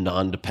of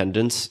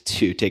non-dependence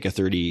to take a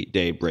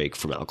 30-day break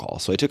from alcohol.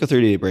 So I took a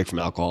 30-day break from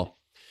alcohol.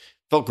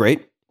 Felt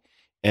great.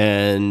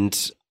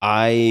 And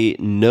I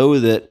know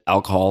that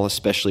alcohol,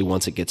 especially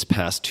once it gets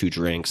past 2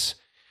 drinks,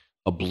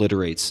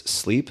 obliterates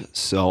sleep.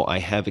 So I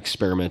have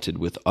experimented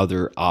with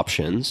other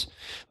options.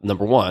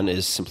 Number one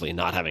is simply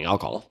not having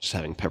alcohol, just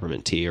having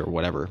peppermint tea or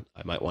whatever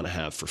I might want to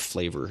have for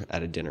flavor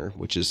at a dinner,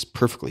 which is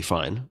perfectly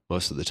fine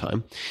most of the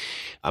time.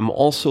 I'm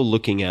also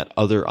looking at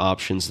other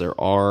options. There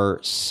are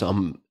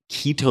some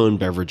ketone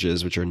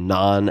beverages, which are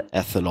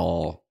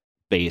non-ethanol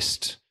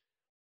based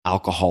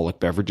alcoholic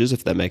beverages,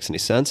 if that makes any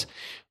sense,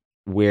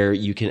 where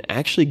you can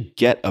actually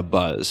get a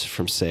buzz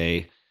from,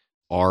 say,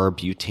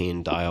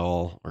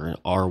 R-butanediol or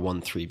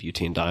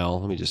R13-butanediol.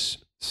 Let me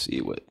just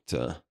see what,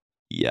 so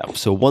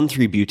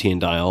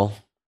 1,3-butanediol,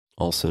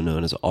 also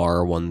known as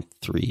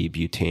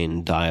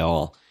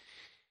R13-butanediol,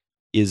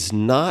 is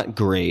not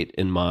great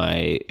in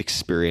my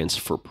experience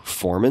for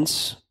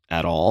performance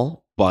at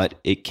all, but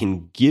it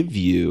can give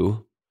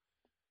you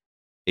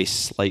a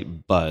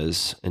slight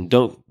buzz. And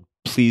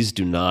please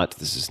do not,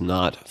 this is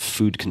not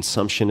food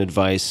consumption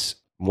advice.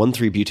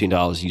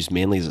 1,3-butanediol is used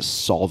mainly as a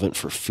solvent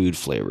for food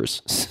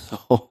flavors.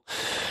 So,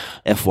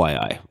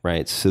 FYI,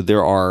 right? So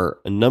there are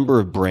a number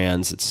of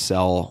brands that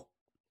sell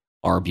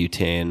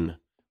R-butane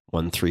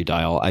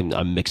 1,3-diol.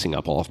 I'm mixing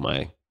up all of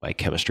my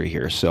chemistry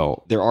here.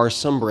 So there are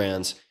some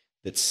brands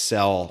that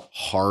sell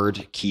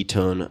hard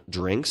ketone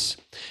drinks,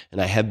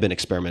 and I have been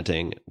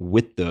experimenting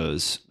with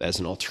those as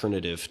an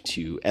alternative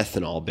to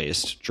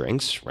ethanol-based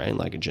drinks, right?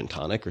 Like a gin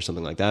tonic or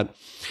something like that.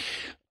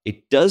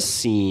 It does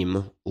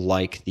seem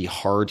like the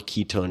hard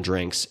ketone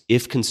drinks,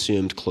 if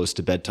consumed close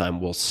to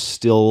bedtime, will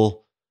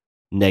still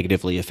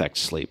negatively affect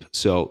sleep.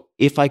 So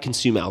if I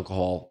consume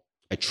alcohol,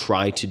 I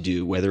try to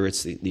do, whether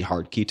it's the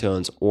hard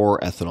ketones or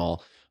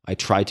ethanol, I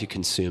try to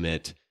consume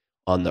it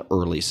on the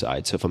early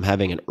side. So if I'm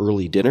having an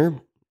early dinner,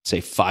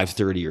 say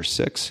 5:30 or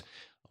 6,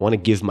 I want to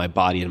give my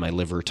body and my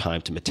liver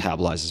time to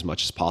metabolize as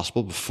much as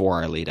possible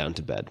before I lay down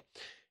to bed.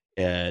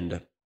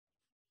 And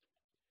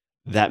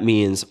that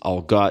means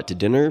I'll go out to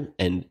dinner,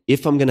 and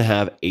if I'm going to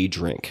have a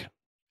drink,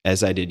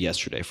 as I did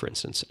yesterday, for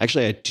instance,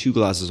 actually I had 2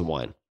 glasses of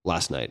wine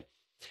last night,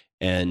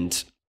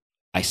 and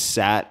I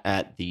sat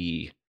at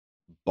the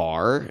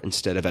bar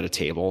instead of at a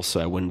table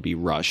so I wouldn't be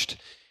rushed.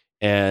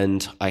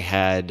 And I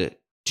had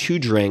 2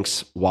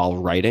 drinks while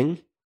writing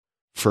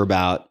for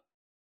about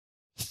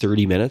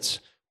 30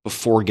 minutes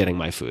before getting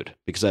my food,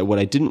 because what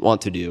I didn't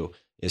want to do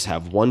is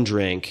have 1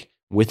 drink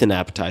with an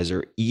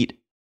appetizer,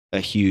 eat a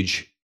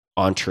huge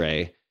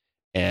entree,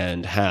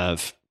 and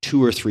have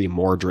 2 or 3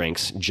 more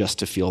drinks just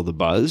to feel the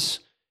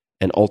buzz.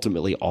 And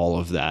ultimately, all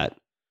of that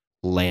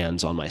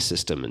lands on my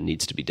system and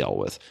needs to be dealt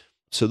with.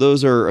 So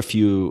those are a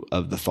few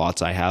of the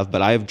thoughts I have,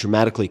 but I have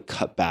dramatically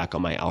cut back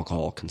on my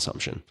alcohol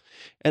consumption.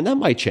 And that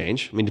might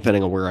change,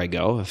 depending on where I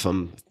go. If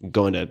I'm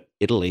going to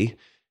Italy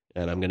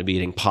and I'm going to be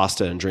eating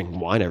pasta and drinking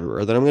wine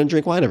everywhere, then I'm going to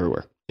drink wine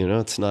everywhere.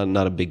 It's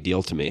not a big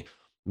deal to me.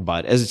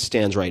 But as it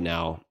stands right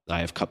now,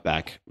 I have cut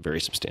back very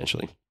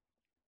substantially.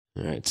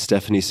 All right.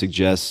 Stephanie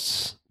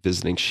suggests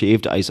visiting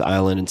Shaved Ice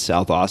Island in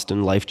South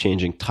Austin.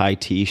 Life-changing Thai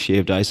tea,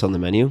 shaved ice on the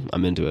menu.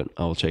 I'm into it.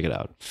 I will check it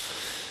out.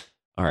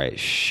 All right.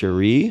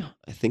 Cherie,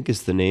 I think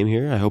is the name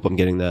here. I hope I'm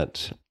getting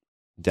that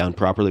down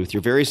properly. With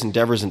your various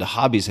endeavors into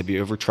hobbies, have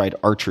you ever tried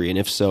archery? And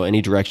if so,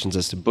 any directions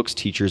as to books,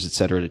 teachers,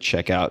 etc. to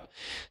check out,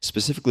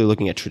 specifically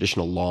looking at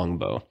traditional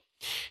longbow?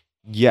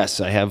 Yes,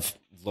 I have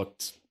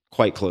looked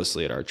quite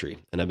closely at archery,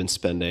 and I've been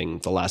spending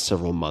the last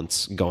several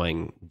months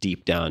going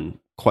deep down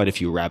quite a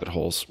few rabbit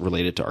holes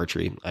related to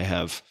archery. I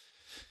have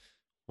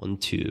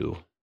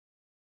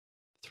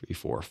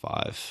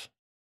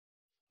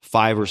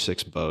 5 or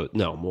 6 bows,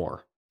 no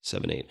more,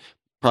 7, 8,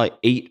 probably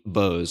 8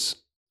 bows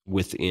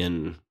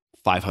within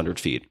 500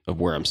 feet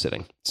of where I'm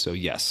sitting. So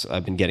yes,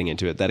 I've been getting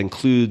into it. That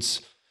includes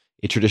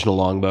a traditional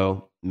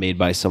longbow made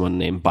by someone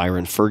named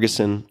Byron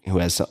Ferguson, who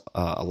has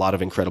a lot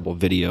of incredible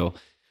video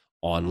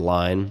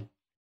online.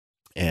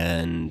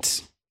 And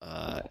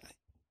I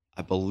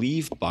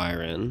believe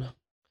Byron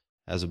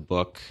has a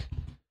book,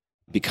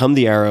 Become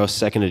the Arrow,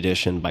 2nd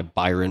edition by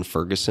Byron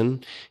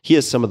Ferguson. He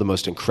has some of the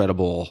most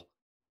incredible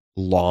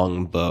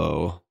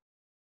longbow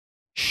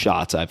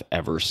shots I've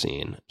ever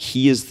seen.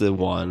 He is the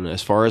one,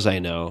 as far as I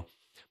know,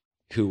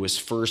 who was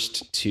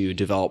first to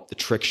develop the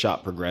trick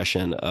shot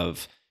progression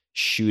of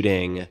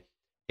shooting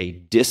a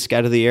disc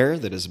out of the air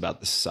that is about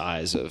the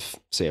size of,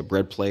 say, a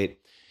bread plate,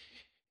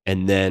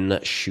 and then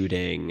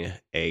shooting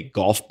a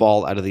golf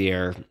ball out of the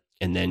air,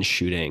 and then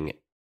shooting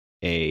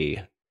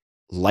a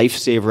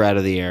lifesaver out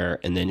of the air,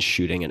 and then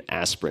shooting an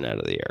aspirin out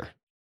of the air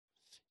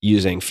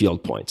using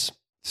field points.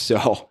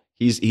 So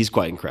he's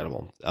quite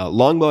incredible.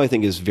 Longbow, I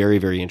think, is very,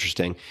 very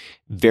interesting,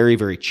 very,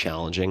 very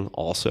challenging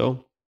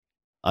also.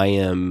 I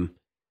am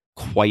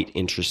quite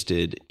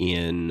interested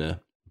in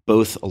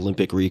both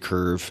Olympic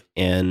recurve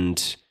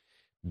and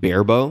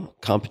barebow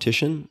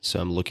competition, so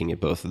I'm looking at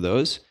both of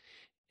those.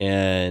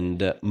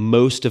 And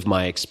most of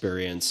my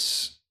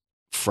experience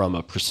from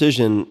a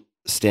precision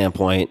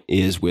standpoint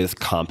is with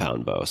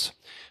compound bows.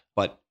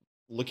 But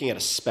looking at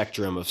a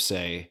spectrum of,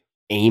 say,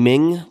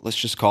 aiming, let's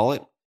just call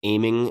it,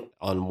 aiming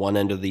on one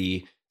end of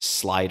the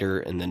slider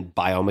and then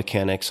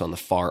biomechanics on the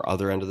far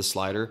other end of the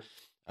slider,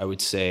 I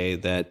would say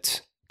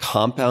that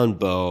compound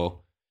bow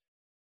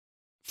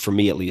for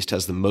me at least,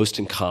 has the most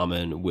in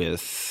common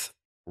with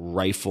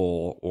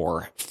rifle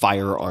or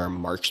firearm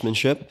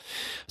marksmanship.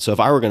 So if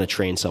I were going to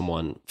train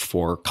someone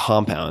for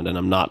compound, and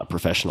I'm not a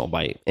professional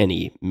by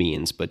any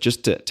means, but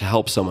just to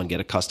help someone get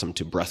accustomed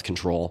to breath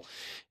control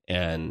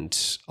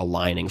and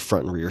aligning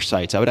front and rear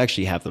sights, I would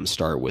actually have them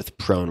start with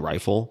prone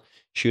rifle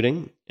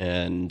shooting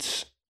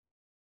and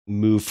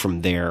move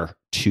from there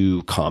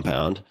to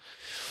compound.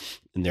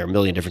 And there are a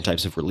million different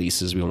types of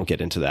releases. We won't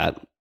get into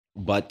that.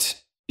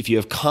 But if you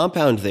have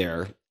compound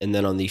there, and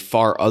then on the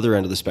far other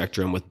end of the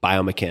spectrum with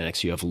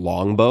biomechanics, you have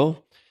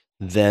longbow,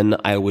 then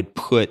I would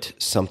put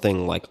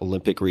something like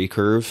Olympic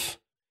recurve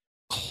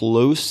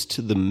close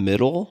to the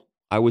middle,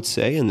 I would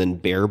say, and then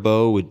bare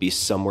bow would be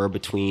somewhere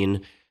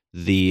between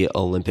the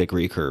Olympic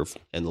recurve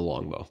and the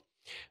longbow.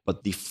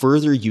 But the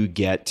further you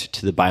get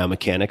to the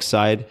biomechanics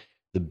side,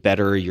 the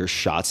better your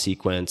shot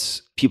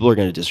sequence. People are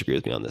going to disagree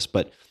with me on this,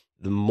 but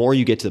the more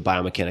you get to the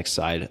biomechanics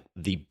side,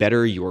 the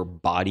better your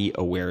body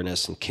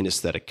awareness and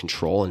kinesthetic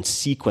control and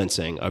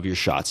sequencing of your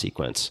shot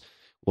sequence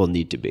will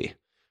need to be.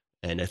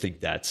 And I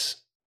think that's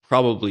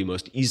probably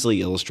most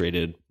easily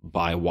illustrated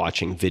by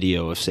watching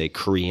video of, say,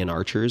 Korean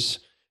archers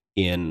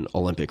in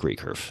Olympic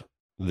recurve.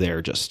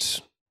 They're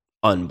just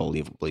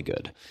unbelievably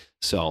good.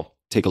 So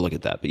take a look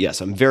at that. But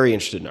yes, I'm very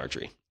interested in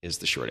archery is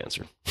the short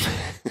answer.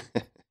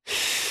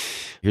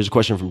 Here's a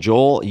question from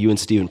Joel. You and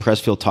Stephen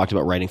Pressfield talked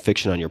about writing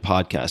fiction on your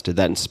podcast. Did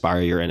that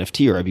inspire your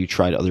NFT, or have you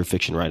tried other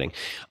fiction writing?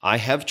 I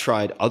have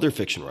tried other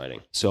fiction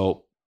writing.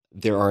 So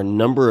there are a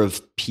number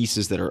of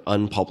pieces that are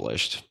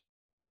unpublished,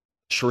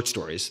 short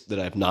stories that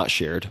I have not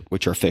shared,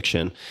 which are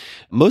fiction,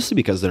 mostly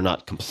because they're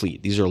not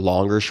complete. These are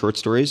longer short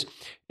stories.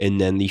 And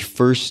then the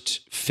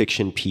first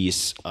fiction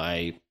piece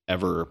I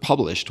ever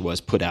published was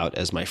put out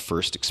as my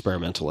first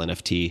experimental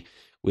NFT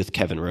with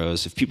Kevin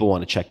Rose. If people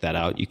want to check that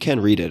out, you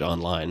can read it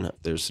online.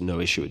 There's no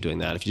issue with doing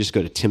that. If you just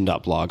go to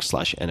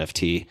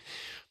tim.blog/NFT,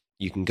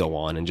 you can go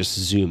on and just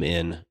zoom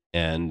in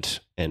and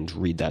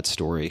read that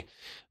story.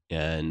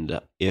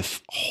 And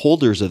if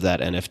holders of that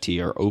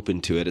NFT are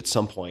open to it, at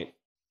some point,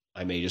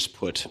 I may just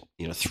put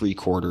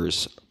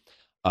 3/4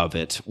 of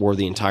it or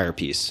the entire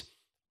piece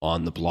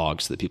on the blog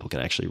so that people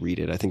can actually read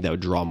it. I think that would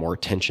draw more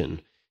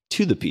attention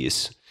to the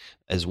piece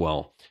as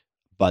well.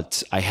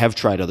 But I have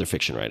tried other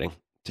fiction writing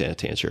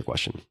to answer your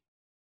question.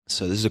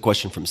 So this is a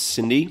question from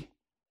Cindy.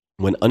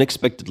 When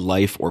unexpected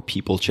life or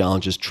people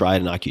challenges try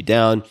to knock you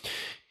down,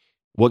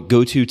 what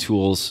go-to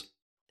tools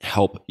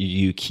help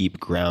you keep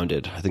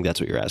grounded? I think that's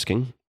what you're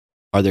asking.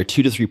 Are there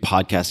 2 to 3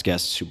 podcast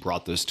guests who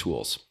brought those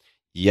tools?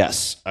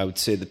 Yes, I would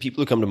say the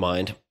people who come to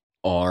mind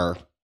are,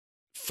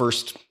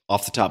 first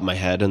off the top of my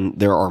head, and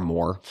there are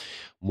more.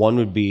 One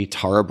would be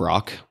Tara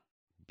Brach,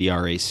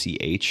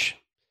 Brach,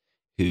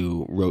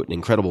 who wrote an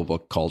incredible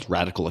book called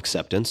Radical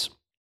Acceptance.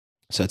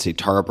 So I'd say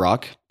Tara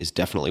Brach is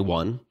definitely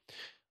one.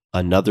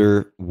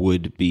 Another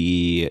would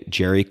be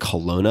Jerry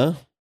Colonna,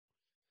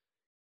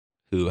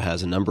 who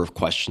has a number of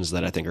questions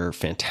that I think are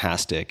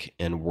fantastic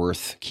and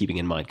worth keeping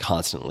in mind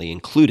constantly,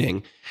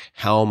 including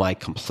how am I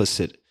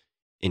complicit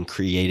in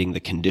creating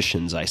the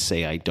conditions I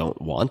say I don't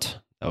want?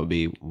 That would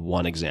be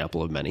one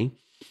example of many.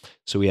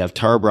 So we have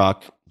Tara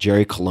Brach,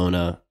 Jerry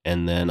Colonna,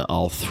 and then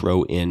I'll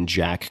throw in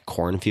Jack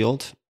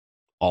Kornfield.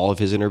 All of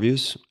his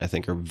interviews, I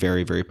think, are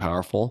very, very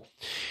powerful.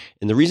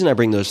 And the reason I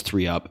bring those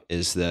 3 up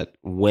is that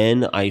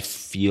when I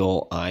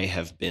feel I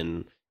have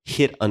been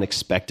hit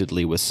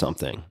unexpectedly with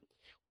something,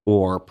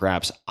 or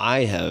perhaps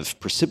I have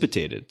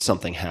precipitated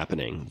something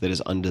happening that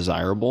is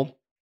undesirable,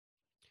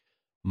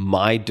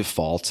 my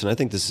defaults, and I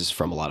think this is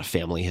from a lot of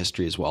family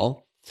history as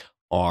well,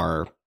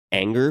 are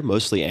anger,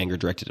 mostly anger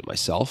directed at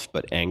myself,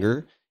 but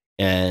anger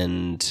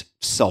and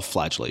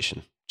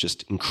self-flagellation.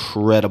 Just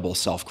incredible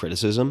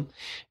self-criticism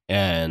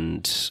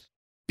and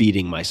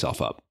beating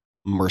myself up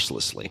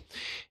mercilessly.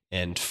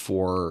 And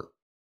for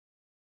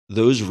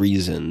those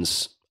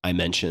reasons, I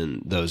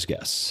mention those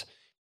guests,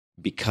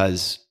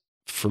 because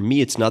for me,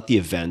 it's not the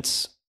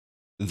events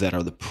that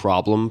are the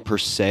problem per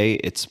se.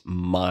 It's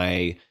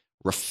my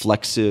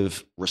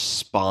reflexive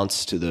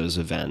response to those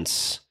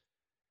events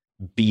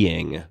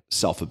being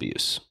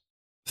self-abuse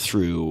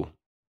through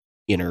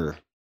inner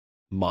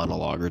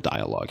monologue or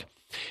dialogue.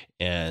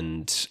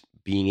 And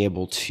being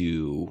able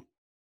to,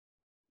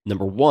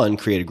 number one,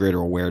 create a greater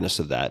awareness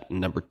of that.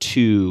 And number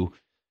two,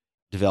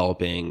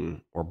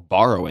 developing or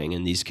borrowing,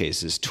 in these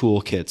cases,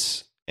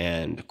 toolkits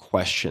and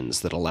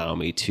questions that allow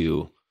me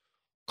to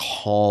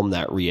calm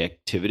that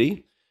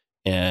reactivity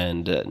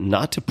and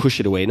not to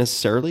push it away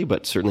necessarily,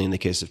 but certainly in the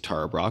case of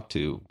Tara Brach,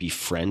 to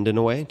befriend in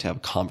a way, to have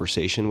a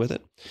conversation with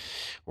it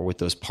or with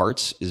those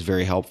parts is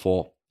very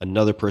helpful.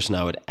 Another person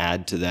I would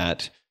add to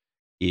that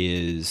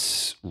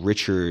is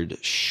Richard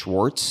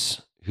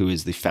Schwartz, who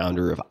is the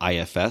founder of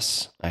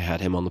IFS. I had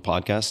him on the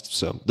podcast.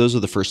 So those are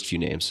the first few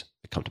names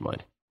that come to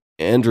mind.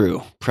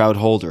 Andrew, proud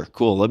holder.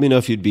 Cool. Let me know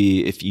if you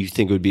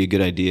think it would be a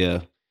good idea.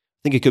 I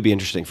think it could be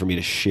interesting for me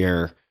to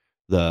share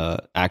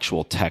the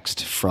actual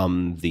text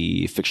from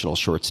the fictional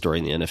short story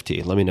in the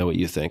NFT. Let me know what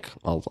you think.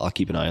 I'll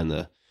keep an eye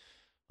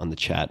on the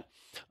chat.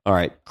 All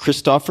right.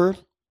 Christopher,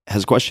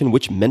 has a question: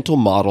 which mental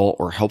model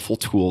or helpful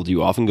tool do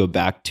you often go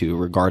back to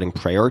regarding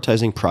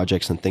prioritizing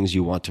projects and things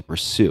you want to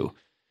pursue?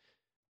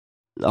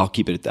 I'll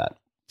keep it at that.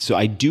 So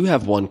I do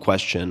have one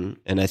question,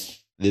 and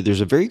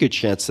there's a very good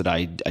chance that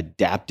I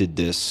adapted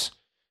this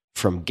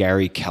from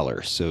Gary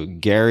Keller. So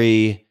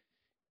Gary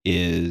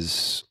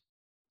is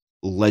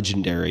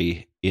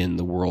legendary in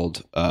the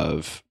world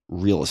of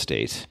real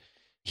estate.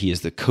 He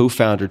is the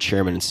co-founder,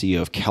 chairman, and CEO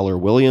of Keller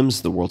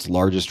Williams, the world's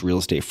largest real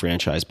estate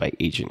franchise by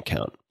agent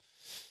count.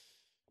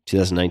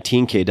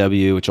 2019,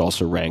 KW, which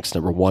also ranks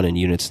number one in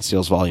units and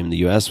sales volume in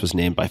the US, was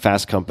named by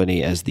Fast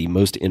Company as the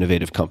most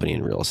innovative company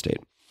in real estate.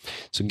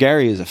 So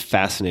Gary is a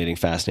fascinating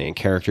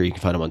character. You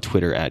can find him on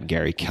Twitter at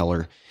Gary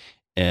Keller.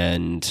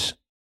 And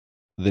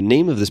the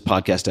name of this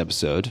podcast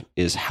episode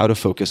is How to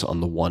Focus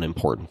on the One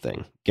Important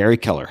Thing. Gary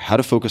Keller, How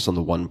to Focus on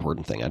the One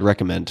Important Thing. I'd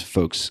recommend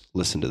folks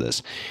listen to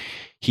this.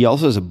 He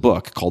also has a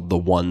book called The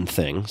One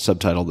Thing,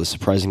 subtitled The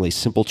Surprisingly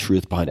Simple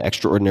Truth Behind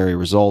Extraordinary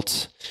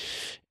Results.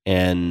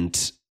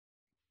 And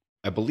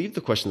I believe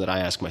the question that I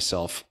ask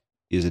myself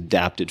is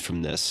adapted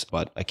from this,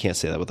 but I can't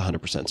say that with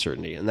 100%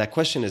 certainty. And that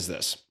question is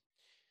this.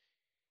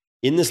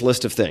 In this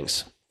list of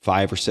things,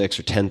 5 or 6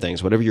 or 10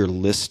 things, whatever your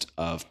list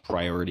of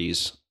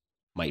priorities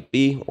might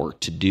be or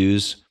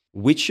to-dos,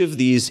 which of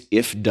these,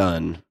 if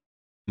done,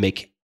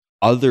 make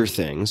other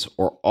things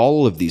or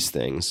all of these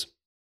things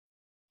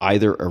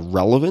either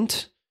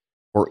irrelevant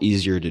or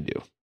easier to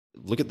do?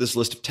 Look at this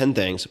list of 10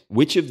 things.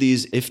 Which of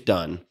these, if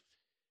done,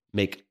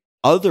 make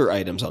other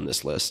items on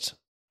this list,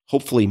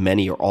 hopefully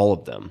many or all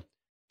of them,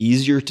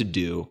 easier to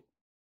do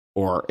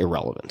or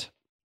irrelevant?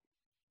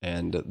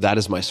 And that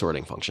is my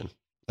sorting function.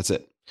 That's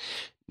it.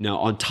 Now,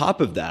 on top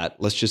of that,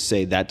 let's just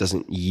say that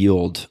doesn't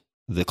yield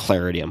the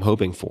clarity I'm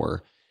hoping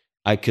for.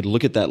 I could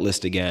look at that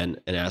list again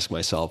and ask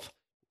myself,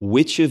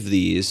 which of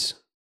these,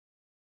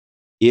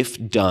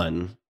 if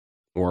done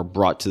or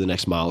brought to the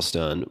next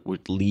milestone,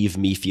 would leave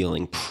me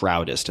feeling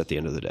proudest at the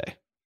end of the day?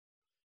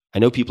 I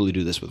know people who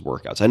do this with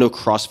workouts. I know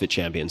CrossFit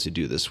champions who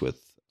do this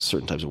with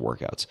certain types of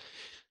workouts.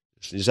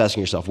 So just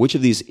asking yourself, which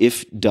of these,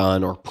 if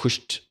done or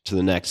pushed to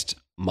the next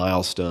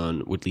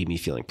milestone, would leave me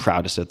feeling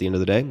proudest at the end of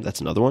the day?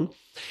 That's another one.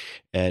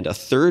 And a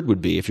third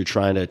would be if you're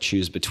trying to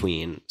choose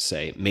between,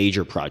 say,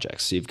 major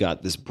projects. So you've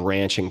got this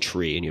branching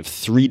tree and you have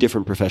 3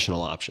 different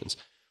professional options.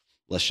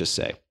 Let's just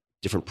say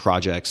different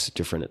projects,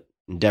 different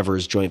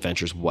endeavors, joint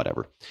ventures,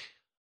 whatever.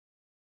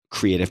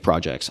 Creative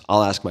projects.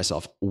 I'll ask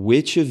myself,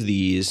 which of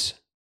these,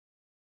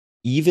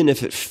 even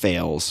if it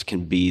fails,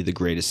 can be the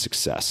greatest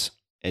success?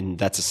 And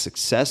that's a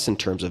success in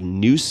terms of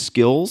new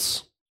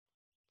skills,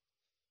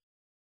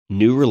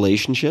 new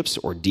relationships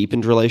or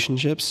deepened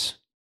relationships,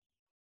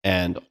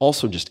 and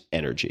also just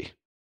energy.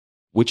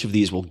 Which of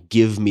these will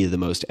give me the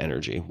most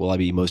energy? Will I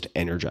be most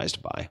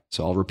energized by?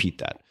 So I'll repeat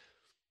that.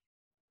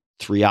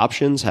 3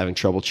 options, having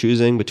trouble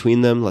choosing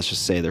between them. Let's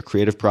just say they're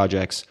creative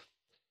projects.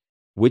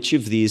 Which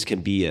of these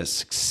can be a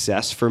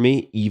success for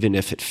me, even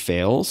if it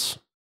fails?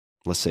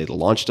 Let's say the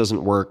launch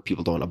doesn't work,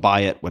 people don't want to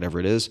buy it, whatever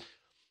it is.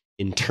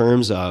 In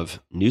terms of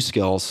new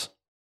skills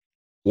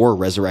or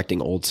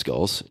resurrecting old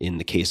skills, in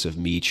the case of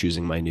me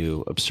choosing my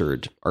new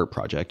absurd art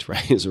project,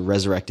 right? So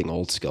resurrecting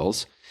old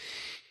skills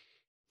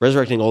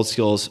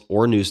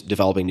or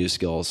developing new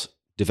skills,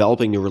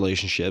 developing new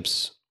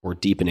relationships or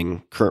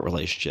deepening current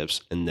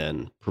relationships, and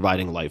then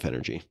providing life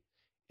energy,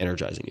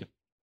 energizing you.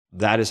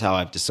 That is how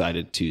I've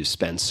decided to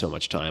spend so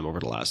much time over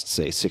the last,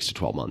 say, 6 to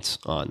 12 months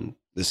on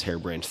this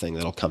harebrained thing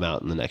that'll come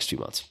out in the next few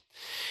months,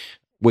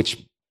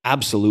 which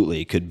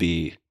absolutely could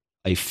be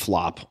a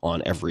flop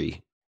on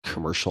every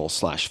commercial /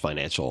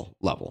 financial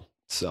level.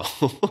 So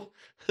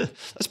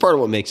that's part of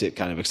what makes it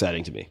kind of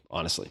exciting to me,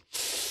 honestly.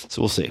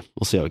 So we'll see.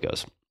 We'll see how it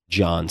goes.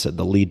 John said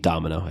the lead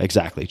domino.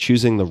 Exactly.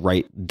 Choosing the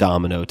right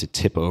domino to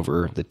tip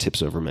over that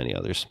tips over many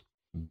others.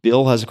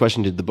 Bill has a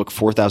question. Did the book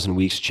 4,000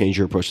 Weeks change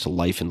your approach to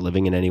life and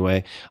living in any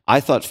way? I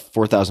thought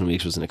 4,000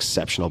 Weeks was an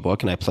exceptional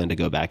book, and I plan to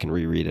go back and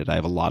reread it. I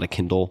have a lot of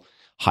Kindle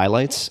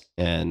highlights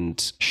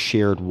and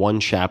shared one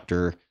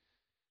chapter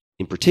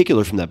in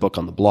particular from that book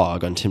on the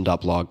blog, on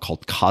tim.blog,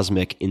 called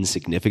Cosmic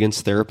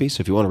Insignificance Therapy. So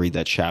if you want to read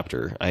that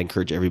chapter, I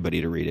encourage everybody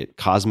to read it.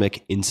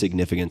 Cosmic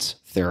Insignificance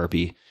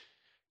Therapy.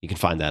 You can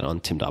find that on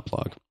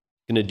tim.blog.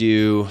 I'm going to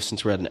do,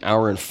 since we're at 1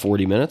 hour and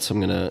 40 minutes, I'm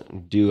going to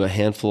do a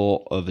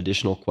handful of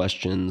additional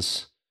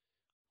questions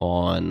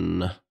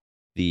on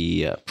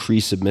the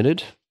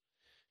pre-submitted,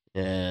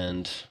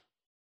 and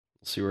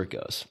we'll see where it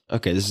goes.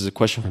 Okay, this is a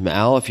question from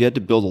Al. If you had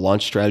to build a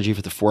launch strategy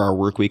for the 4-hour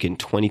work week in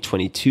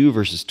 2022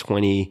 versus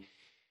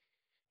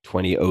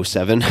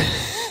 2007,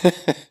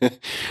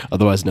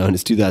 otherwise known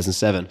as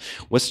 2007,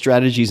 what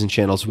strategies and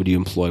channels would you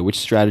employ? Which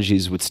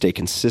strategies would stay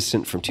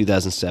consistent from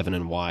 2007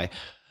 and why?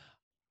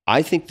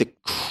 I think the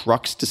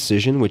crux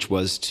decision, which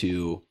was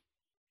to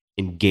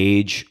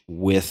engage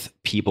with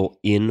people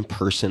in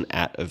person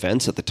at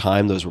events. At the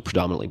time, those were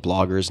predominantly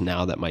bloggers.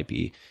 Now that might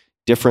be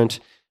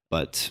different,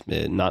 but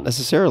not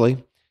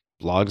necessarily.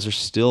 Blogs are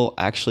still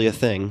actually a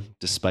thing,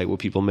 despite what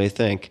people may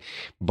think.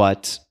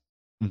 But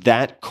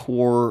that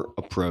core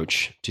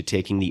approach to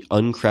taking the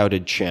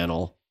uncrowded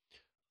channel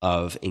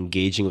of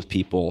engaging with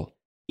people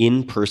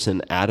in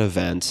person at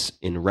events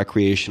in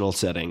recreational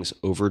settings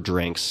over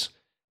drinks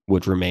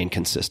would remain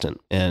consistent.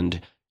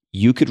 And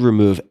you could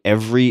remove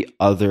every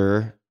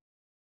other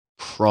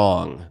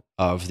prong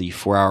of the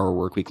 4-hour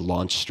workweek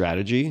launch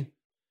strategy.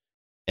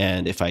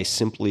 And if I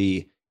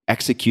simply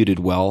executed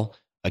well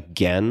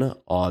again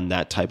on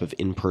that type of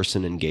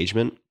in-person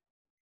engagement,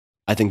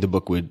 I think the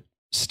book would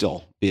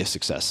still be a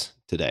success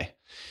today.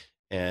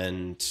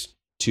 And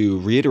to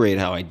reiterate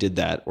how I did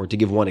that, or to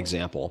give one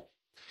example,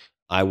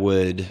 I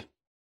would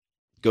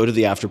go to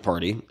the after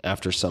party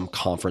after some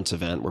conference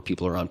event where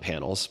people are on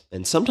panels.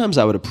 And sometimes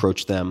I would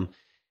approach them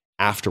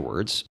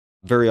afterwards.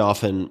 Very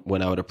often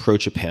when I would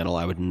approach a panel,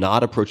 I would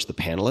not approach the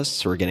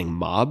panelists who are getting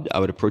mobbed. I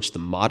would approach the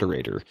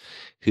moderator,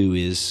 who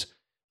is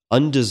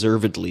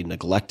undeservedly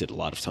neglected a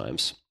lot of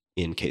times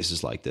in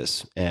cases like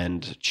this,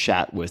 and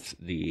chat with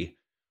the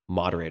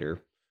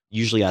moderator,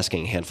 usually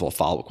asking a handful of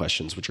follow-up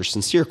questions, which are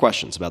sincere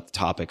questions about the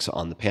topics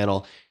on the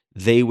panel.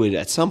 They would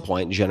at some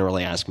point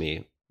generally ask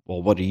me,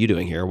 well, what are you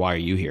doing here? Why are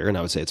you here? And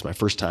I would say, it's my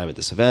first time at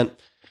this event.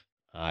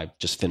 I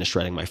just finished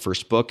writing my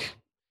first book.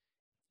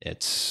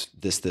 It's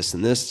this, this,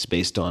 and this. It's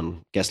based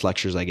on guest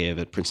lectures I gave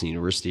at Princeton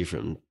University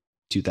from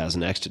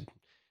 2000X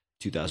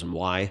to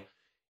 2000Y.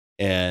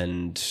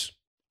 And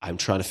I'm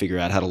trying to figure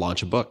out how to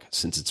launch a book,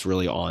 since it's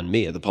really on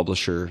me. The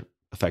publisher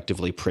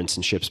effectively prints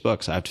and ships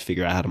books. I have to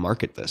figure out how to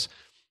market this.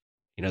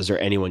 Is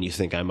there anyone you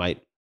think I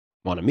might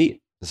want to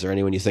meet? Is there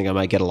anyone you think I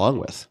might get along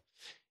with?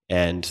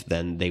 And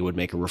then they would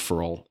make a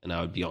referral, and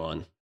I would be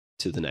on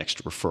to the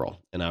next referral.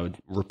 And I would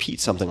repeat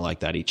something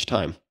like that each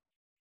time.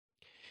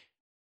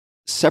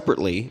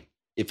 Separately,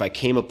 if I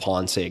came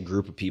upon, say, a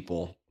group of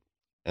people,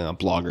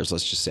 bloggers,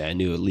 let's just say, I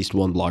knew at least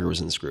one blogger was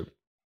in this group,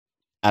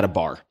 at a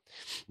bar,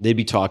 they'd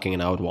be talking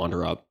and I would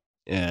wander up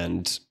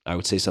and I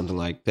would say something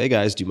like, hey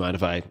guys, do you mind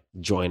if I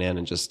join in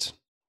and just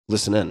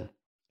listen in?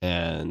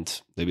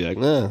 And they'd be like,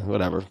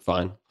 whatever,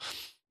 fine.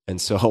 And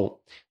so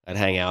I'd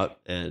hang out,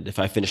 and if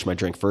I finished my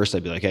drink first,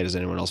 I'd be like, hey, does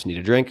anyone else need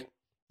a drink?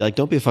 They're like,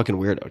 don't be a fucking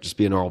weirdo, just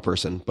be a normal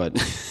person. But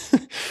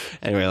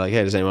anyway, like,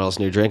 hey, does anyone else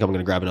need a drink? I'm going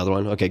to grab another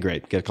one. Okay,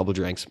 great. Get a couple of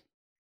drinks.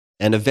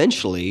 And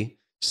eventually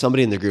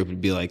somebody in the group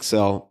would be like,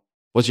 so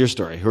what's your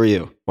story? Who are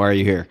you? Why are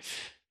you here?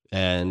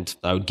 And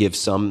I would give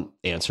some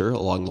answer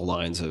along the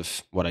lines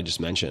of what I just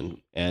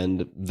mentioned.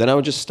 And then I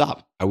would just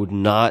stop. I would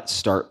not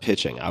start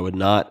pitching. I would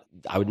not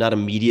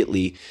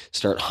immediately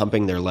start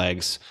humping their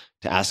legs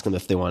to ask them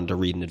if they wanted to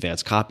read an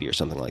advanced copy or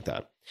something like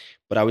that.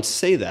 But I would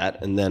say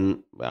that, and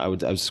then I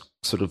would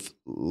sort of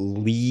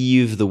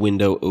leave the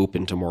window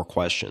open to more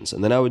questions.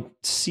 And then I would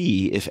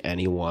see if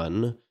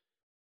anyone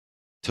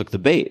took the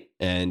bait.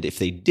 And if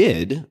they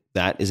did,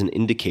 that is an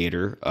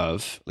indicator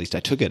of, at least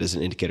I took it as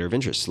an indicator of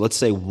interest. So let's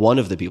say one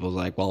of the people was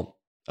like, well,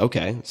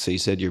 okay, so you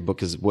said your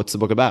book is, what's the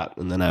book about?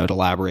 And then I would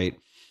elaborate.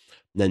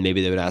 And then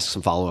maybe they would ask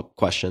some follow-up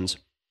questions.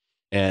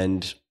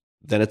 And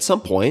then at some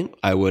point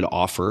I would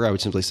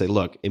simply say,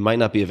 look, it might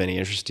not be of any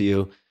interest to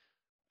you.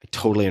 I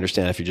totally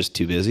understand if you're just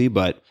too busy,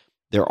 but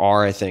there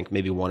are, I think,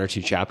 maybe 1 or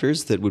 2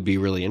 chapters that would be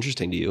really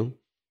interesting to you.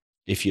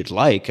 If you'd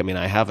like, I mean,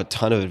 I have a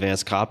ton of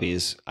advanced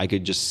copies. I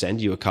could just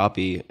send you a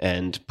copy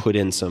and put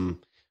in some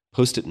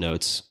Post-it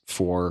notes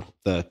for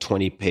the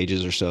 20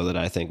 pages or so that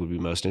I think would be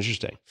most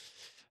interesting.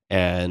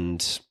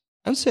 And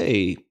I would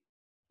say,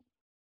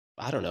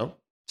 I don't know,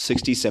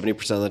 60,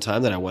 70% of the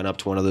time that I went up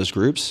to one of those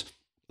groups,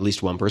 at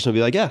least one person would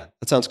be like, yeah,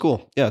 that sounds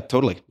cool. Yeah,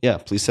 totally. Yeah,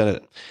 please send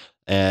it.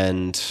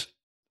 And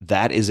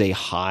that is a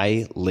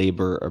high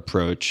labor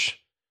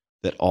approach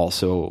that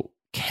also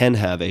can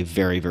have a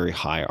very, very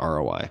high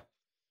ROI.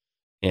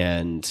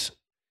 And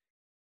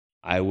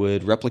I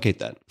would replicate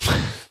that.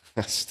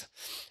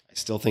 I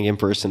still think in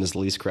person is the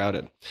least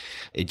crowded.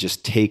 It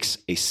just takes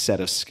a set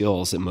of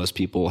skills that most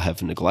people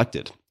have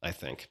neglected, I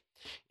think,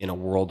 in a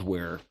world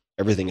where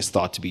everything is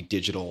thought to be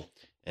digital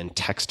and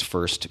text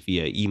first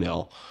via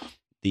email.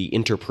 The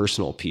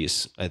interpersonal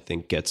piece, I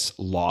think, gets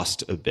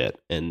lost a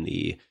bit, and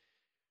the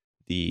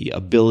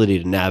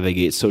ability to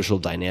navigate social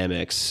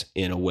dynamics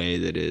in a way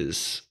that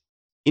is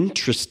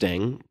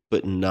interesting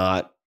but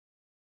not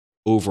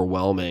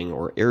overwhelming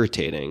or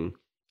irritating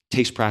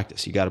takes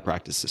practice. You got to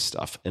practice this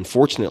stuff. And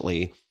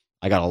fortunately,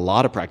 I got a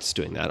lot of practice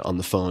doing that on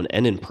the phone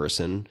and in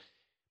person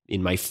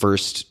in my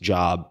first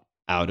job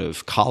out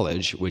of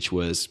college, which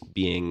was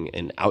being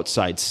an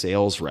outside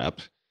sales rep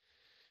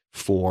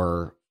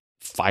for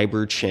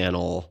fiber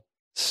channel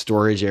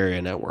storage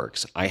area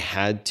networks. I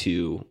had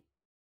to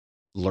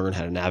learn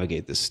how to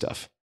navigate this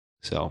stuff.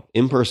 So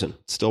in person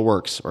still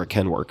works, or it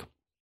can work.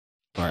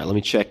 All right, let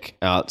me check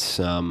out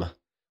some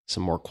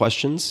more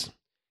questions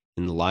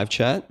in the live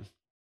chat.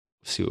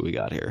 See what we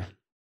got here.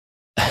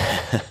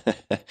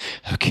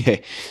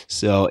 Okay,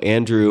 so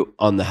Andrew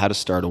on the how to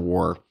start a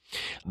war.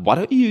 Why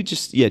don't you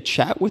just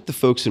chat with the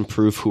folks in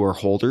Proof who are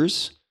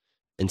holders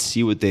and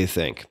see what they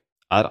think.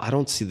 I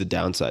don't see the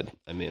downside.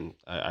 I mean,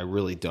 I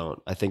really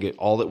don't. I think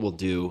all it will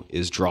do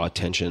is draw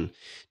attention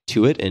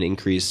to it and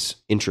increase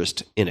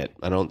interest in it.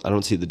 I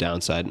don't see the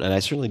downside, and I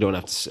certainly don't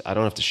have to. I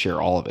don't have to share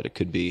all of it. It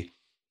could be,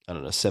 I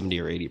don't know, 70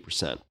 or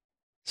 80%.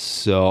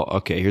 So,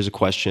 okay, here's a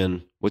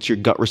question. What's your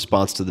gut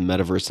response to the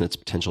metaverse and its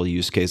potential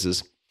use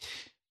cases?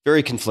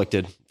 Very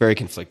conflicted, very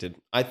conflicted.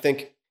 I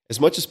think as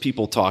much as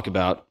people talk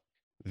about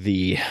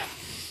the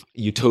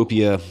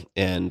utopia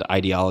and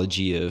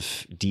ideology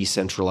of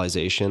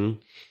decentralization,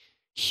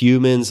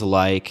 humans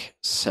like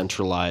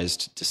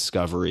centralized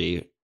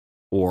discovery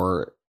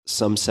or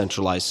some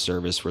centralized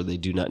service where they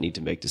do not need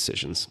to make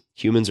decisions.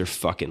 Humans are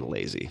fucking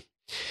lazy.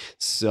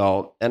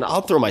 So, and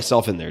I'll throw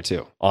myself in there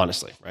too,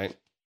 honestly, right?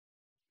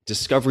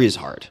 Discovery is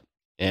hard,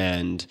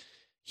 and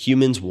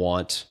humans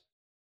want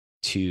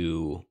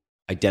to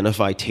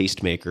identify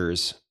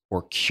tastemakers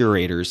or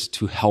curators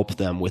to help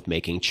them with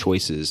making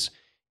choices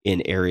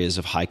in areas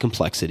of high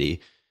complexity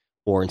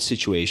or in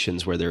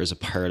situations where there is a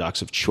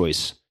paradox of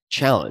choice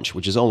challenge,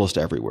 which is almost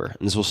everywhere.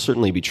 And this will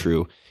certainly be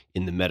true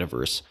in the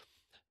metaverse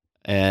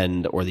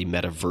or the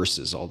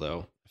metaverses,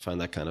 although I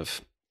find that kind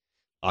of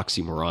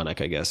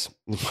oxymoronic, I guess,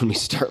 when we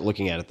start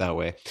looking at it that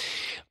way.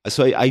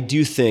 So I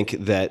do think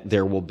that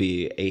there will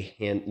be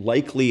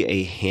likely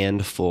a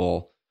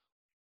handful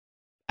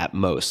at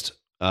most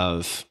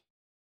of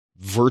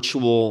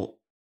virtual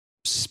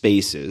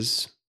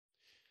spaces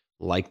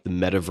like the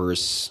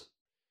metaverse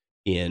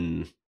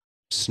in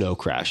Snow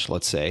Crash,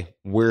 let's say,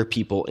 where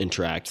people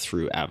interact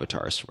through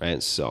avatars,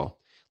 right? So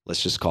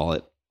let's just call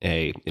it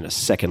a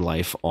Second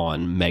Life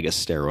on mega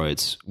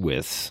steroids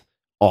with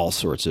all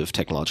sorts of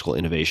technological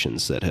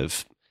innovations that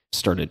have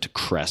started to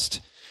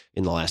crest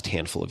in the last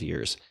handful of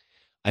years.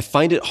 I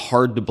find it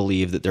hard to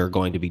believe that there are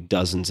going to be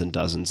dozens and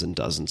dozens and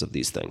dozens of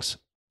these things.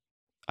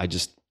 I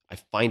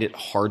find it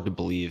hard to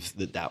believe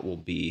that that will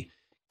be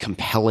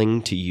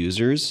compelling to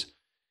users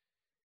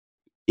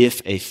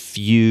if a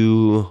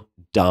few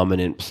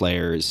dominant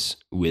players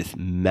with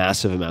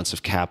massive amounts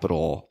of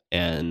capital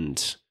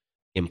and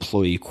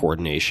employee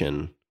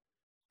coordination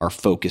are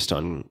focused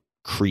on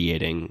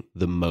creating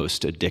the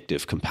most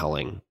addictive,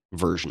 compelling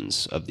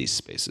versions of these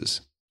spaces.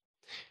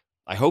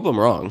 I hope I'm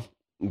wrong,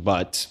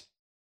 but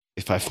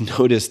if I've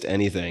noticed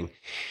anything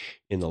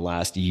in the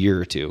last year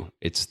or two,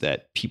 it's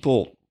that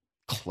people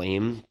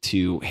claim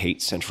to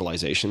hate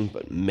centralization,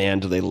 but man,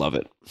 do they love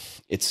it.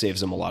 It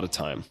saves them a lot of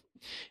time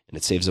and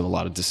it saves them a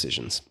lot of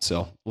decisions.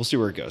 So we'll see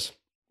where it goes.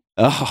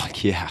 Oh,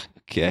 yeah.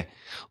 Okay.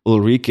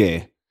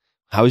 Ulrike,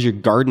 how's your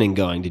gardening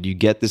going? Did you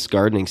get this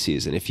gardening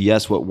season? If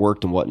yes, what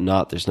worked and what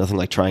not? There's nothing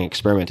like trying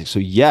experimenting. So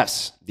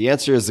yes, the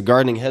answer is the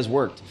gardening has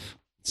worked.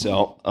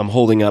 So I'm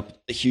holding up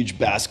a huge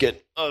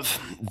basket of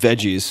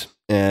veggies,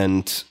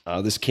 and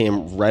this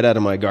came right out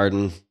of my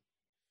garden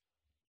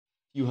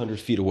a few hundred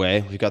feet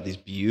away. We've got these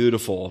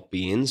beautiful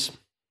beans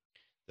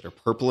that are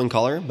purple in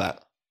color,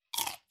 but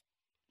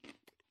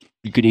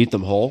you can eat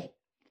them whole.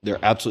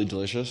 They're absolutely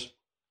delicious.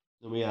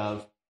 Then we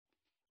have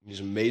these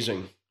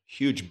amazing,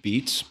 huge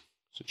beets.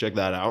 So check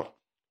that out.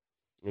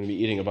 I'm going to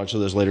be eating a bunch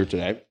of those later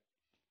today.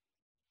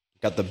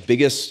 Got the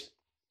biggest,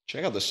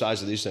 check out the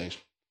size of these things.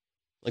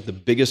 Like the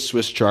biggest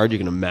Swiss chard you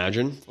can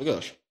imagine. Look at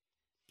this.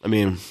 I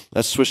mean,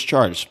 that's Swiss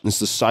chards. It's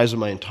the size of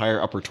my entire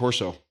upper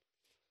torso.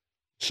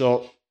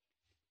 So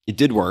it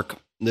did work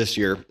this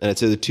year. And I'd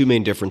say the two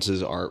main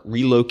differences are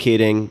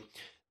relocating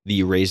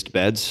the raised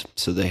beds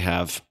so they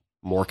have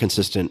more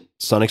consistent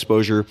sun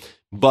exposure.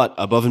 But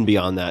above and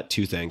beyond that,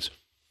 two things.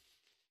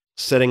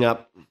 Setting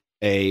up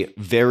a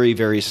very,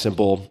 very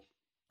simple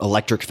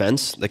electric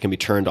fence that can be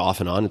turned off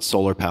and on. It's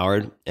solar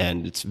powered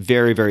and it's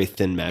very, very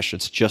thin mesh.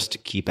 It's just to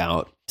keep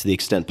out, to the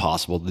extent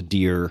possible, the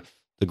deer,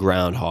 the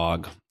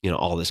groundhog,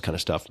 all this kind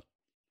of stuff.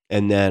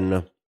 And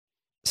then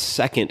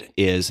second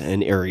is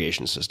an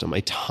irrigation system,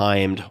 a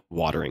timed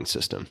watering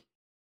system.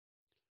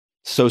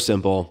 So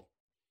simple,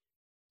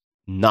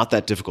 not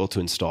that difficult to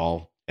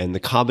install. And the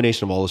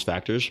combination of all those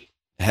factors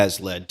has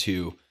led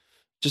to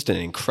just an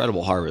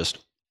incredible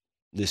harvest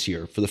this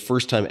year for the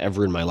first time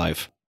ever in my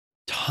life.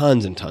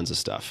 Tons and tons of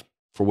stuff.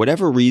 For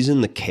whatever reason,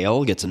 the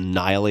kale gets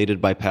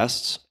annihilated by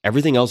pests.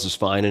 Everything else is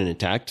fine and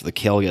intact. The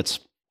kale gets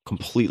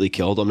completely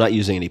killed. I'm not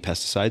using any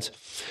pesticides,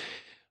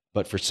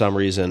 but for some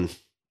reason,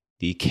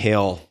 the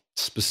kale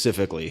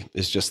specifically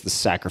is just the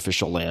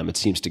sacrificial lamb. It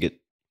seems to get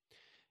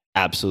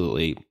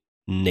absolutely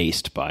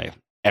naced by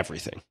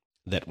everything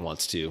that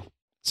wants to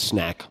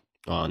snack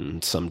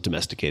on some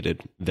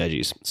domesticated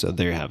veggies. So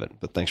there you have it.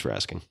 But thanks for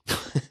asking.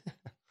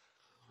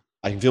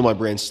 I can feel my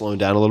brain slowing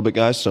down a little bit,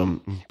 guys, so I'm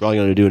probably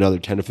going to do another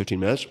 10 to 15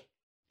 minutes.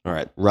 All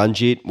right,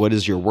 Ranjit, what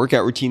is your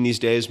workout routine these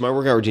days? My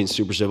workout routine is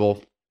super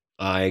simple.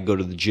 I go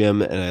to the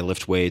gym and I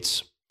lift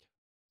weights,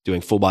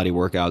 doing full body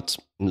workouts.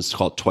 And it's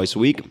called twice a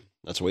week.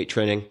 That's weight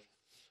training.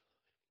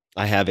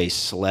 I have a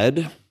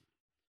sled,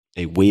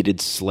 a weighted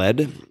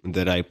sled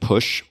that I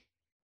push,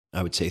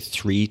 I would say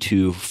 3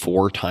 to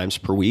 4 times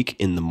per week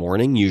in the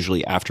morning,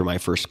 usually after my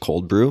first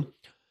cold brew.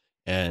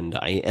 And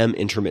I am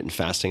intermittent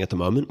fasting at the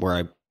moment where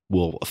I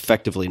will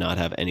effectively not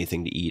have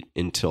anything to eat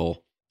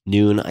until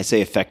noon. I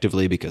say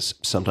effectively because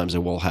sometimes I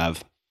will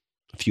have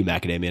a few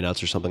macadamia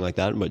nuts or something like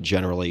that, but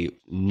generally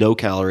no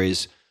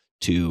calories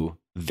to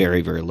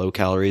very, very low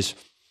calories.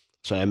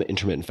 So I'm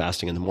intermittent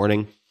fasting in the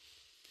morning.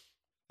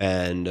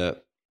 And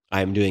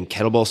I'm doing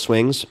kettlebell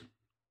swings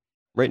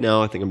Right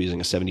now, I think I'm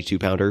using a 72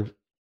 pounder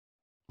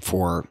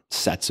for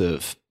sets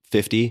of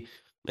 50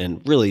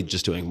 and really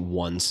just doing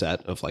one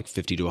set of like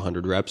 50 to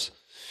 100 reps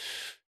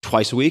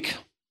twice a week.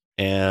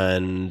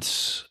 And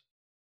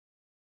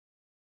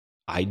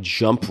I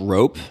jump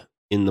rope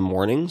in the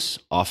mornings,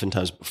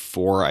 oftentimes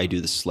before I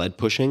do the sled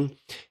pushing,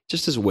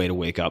 just as a way to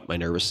wake up my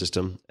nervous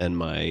system and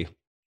my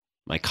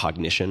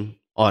cognition.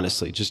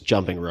 Honestly, just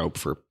jumping rope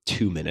for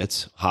 2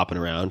 minutes, hopping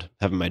around,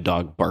 having my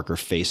dog bark her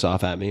face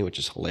off at me, which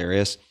is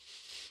hilarious,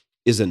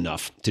 is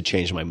enough to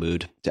change my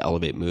mood, to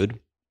elevate mood.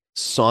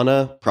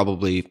 Sauna,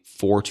 probably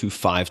 4 to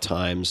 5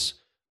 times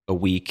a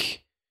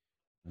week,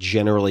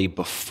 generally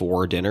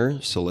before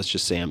dinner. So let's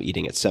just say I'm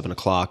eating at 7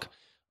 o'clock.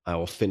 I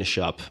will finish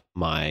up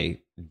my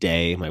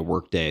day, my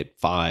work day at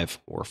 5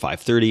 or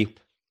 5:30,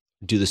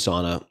 do the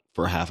sauna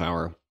for a half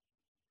hour,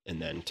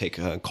 and then take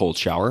a cold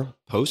shower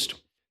post.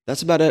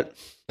 That's about it.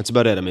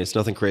 I mean, it's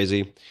nothing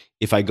crazy.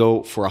 If I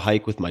go for a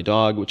hike with my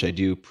dog, which I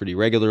do pretty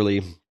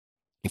regularly,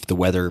 if the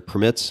weather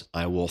permits,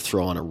 I will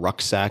throw on a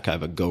rucksack. I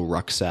have a Go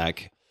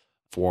rucksack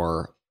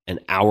for an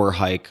hour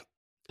hike.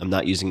 I'm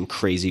not using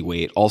crazy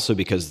weight. Also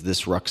because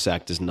this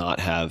rucksack does not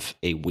have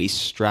a waist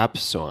strap,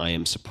 so I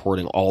am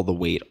supporting all the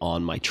weight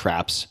on my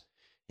traps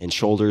and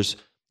shoulders.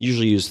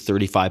 Usually use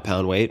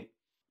 35-pound weight,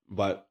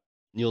 but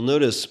you'll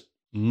notice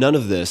none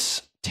of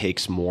this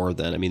takes more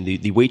than,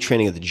 the weight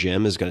training at the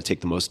gym is going to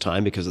take the most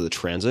time because of the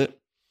transit.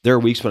 There are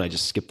weeks when I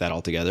just skip that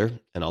altogether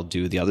and I'll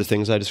do the other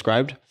things I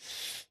described.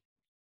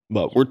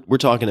 But we're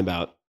talking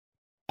about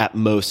at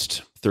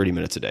most 30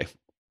 minutes a day.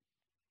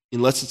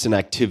 Unless it's an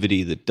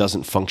activity that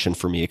doesn't function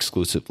for me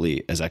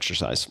exclusively as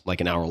exercise, like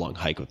an hour-long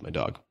hike with my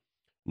dog.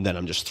 And then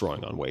I'm just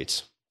throwing on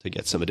weights to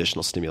get some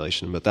additional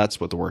stimulation. But that's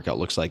what the workout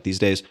looks like these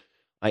days.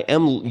 I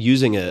am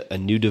using a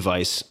new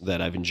device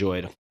that I've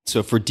enjoyed.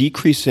 So for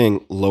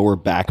decreasing lower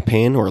back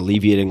pain or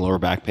alleviating lower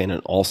back pain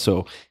and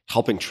also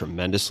helping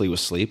tremendously with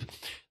sleep,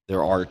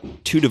 there are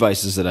 2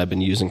 devices that I've been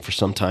using for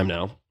some time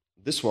now.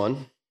 This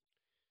one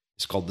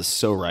is called the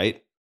So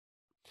Right.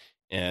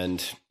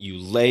 And you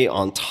lay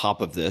on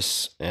top of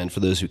this, and for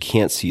those who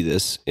can't see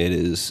this, it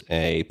is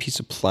a piece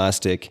of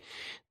plastic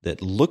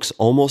that looks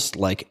almost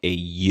like a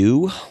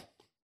U.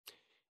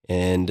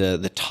 And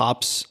the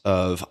tops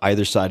of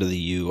either side of the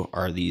U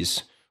are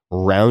these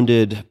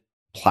rounded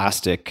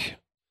plastic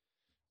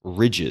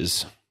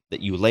ridges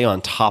that you lay on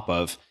top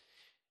of,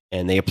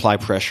 and they apply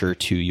pressure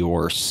to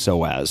your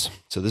psoas.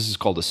 So this is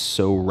called a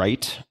So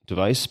Right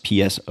device,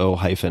 pso-rite.com.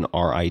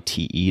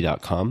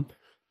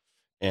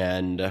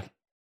 And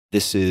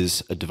this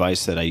is a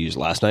device that I used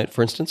last night,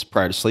 for instance,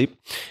 prior to sleep.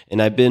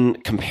 And I've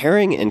been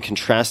comparing and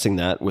contrasting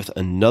that with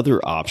another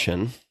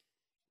option,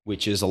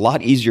 which is a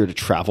lot easier to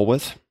travel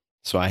with.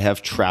 So I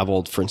have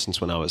traveled, for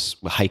instance, when I was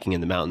hiking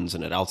in the mountains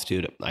and at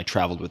altitude, I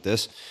traveled with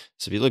this.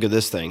 So if you look at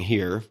this thing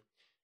here,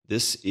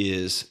 this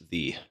is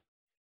the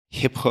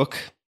hip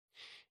hook,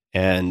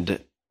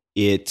 and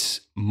it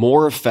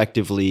more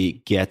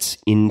effectively gets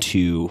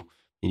into,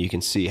 and you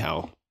can see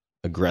how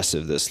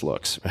aggressive this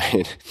looks,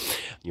 right?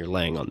 You're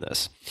laying on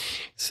this.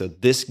 So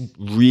this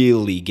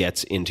really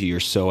gets into your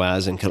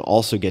psoas and can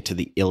also get to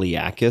the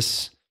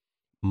iliacus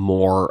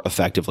more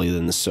effectively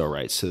than the So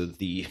Right. So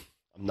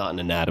I'm not an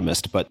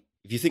anatomist, but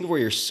if you think of where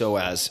your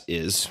psoas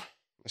is,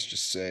 let's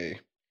just say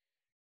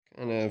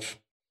kind of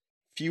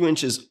a few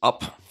inches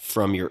up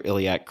from your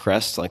iliac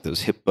crest, like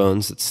those hip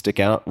bones that stick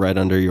out right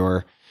under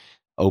your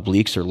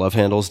obliques or love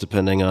handles,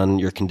 depending on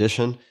your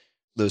condition.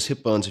 Those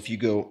hip bones, if you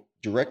go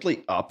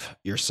directly up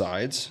your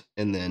sides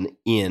and then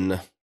in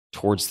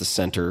towards the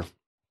center,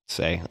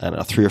 say,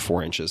 3 or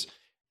 4 inches,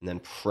 and then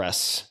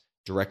press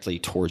directly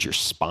towards your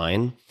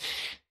spine.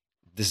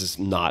 This is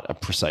not a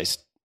precise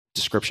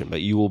description,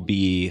 but you will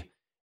be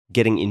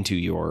getting into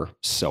your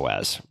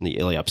psoas, the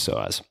iliac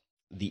psoas.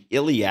 The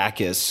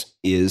iliacus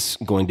is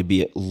going to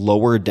be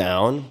lower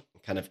down,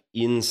 kind of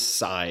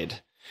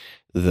inside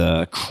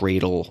the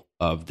cradle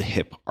of the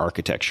hip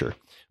architecture,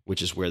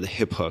 which is where the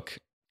hip hook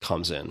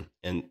comes in.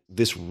 And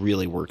this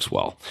really works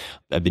well.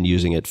 I've been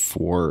using it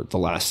for the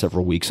last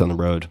several weeks on the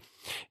road.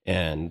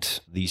 And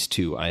these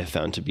 2 I have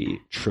found to be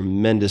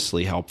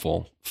tremendously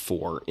helpful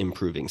for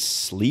improving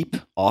sleep.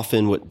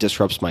 Often what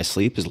disrupts my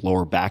sleep is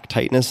lower back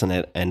tightness, and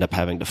I end up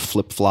having to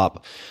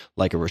flip-flop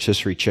like a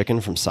rotisserie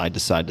chicken from side to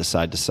side to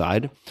side to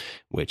side,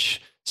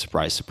 which,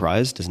 surprise,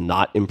 surprise, does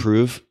not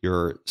improve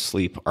your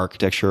sleep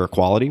architecture or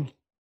quality.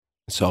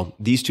 So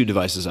these 2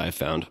 devices I have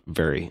found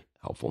very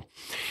helpful.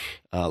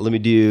 Let me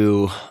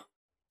do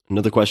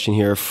another question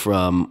here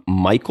from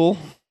Michael.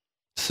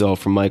 So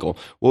from Michael,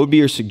 what would be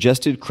your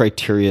suggested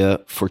criteria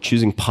for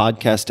choosing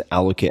podcasts to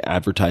allocate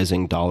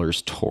advertising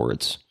dollars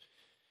towards?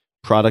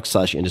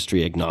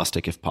 Product/industry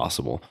agnostic if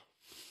possible.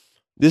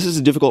 This is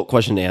a difficult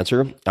question to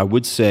answer. I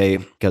would say,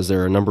 because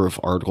there are a number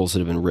of articles that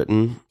have been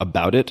written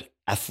about it,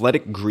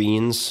 Athletic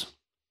Greens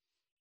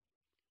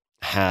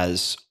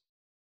has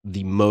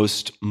the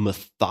most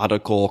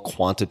methodical,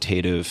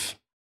 quantitative,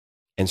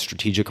 and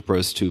strategic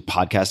approach to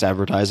podcast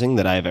advertising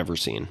that I have ever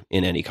seen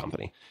in any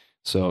company.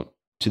 So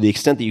to the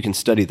extent that you can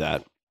study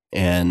that,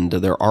 and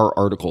there are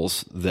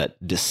articles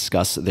that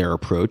discuss their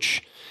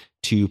approach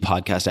to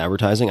podcast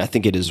advertising. I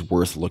think it is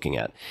worth looking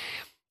at.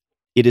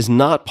 It is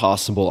not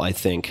possible, I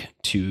think,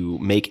 to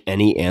make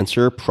any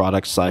answer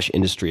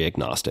product/industry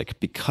agnostic,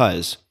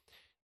 because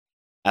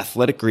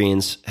Athletic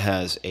Greens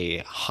has a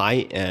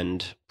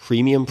high-end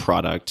premium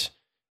product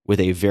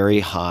with a very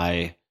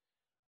high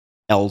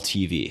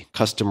LTV,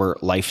 customer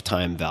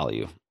lifetime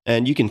value.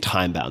 And you can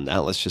time bound that.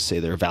 Let's just say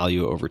their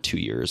value over 2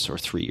 years or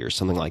 3 years,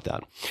 something like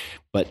that.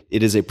 But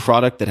it is a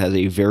product that has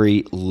a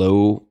very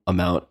low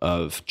amount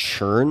of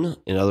churn.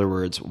 In other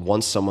words,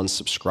 once someone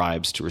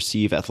subscribes to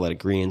receive Athletic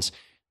Greens,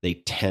 they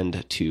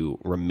tend to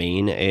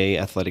remain a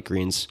Athletic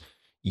Greens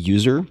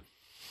user.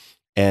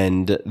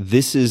 And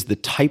this is the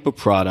type of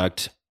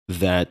product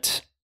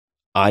that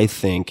I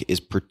think is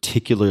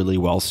particularly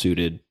well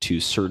suited to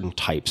certain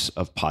types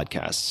of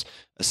podcasts,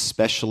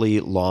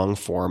 especially long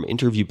form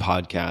interview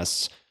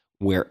podcasts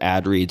where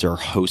ad reads are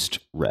host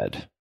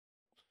read.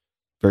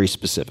 Very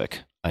specific,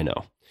 I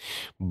know.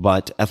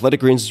 But Athletic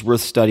Greens is worth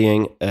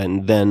studying.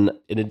 And then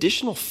an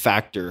additional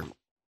factor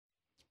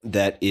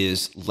that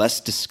is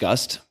less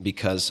discussed,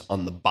 because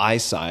on the buy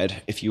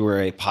side, if you were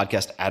a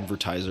podcast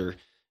advertiser,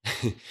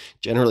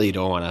 generally you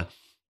don't want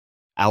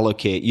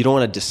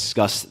to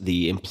discuss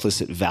the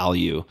implicit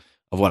value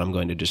of what I'm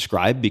going to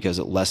describe, because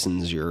it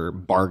lessens your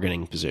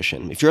bargaining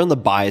position. If you're on the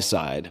buy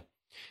side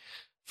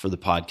for the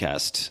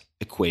podcast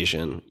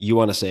equation, you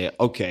want to say,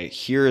 okay,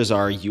 here is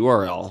our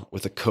URL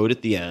with a code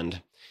at the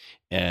end,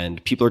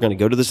 and people are going to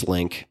go to this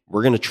link.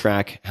 We're going to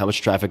track how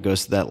much traffic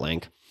goes to that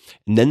link.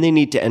 And then they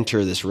need to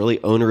enter this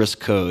really onerous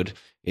code.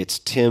 It's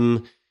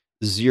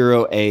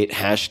Tim08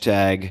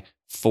 hashtag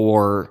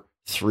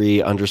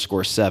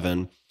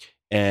 43_7.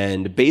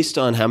 And based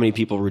on how many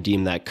people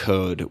redeem that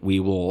code, we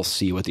will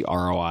see what the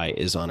ROI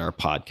is on our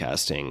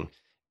podcasting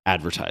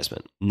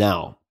advertisement.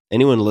 Now,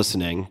 anyone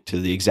listening to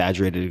the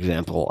exaggerated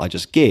example I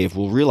just gave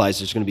will realize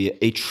there's going to be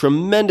a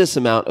tremendous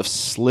amount of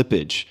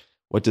slippage.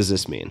 What does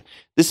this mean?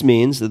 This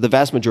means that the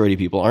vast majority of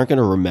people aren't going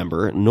to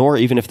remember, nor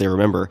even if they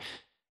remember,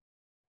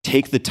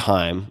 take the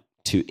time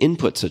to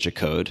input such a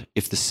code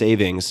if the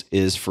savings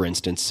is, for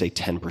instance, say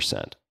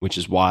 10%, which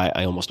is why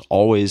I almost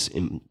always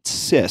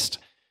insist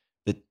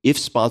that if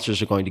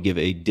sponsors are going to give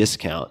a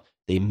discount,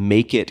 they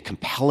make it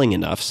compelling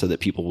enough so that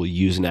people will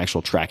use an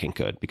actual tracking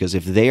code. Because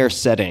if they are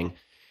setting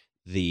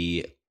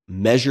the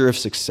measure of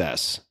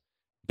success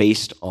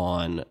based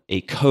on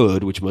a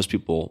code, which most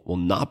people will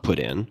not put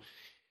in,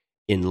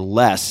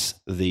 unless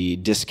the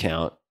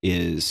discount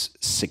is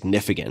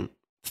significant,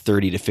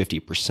 30 to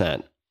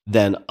 50%,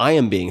 then I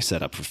am being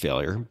set up for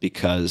failure,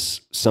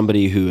 because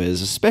somebody who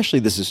is, especially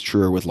this is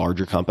truer with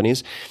larger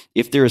companies,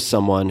 if there is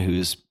someone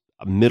who's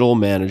a middle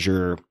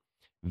manager,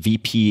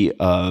 VP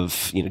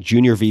of,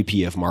 junior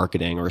VP of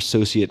marketing or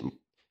associate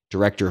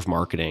director of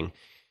marketing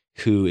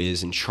who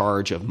is in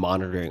charge of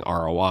monitoring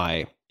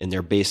ROI, and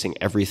they're basing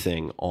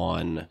everything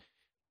on,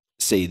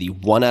 say, the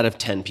 1 out of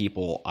 10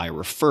 people I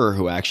refer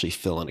who actually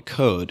fill in a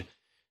code,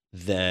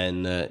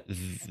 then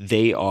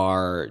they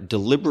are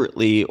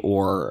deliberately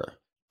or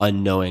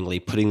unknowingly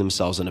putting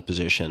themselves in a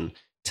position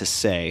to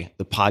say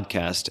the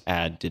podcast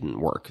ad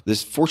didn't work.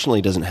 This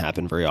fortunately doesn't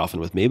happen very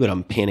often with me, but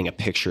I'm painting a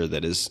picture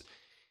that is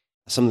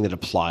something that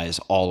applies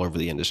all over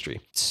the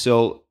industry.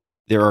 So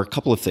there are a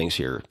couple of things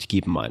here to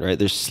keep in mind, right?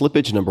 There's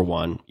slippage, number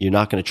one. You're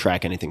not going to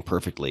track anything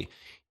perfectly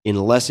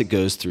unless it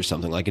goes through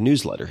something like a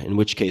newsletter, in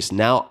which case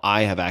now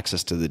I have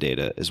access to the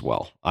data as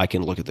well. I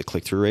can look at the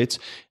click-through rates,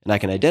 and I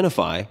can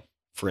identify,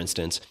 for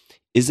instance,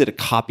 is it a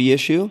copy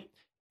issue?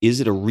 Is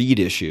it a read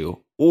issue?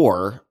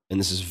 Or, and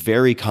this is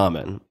very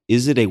common,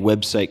 is it a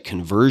website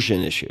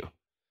conversion issue?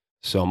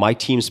 So my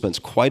team spends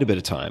quite a bit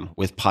of time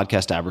with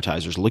podcast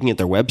advertisers looking at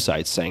their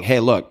websites saying, hey,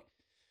 look,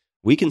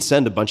 we can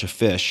send a bunch of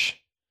fish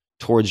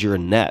towards your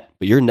net,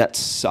 but your net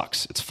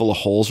sucks. It's full of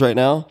holes right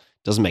now.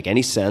 Doesn't make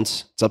any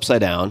sense. It's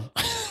upside down.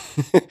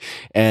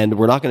 And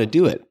we're not going to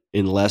do it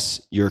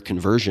unless your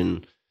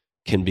conversion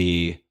can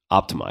be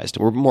optimized.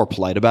 We're more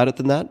polite about it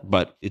than that,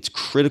 but it's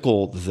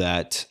critical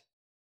that,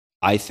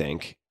 I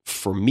think,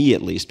 for me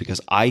at least,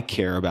 because I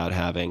care about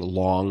having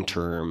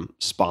long-term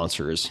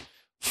sponsors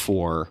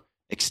for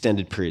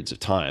extended periods of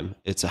time.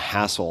 It's a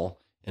hassle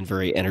and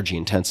very energy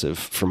intensive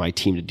for my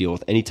team to deal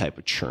with any type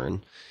of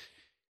churn,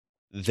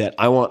 that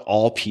I want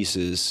all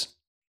pieces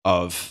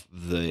of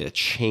the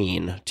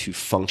chain to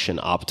function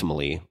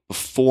optimally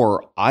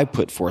before I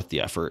put forth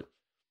the effort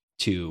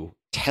to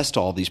test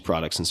all these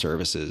products and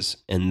services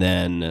and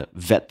then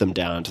vet them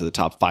down to the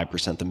top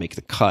 5% that make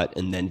the cut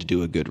and then to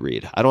do a good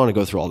read. I don't want to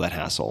go through all that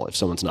hassle if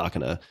someone's not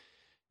going to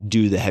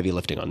do the heavy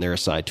lifting on their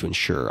side to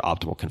ensure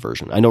optimal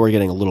conversion. I know we're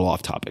getting a little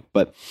off topic,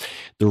 but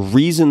the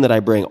reason that I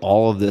bring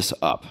all of this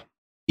up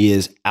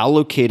is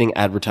allocating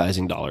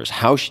advertising dollars.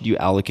 How should you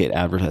allocate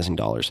advertising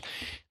dollars?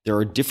 There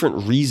are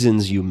different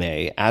reasons you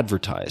may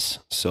advertise.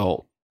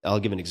 So I'll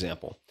give an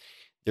example.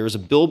 There was a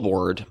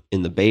billboard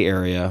in the Bay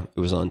Area. It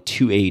was on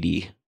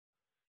 280,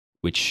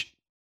 which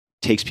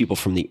takes people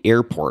from the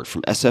airport,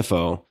 from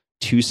SFO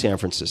to San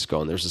Francisco.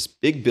 And there's this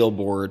big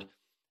billboard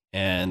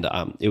And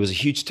it was a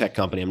huge tech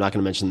company. I'm not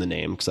going to mention the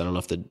name because I don't know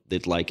if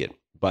they'd like it.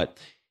 But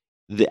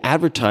the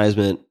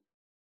advertisement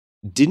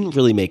didn't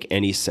really make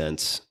any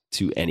sense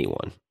to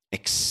anyone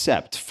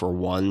except for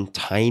one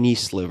tiny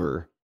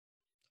sliver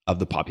of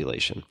the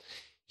population.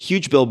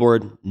 Huge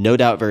billboard, no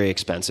doubt very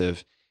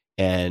expensive.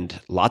 And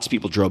lots of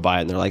people drove by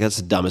it and they're like, that's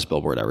the dumbest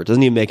billboard ever. It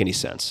doesn't even make any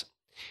sense.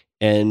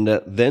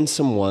 And then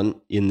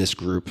someone in this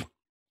group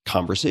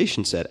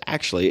conversation said,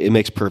 actually, it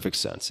makes perfect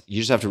sense.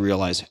 You just have to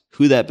realize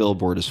who that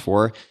billboard is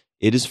for.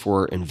 It is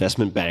for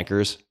investment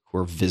bankers who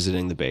are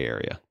visiting the Bay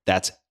Area.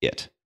 That's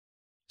it.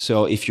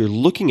 So if you're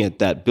looking at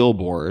that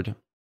billboard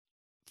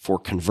for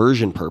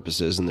conversion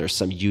purposes and there's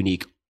some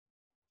unique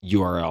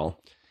URL,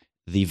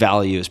 the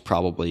value is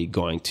probably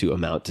going to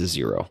amount to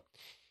zero.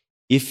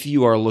 If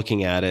you are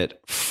looking at it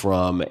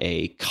from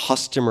a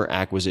customer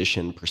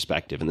acquisition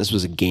perspective, and this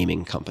was a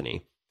gaming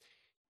company,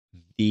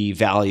 the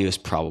value is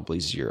probably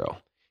zero.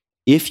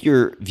 If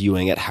you're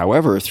viewing it,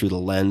 however, through the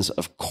lens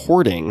of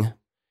courting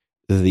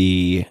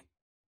the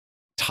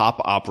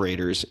top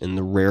operators in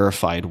the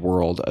rarefied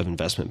world of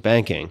investment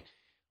banking,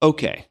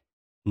 okay,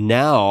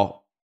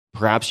 now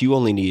perhaps you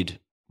only need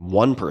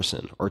one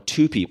person or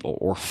two people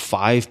or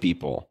five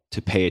people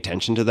to pay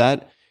attention to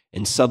that,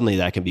 and suddenly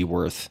that can be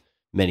worth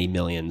many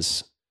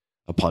millions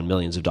upon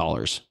millions of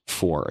dollars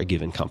for a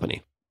given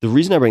company. The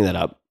reason I bring that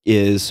up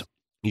is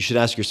you should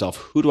ask yourself,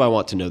 who do I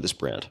want to know this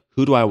brand?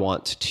 Who do I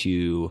want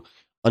to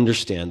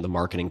understand the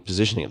marketing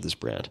positioning of this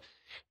brand?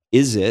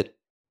 Is it,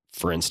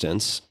 for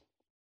instance,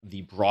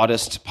 the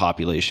broadest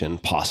population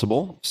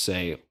possible,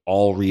 say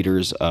all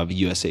readers of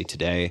USA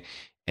Today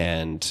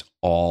and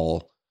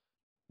all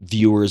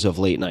viewers of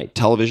late night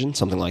television,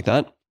 something like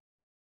that?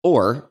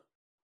 Or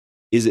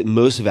is it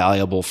most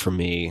valuable for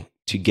me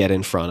to get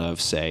in front of,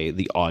 say,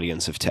 the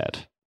audience of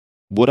TED?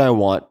 Would I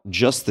want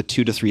just the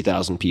 2,000 to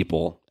 3,000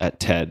 people at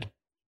TED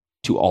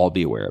to all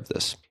be aware of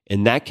this?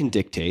 And that can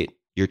dictate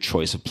your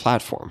choice of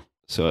platform.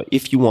 So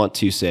if you want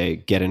to, say,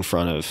 get in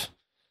front of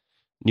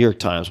New York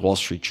Times, Wall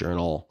Street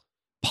Journal,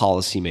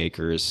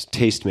 policymakers,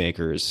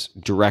 tastemakers,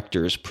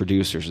 directors,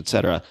 producers,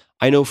 etc.,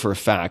 I know for a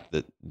fact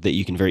that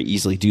you can very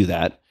easily do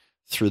that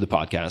through the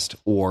podcast,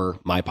 or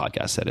my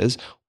podcast, that is,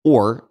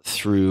 or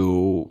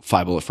through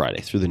 5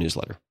 Friday, through the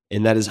newsletter.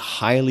 And that is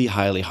highly,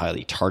 highly,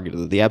 highly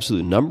targeted. The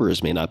absolute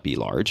numbers may not be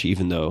large,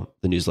 even though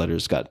the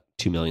newsletter's got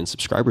 2 million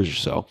subscribers or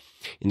so.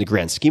 In the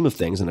grand scheme of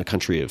things, in a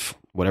country of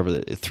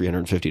whatever,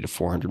 350 to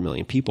 400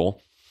 million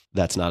people,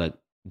 that's not a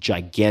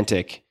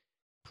gigantic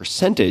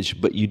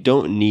percentage, but you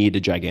don't need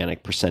a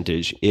gigantic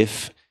percentage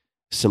if,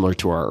 similar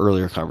to our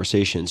earlier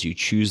conversations, you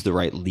choose the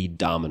right lead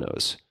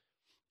dominoes.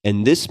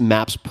 And this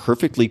maps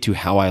perfectly to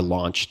how I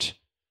launched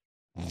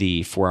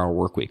the 4-Hour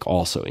Workweek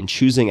also. In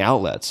choosing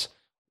outlets,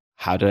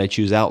 how did I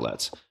choose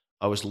outlets?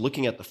 I was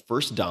looking at the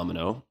first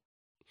domino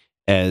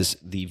as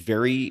the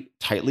very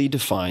tightly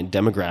defined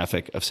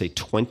demographic of, say,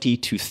 20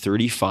 to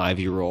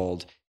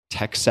 35-year-old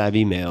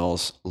tech-savvy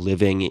males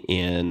living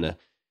in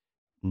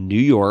New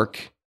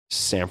York,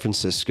 San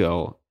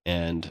Francisco,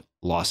 and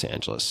Los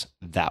Angeles.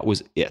 That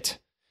was it.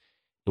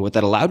 And what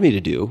that allowed me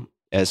to do,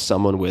 as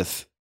someone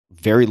with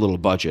very little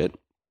budget,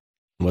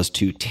 was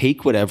to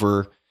take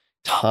whatever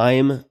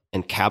time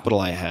and capital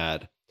I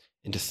had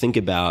and to think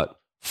about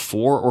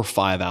 4 or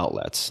 5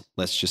 outlets.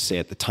 Let's just say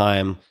at the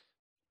time,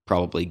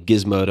 probably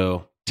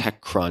Gizmodo,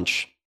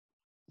 TechCrunch,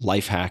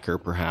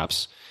 Lifehacker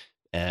perhaps,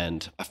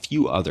 and a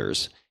few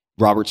others.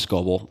 Robert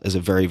Scoble is a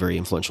very, very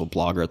influential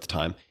blogger at the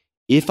time.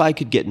 If I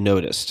could get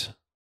noticed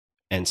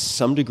and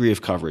some degree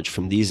of coverage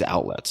from these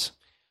outlets,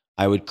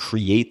 I would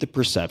create the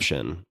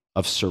perception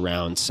of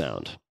surround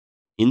sound,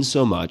 in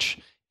so much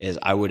as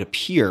I would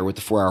appear with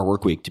the 4-Hour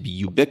Workweek to be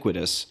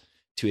ubiquitous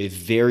to a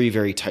very,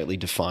 very tightly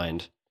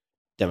defined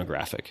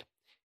demographic.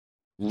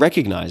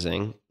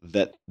 Recognizing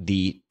that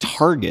the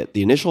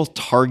initial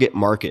target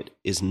market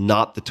is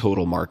not the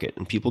total market.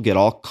 And people get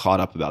all caught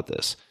up about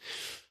this,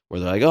 where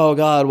they're like, oh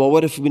God, well,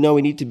 what if we know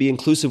we need to be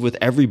inclusive with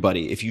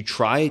everybody? If you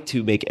try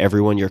to make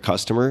everyone your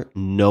customer,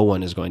 no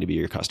one is going to be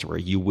your customer.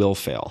 You will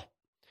fail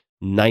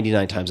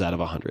 99 times out of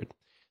 100.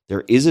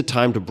 There is a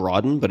time to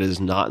broaden, but it is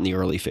not in the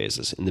early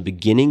phases. In the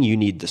beginning, you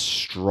need the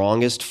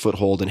strongest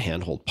foothold and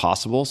handhold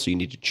possible. So you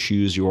need to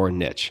choose your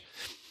niche.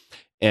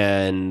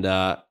 And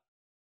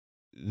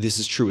this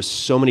is true with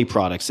so many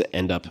products that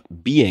end up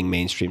being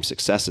mainstream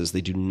successes.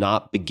 They do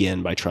not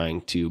begin by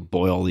trying to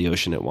boil the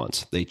ocean at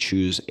once. They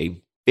choose a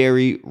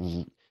very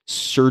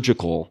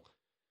surgical,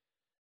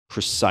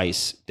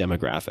 precise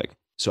demographic.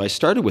 So I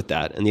started with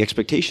that, and the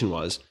expectation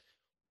was,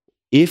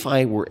 if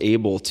I were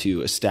able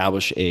to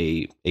establish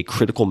a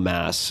critical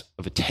mass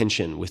of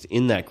attention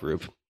within that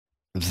group,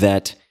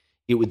 that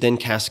it would then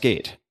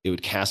cascade. It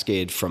would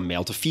cascade from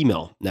male to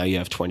female. Now you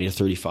have 20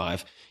 to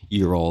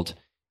 35-year-old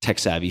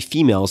tech-savvy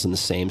females in the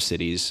same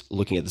cities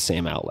looking at the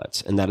same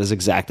outlets. And that is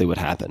exactly what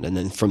happened. And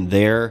then from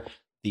there,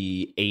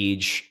 the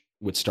age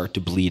would start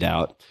to bleed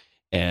out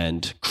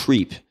and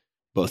creep,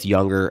 both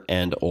younger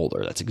and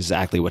older. That's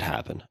exactly what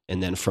happened.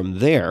 And then from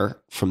there,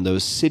 from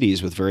those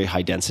cities with very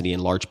high density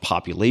and large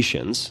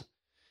populations,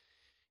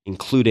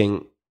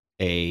 including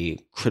a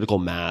critical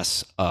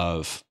mass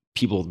of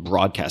people with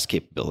broadcast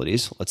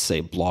capabilities, let's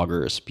say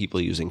bloggers,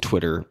 people using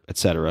Twitter,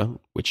 etc.,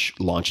 which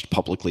launched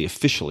publicly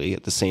officially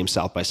at the same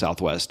South by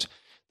Southwest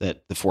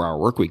that the 4 Hour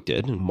Workweek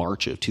did in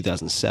March of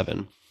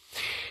 2007,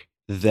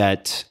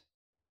 that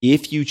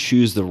if you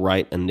choose the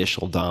right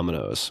initial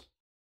dominoes,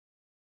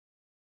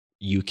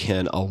 you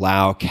can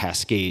allow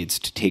cascades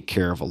to take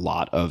care of a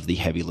lot of the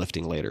heavy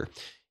lifting later.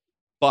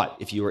 But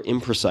if you are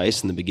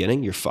imprecise in the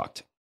beginning, you're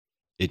fucked.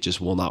 It just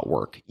will not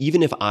work.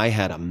 Even if I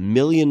had $1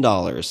 million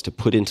to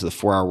put into the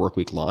 4 Hour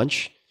Workweek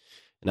launch,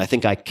 and I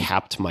think I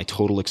capped my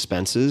total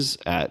expenses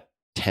at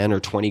 10 or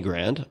 20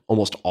 grand,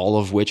 almost all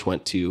of which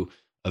went to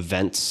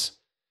events,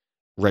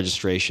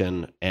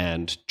 registration,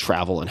 and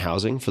travel and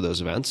housing for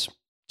those events,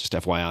 just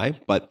FYI.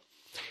 But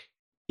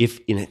if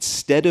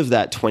instead of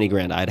that 20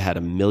 grand, I'd had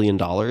 $1 million,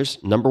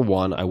 number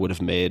one, I would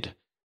have made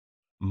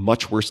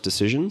much worse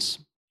decisions.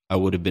 I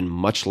would have been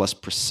much less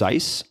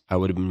precise. I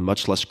would have been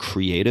much less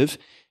creative.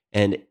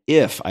 And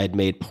if I had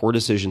made poor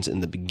decisions in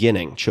the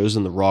beginning,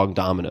 chosen the wrong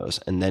dominoes,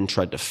 and then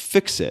tried to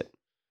fix it,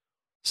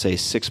 say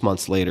 6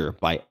 months later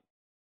by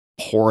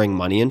pouring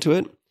money into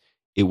it,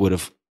 it would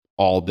have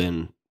all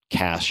been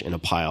cash in a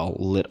pile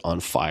lit on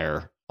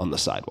fire on the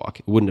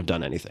sidewalk. It wouldn't have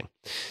done anything.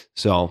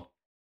 So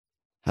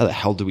how the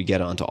hell do we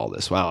get onto all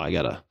this? Wow, I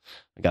got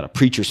a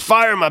preacher's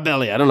fire in my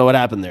belly. I don't know what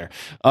happened there.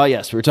 Oh,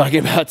 yes, we were talking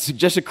about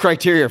suggested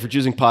criteria for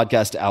choosing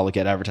podcasts to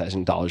allocate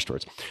advertising dollars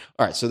towards.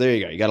 All right, so there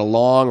you go. You got a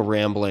long,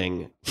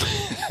 rambling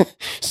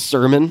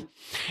sermon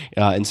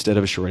instead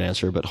of a short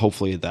answer, but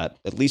hopefully that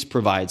at least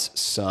provides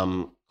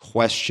some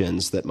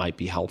questions that might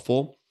be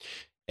helpful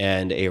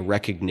and a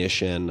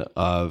recognition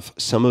of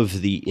some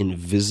of the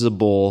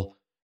invisible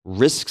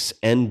risks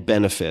and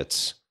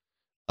benefits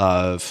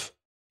of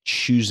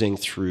choosing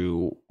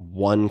through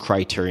one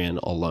criterion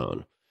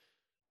alone.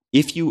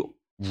 If you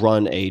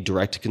run a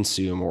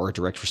direct-to-consume or a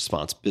direct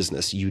response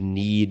business, you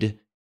need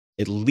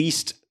at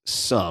least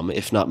some,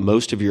 if not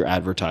most of your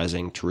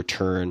advertising to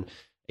return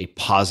a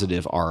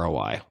positive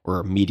ROI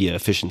or media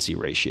efficiency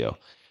ratio.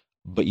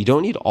 But you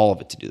don't need all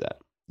of it to do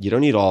that.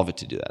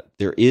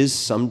 There is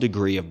some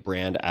degree of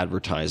brand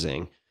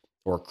advertising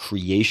or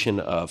creation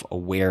of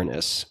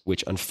awareness,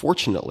 which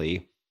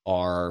unfortunately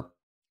are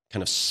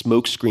kind of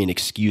smokescreen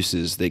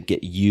excuses that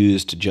get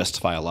used to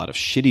justify a lot of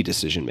shitty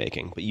decision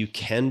making. But you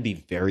can be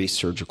very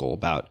surgical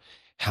about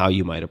how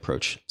you might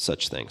approach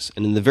such things.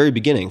 And in the very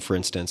beginning, for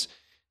instance,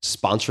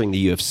 sponsoring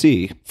the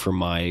UFC for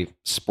my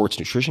sports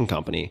nutrition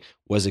company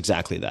was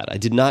exactly that. I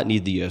did not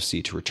need the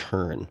UFC to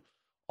return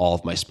all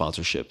of my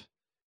sponsorship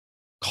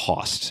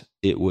cost.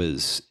 It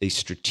was a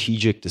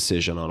strategic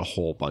decision on a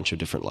whole bunch of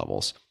different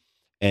levels.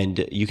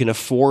 And you can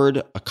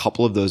afford a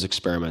couple of those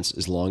experiments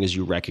as long as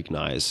you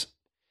recognize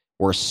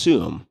or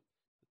assume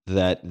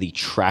that the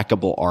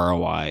trackable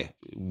ROI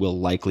will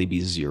likely be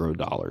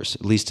 $0,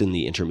 at least in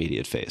the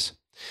intermediate phase.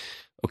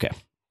 Okay,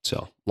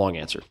 so long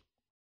answer.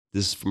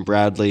 This is from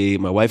Bradley.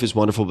 My wife is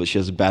wonderful, but she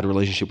has a bad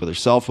relationship with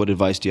herself. What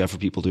advice do you have for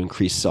people to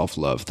increase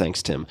self-love?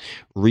 Thanks, Tim.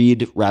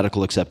 Read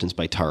Radical Acceptance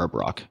by Tara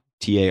Brach,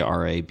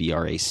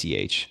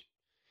 Tarabrach.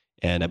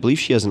 And I believe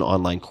she has an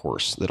online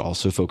course that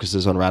also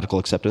focuses on radical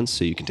acceptance,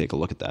 so you can take a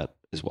look at that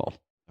as well.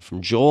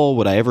 From Joel,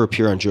 would I ever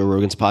appear on Joe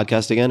Rogan's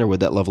podcast again, or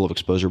would that level of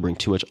exposure bring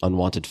too much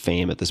unwanted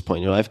fame at this point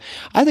in your life?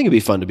 I think it'd be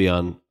fun to be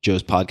on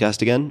Joe's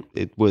podcast again.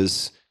 It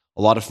was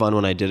a lot of fun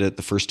when I did it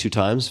the first 2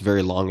 times,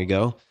 very long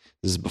ago.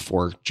 This is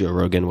before Joe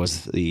Rogan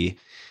was the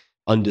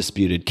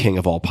undisputed king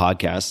of all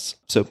podcasts.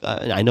 So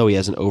I know he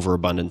has an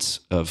overabundance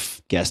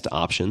of guest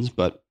options,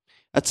 but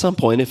at some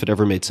point, if it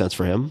ever made sense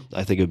for him,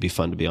 I think it would be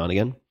fun to be on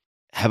again.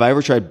 Have I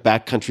ever tried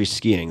backcountry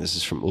skiing? This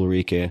is from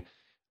Ulrike.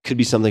 Could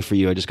be something for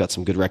you. I just got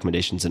some good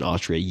recommendations in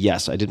Austria.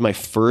 Yes, I did my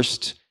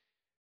first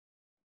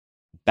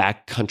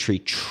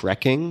backcountry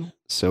trekking.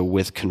 So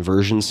with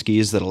conversion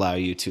skis that allow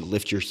you to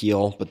lift your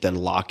heel, but then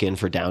lock in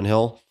for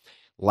downhill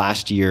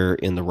last year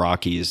in the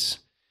Rockies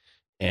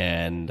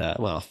and,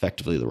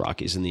 effectively the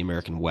Rockies in the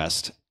American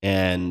West,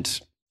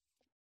 and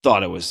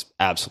thought it was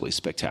absolutely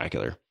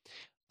spectacular.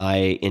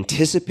 I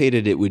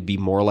anticipated it would be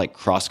more like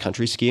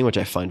cross-country skiing, which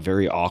I find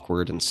very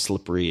awkward and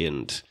slippery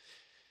and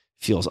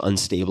feels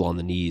unstable on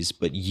the knees.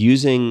 But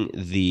using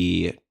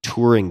the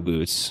touring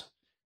boots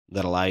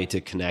that allow you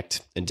to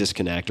connect and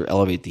disconnect or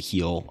elevate the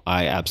heel,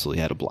 I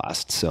absolutely had a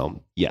blast.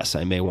 So yes,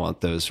 I may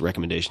want those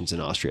recommendations in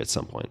Austria at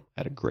some point.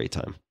 I had a great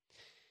time.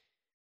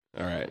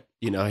 All right.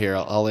 Here,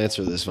 I'll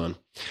answer this one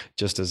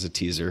just as a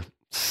teaser.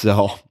 So,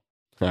 all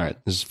right.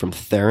 This is from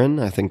Theron.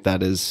 I think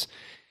it's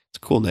a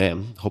cool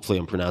name. Hopefully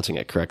I'm pronouncing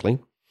it correctly.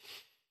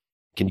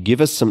 Can you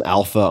give us some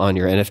alpha on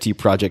your NFT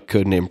project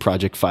codename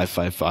Project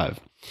 555?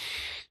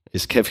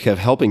 Is Kev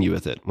helping you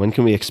with it? When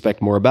can we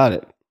expect more about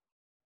it?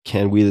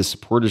 Can we, the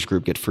supporters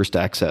group, get first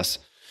access?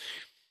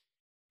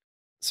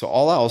 So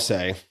all I'll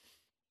say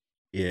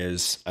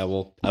is I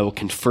will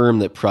confirm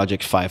that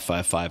Project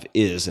 555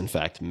 is in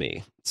fact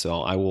me.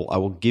 So I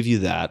will give you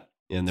that,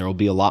 and there will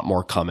be a lot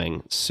more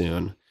coming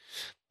soon.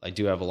 I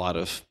do have a lot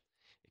of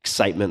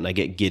excitement, and I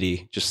get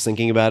giddy just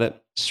thinking about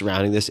it.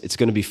 surrounding this. It's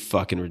going to be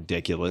fucking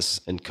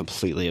ridiculous and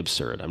completely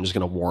absurd. I'm just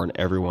going to warn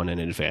everyone in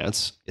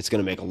advance. It's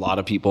going to make a lot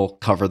of people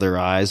cover their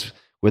eyes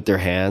with their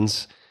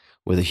hands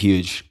with a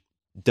huge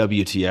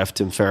WTF,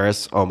 Tim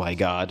Ferriss. Oh my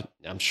God.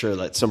 I'm sure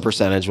that some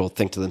percentage will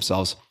think to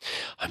themselves,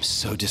 I'm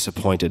so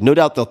disappointed. No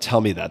doubt they'll tell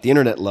me that. The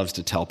internet loves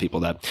to tell people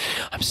that.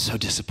 I'm so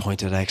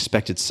disappointed. I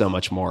expected so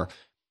much more.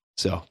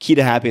 So key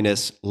to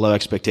happiness, low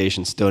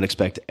expectations. Don't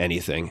expect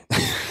anything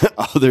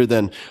other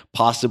than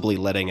possibly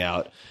letting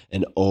out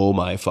an oh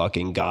my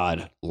fucking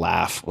God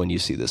laugh when you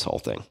see this whole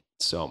thing.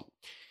 So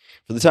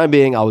for the time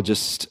being, I will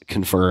just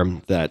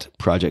confirm that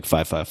Project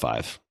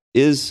 555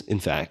 is in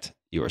fact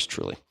yours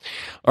truly.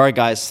 All right,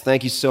 guys,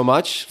 thank you so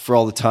much for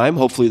all the time.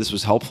 Hopefully this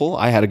was helpful.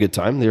 I had a good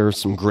time. There are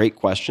some great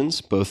questions,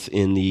 both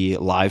in the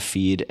live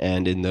feed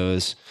and in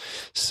those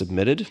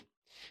submitted.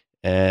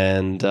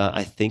 And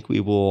I think we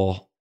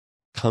will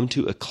come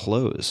to a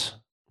close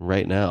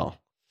right now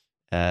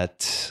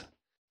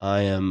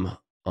I am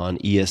on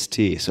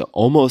EST. So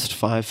almost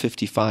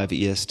 5:55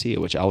 EST,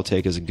 which I will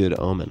take as a good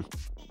omen.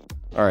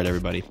 All right,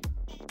 everybody.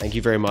 Thank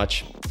you very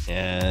much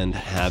and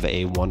have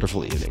a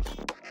wonderful evening.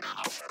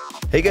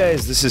 Hey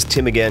guys, this is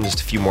Tim again.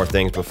 Just a few more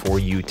things before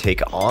you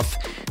take off.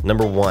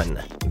 Number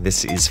one,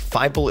 this is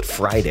 5 Bullet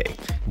Friday.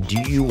 Do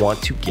you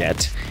want to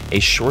get a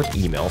short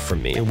email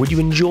from me? Would you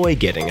enjoy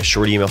getting a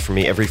short email from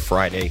me every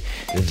Friday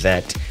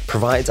that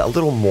provides a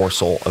little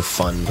morsel of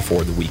fun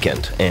before the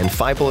weekend? And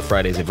 5 Bullet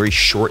Friday is a very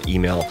short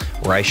email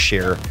where I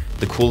share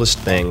the coolest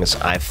things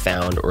I've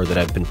found or that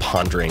I've been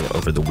pondering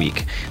over the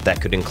week.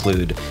 That could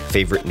include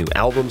favorite new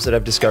albums that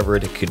I've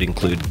discovered. It could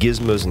include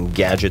gizmos and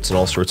gadgets and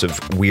all sorts of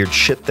weird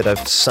shit that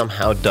I've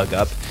somehow dug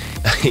up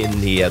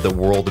in the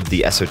world of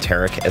the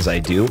esoteric as I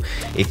do.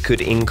 It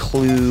could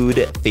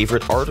include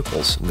favorite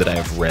articles that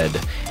I've read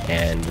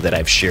and that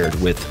I've shared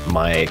with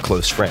my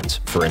close friends,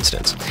 for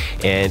instance.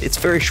 And it's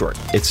very short.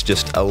 It's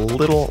just a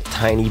little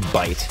tiny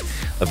bite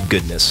of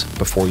goodness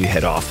before you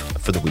head off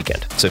for the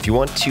weekend. So if you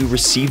want to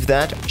receive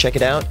that, check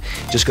it out.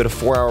 Just go to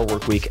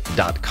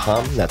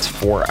 4hourworkweek.com. That's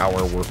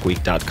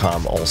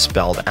 4hourworkweek.com, all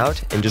spelled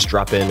out, and just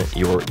drop in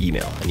your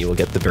email and you will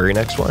get the very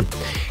next one.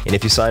 And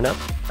if you sign up,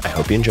 I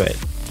hope you enjoy it.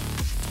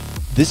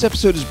 This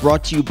episode is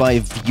brought to you by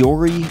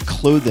Vuori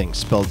Clothing,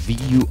 spelled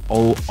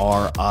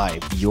V-U-O-R-I,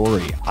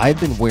 Vuori. I've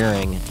been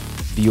wearing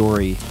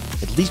Vuori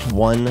at least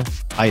one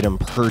item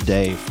per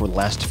day for the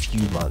last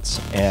few months,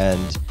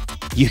 and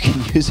you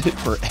can use it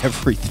for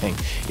everything.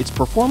 It's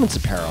performance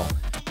apparel,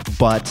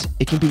 but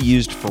it can be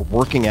used for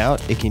working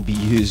out. It can be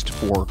used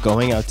for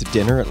going out to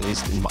dinner, at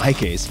least in my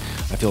case.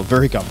 I feel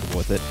very comfortable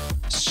with it.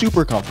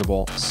 Super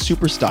comfortable,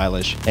 super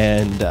stylish,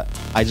 and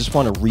I just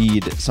want to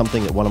read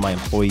something that one of my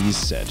employees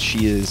said.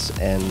 She is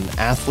an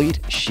athlete.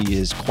 She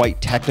is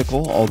quite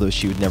technical, although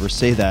she would never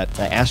say that.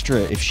 I asked her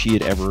if she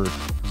had ever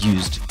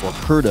used or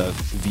heard of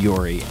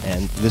Vuori,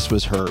 and this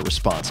was her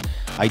response.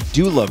 I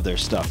do love their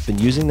stuff. Been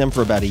using them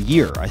for about a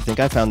year. I think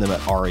I found them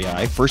at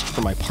REI. First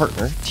for my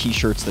partner,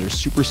 t-shirts that are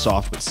super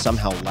soft but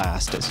somehow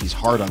last as he's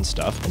hard on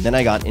stuff. And then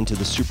I got into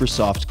the super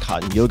soft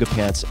cotton yoga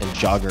pants and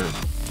jogger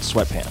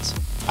sweatpants.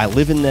 I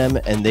live in them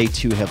and they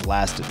too have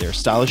lasted. They're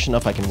stylish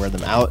enough I can wear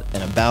them out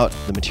and about.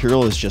 The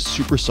material is just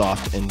super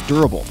soft and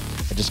durable.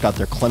 I just got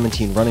their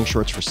Clementine running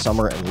shorts for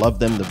summer and love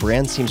them. The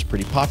brand seems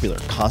pretty popular,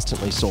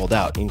 constantly sold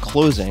out. In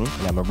closing,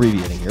 and I'm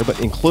abbreviating here, but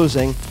in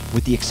closing,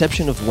 with the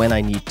exception of when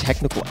I need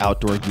technical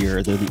outdoor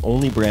gear, they're the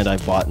only brand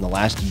I've bought in the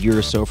last year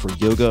or so for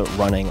yoga,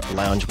 running,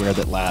 loungewear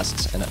that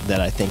lasts and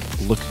that I think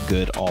look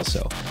good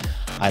also.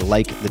 I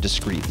like the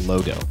discreet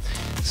logo.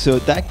 So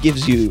that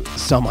gives you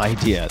some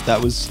idea.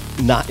 That was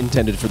not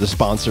intended for the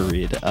sponsor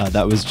read.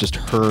 That was just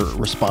her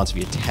response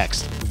via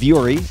text.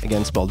 Vuori,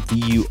 again spelled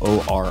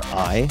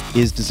V-U-O-R-I,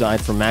 is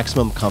designed for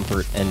maximum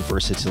comfort and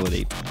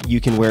versatility.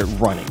 You can wear it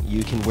running.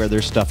 You can wear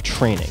their stuff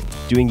training,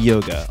 doing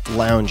yoga,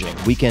 lounging,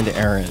 weekend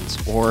errands,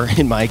 or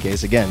in my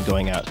case, again,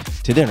 going out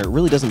to dinner. It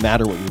really doesn't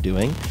matter what you're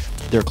doing.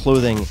 Their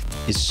clothing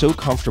is so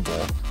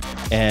comfortable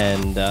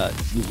and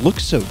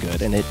looks so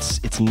good, and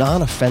it's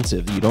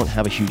non-offensive. You don't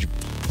have a huge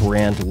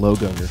brand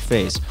logo on your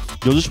face.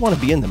 You'll just want to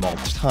be in them all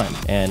the time.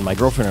 And my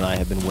girlfriend and I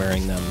have been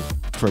wearing them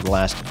for the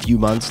last few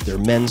months. They're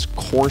men's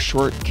core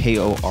short,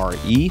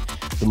 K-O-R-E.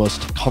 The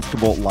most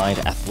comfortable lined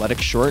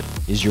athletic short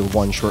is your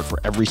one short for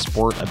every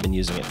sport. I've been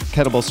using it for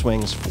kettlebell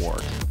swings, for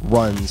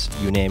runs,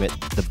 you name it.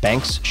 The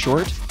Banks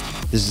short,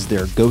 this is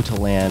their go to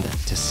land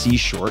to sea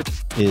short,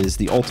 is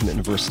the ultimate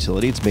in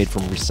versatility. It's made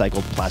from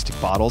recycled plastic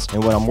bottles.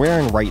 And what I'm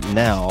wearing right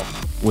now,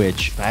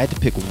 which if I had to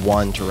pick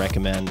one to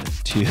recommend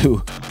to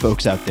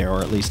folks out there,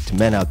 or at least to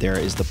men out there,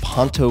 is the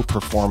Ponto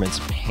Performance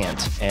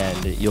Pant.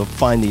 And you'll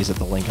find these at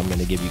the link I'm going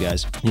to give you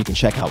guys. You can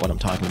check out what I'm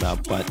talking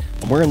about, but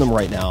I'm wearing them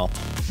right now.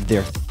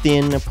 They're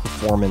thin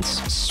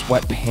performance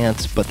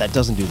sweatpants, but that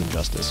doesn't do them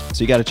justice.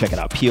 So you got to check it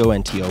out.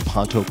 P-O-N-T-O,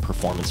 Ponto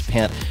Performance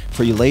Pant.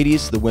 For you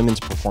ladies, the women's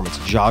performance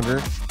jogger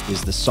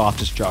is the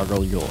softest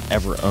jogger you'll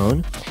ever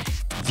own.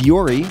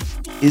 Vuori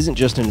isn't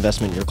just an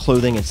investment in your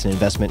clothing, it's an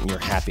investment in your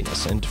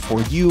happiness. And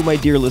for you, my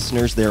dear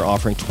listeners, they're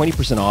offering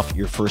 20% off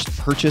your first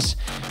purchase.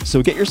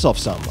 So get yourself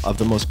some of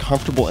the most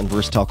comfortable and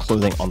versatile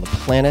clothing on the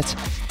planet.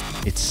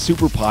 It's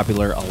super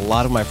popular. A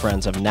lot of my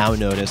friends I've now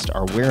noticed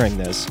are wearing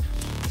this,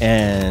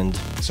 and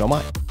so am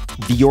I.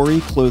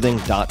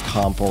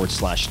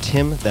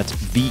 VuoriClothing.com/Tim. That's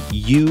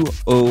VUORI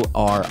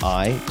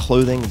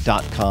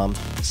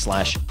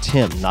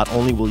clothing.com/Tim. Not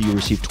only will you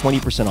receive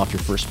 20% off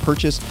your first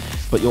purchase,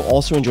 but you'll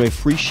also enjoy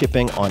free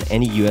shipping on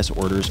any US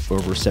orders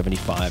over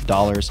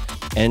 $75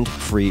 and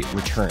free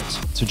returns.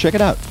 So check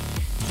it out.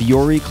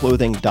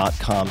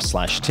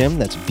 VuoriClothing.com/Tim.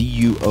 That's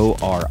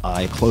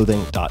VUORI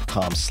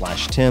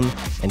clothing.com/Tim,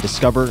 and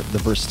discover the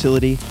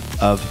versatility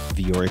of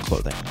Vuori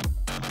clothing.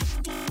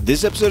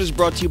 This episode is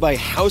brought to you by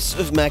House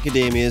of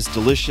Macadamia's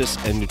delicious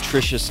and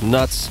nutritious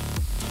nuts.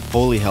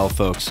 Holy hell,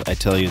 folks, I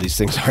tell you, these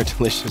things are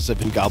delicious. I've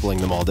been gobbling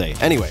them all day.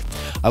 Anyway,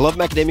 I love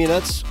macadamia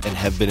nuts and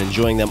have been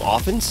enjoying them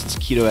often since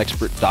keto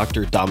expert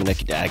Dr.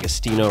 Dominic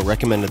D'Agostino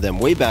recommended them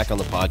way back on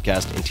the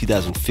podcast in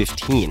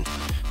 2015.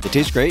 They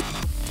taste great,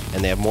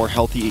 and they have more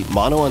healthy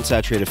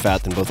monounsaturated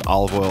fat than both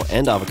olive oil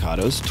and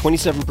avocados,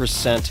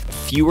 27%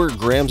 fewer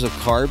grams of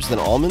carbs than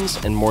almonds,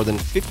 and more than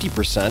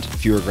 50%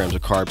 fewer grams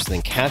of carbs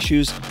than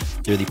cashews.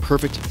 They're the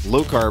perfect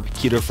low-carb,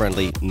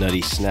 keto-friendly,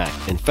 nutty snack.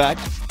 In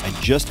fact, I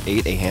just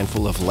ate a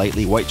handful of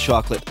lightly white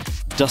chocolate,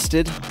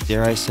 dusted,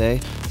 dare I say,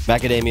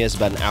 macadamias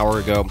about an hour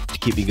ago to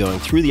keep me going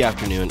through the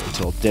afternoon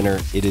until dinner.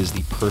 It is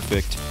the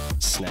perfect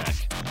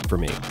snack for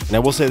me. And I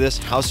will say this,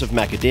 House of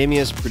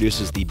Macadamias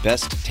produces the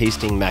best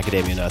tasting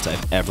macadamia nuts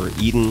I've ever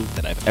eaten,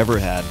 that I've ever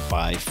had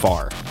by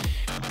far.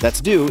 That's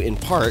due, in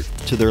part,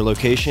 to their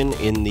location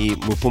in the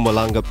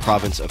Mpumalanga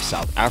province of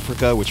South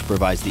Africa, which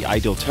provides the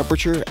ideal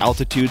temperature,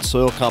 altitude,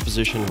 soil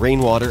composition,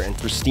 rainwater, and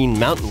pristine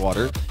mountain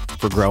water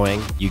for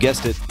growing, you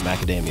guessed it,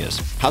 macadamias.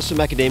 House of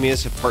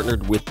Macadamias have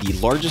partnered with the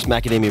largest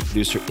macadamia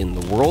producer in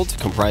the world,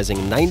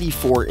 comprising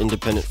 94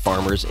 independent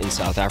farmers in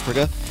South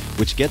Africa,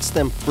 which gets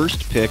them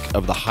first pick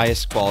of the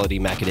highest quality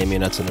macadamia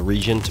nuts in the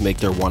region to make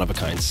their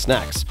one-of-a-kind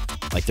snacks,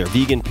 like their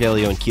vegan,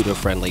 paleo, and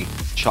keto-friendly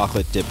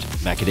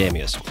chocolate-dipped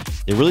macadamias.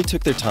 They really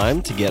took their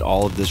time to get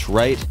all of this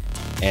right,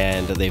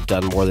 and they've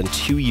done more than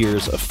 2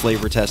 years of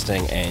flavor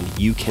testing, and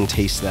you can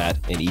taste that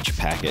in each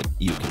packet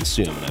you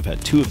consume. And I've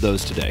had 2 of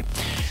those today.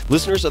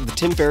 Listeners of The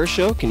Tim Ferriss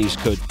Show can use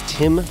code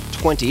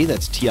TIM20,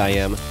 that's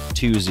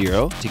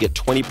TIM20, to get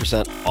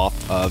 20% off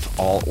of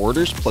all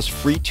orders, plus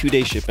free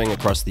 2-day shipping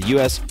across the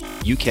US,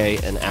 UK,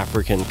 and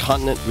African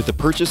continent with the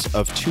purchase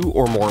of 2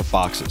 or more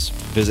boxes.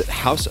 Visit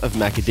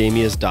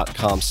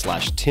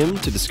houseofmacadamias.com/Tim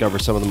to discover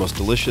some of the most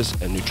delicious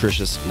and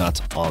nutritious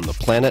nuts on the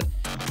planet.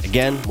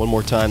 Again, one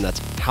more time, that's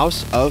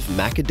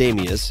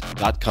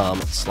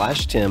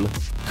houseofmacadamias.com/Tim,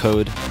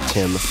 code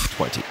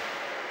TIM20.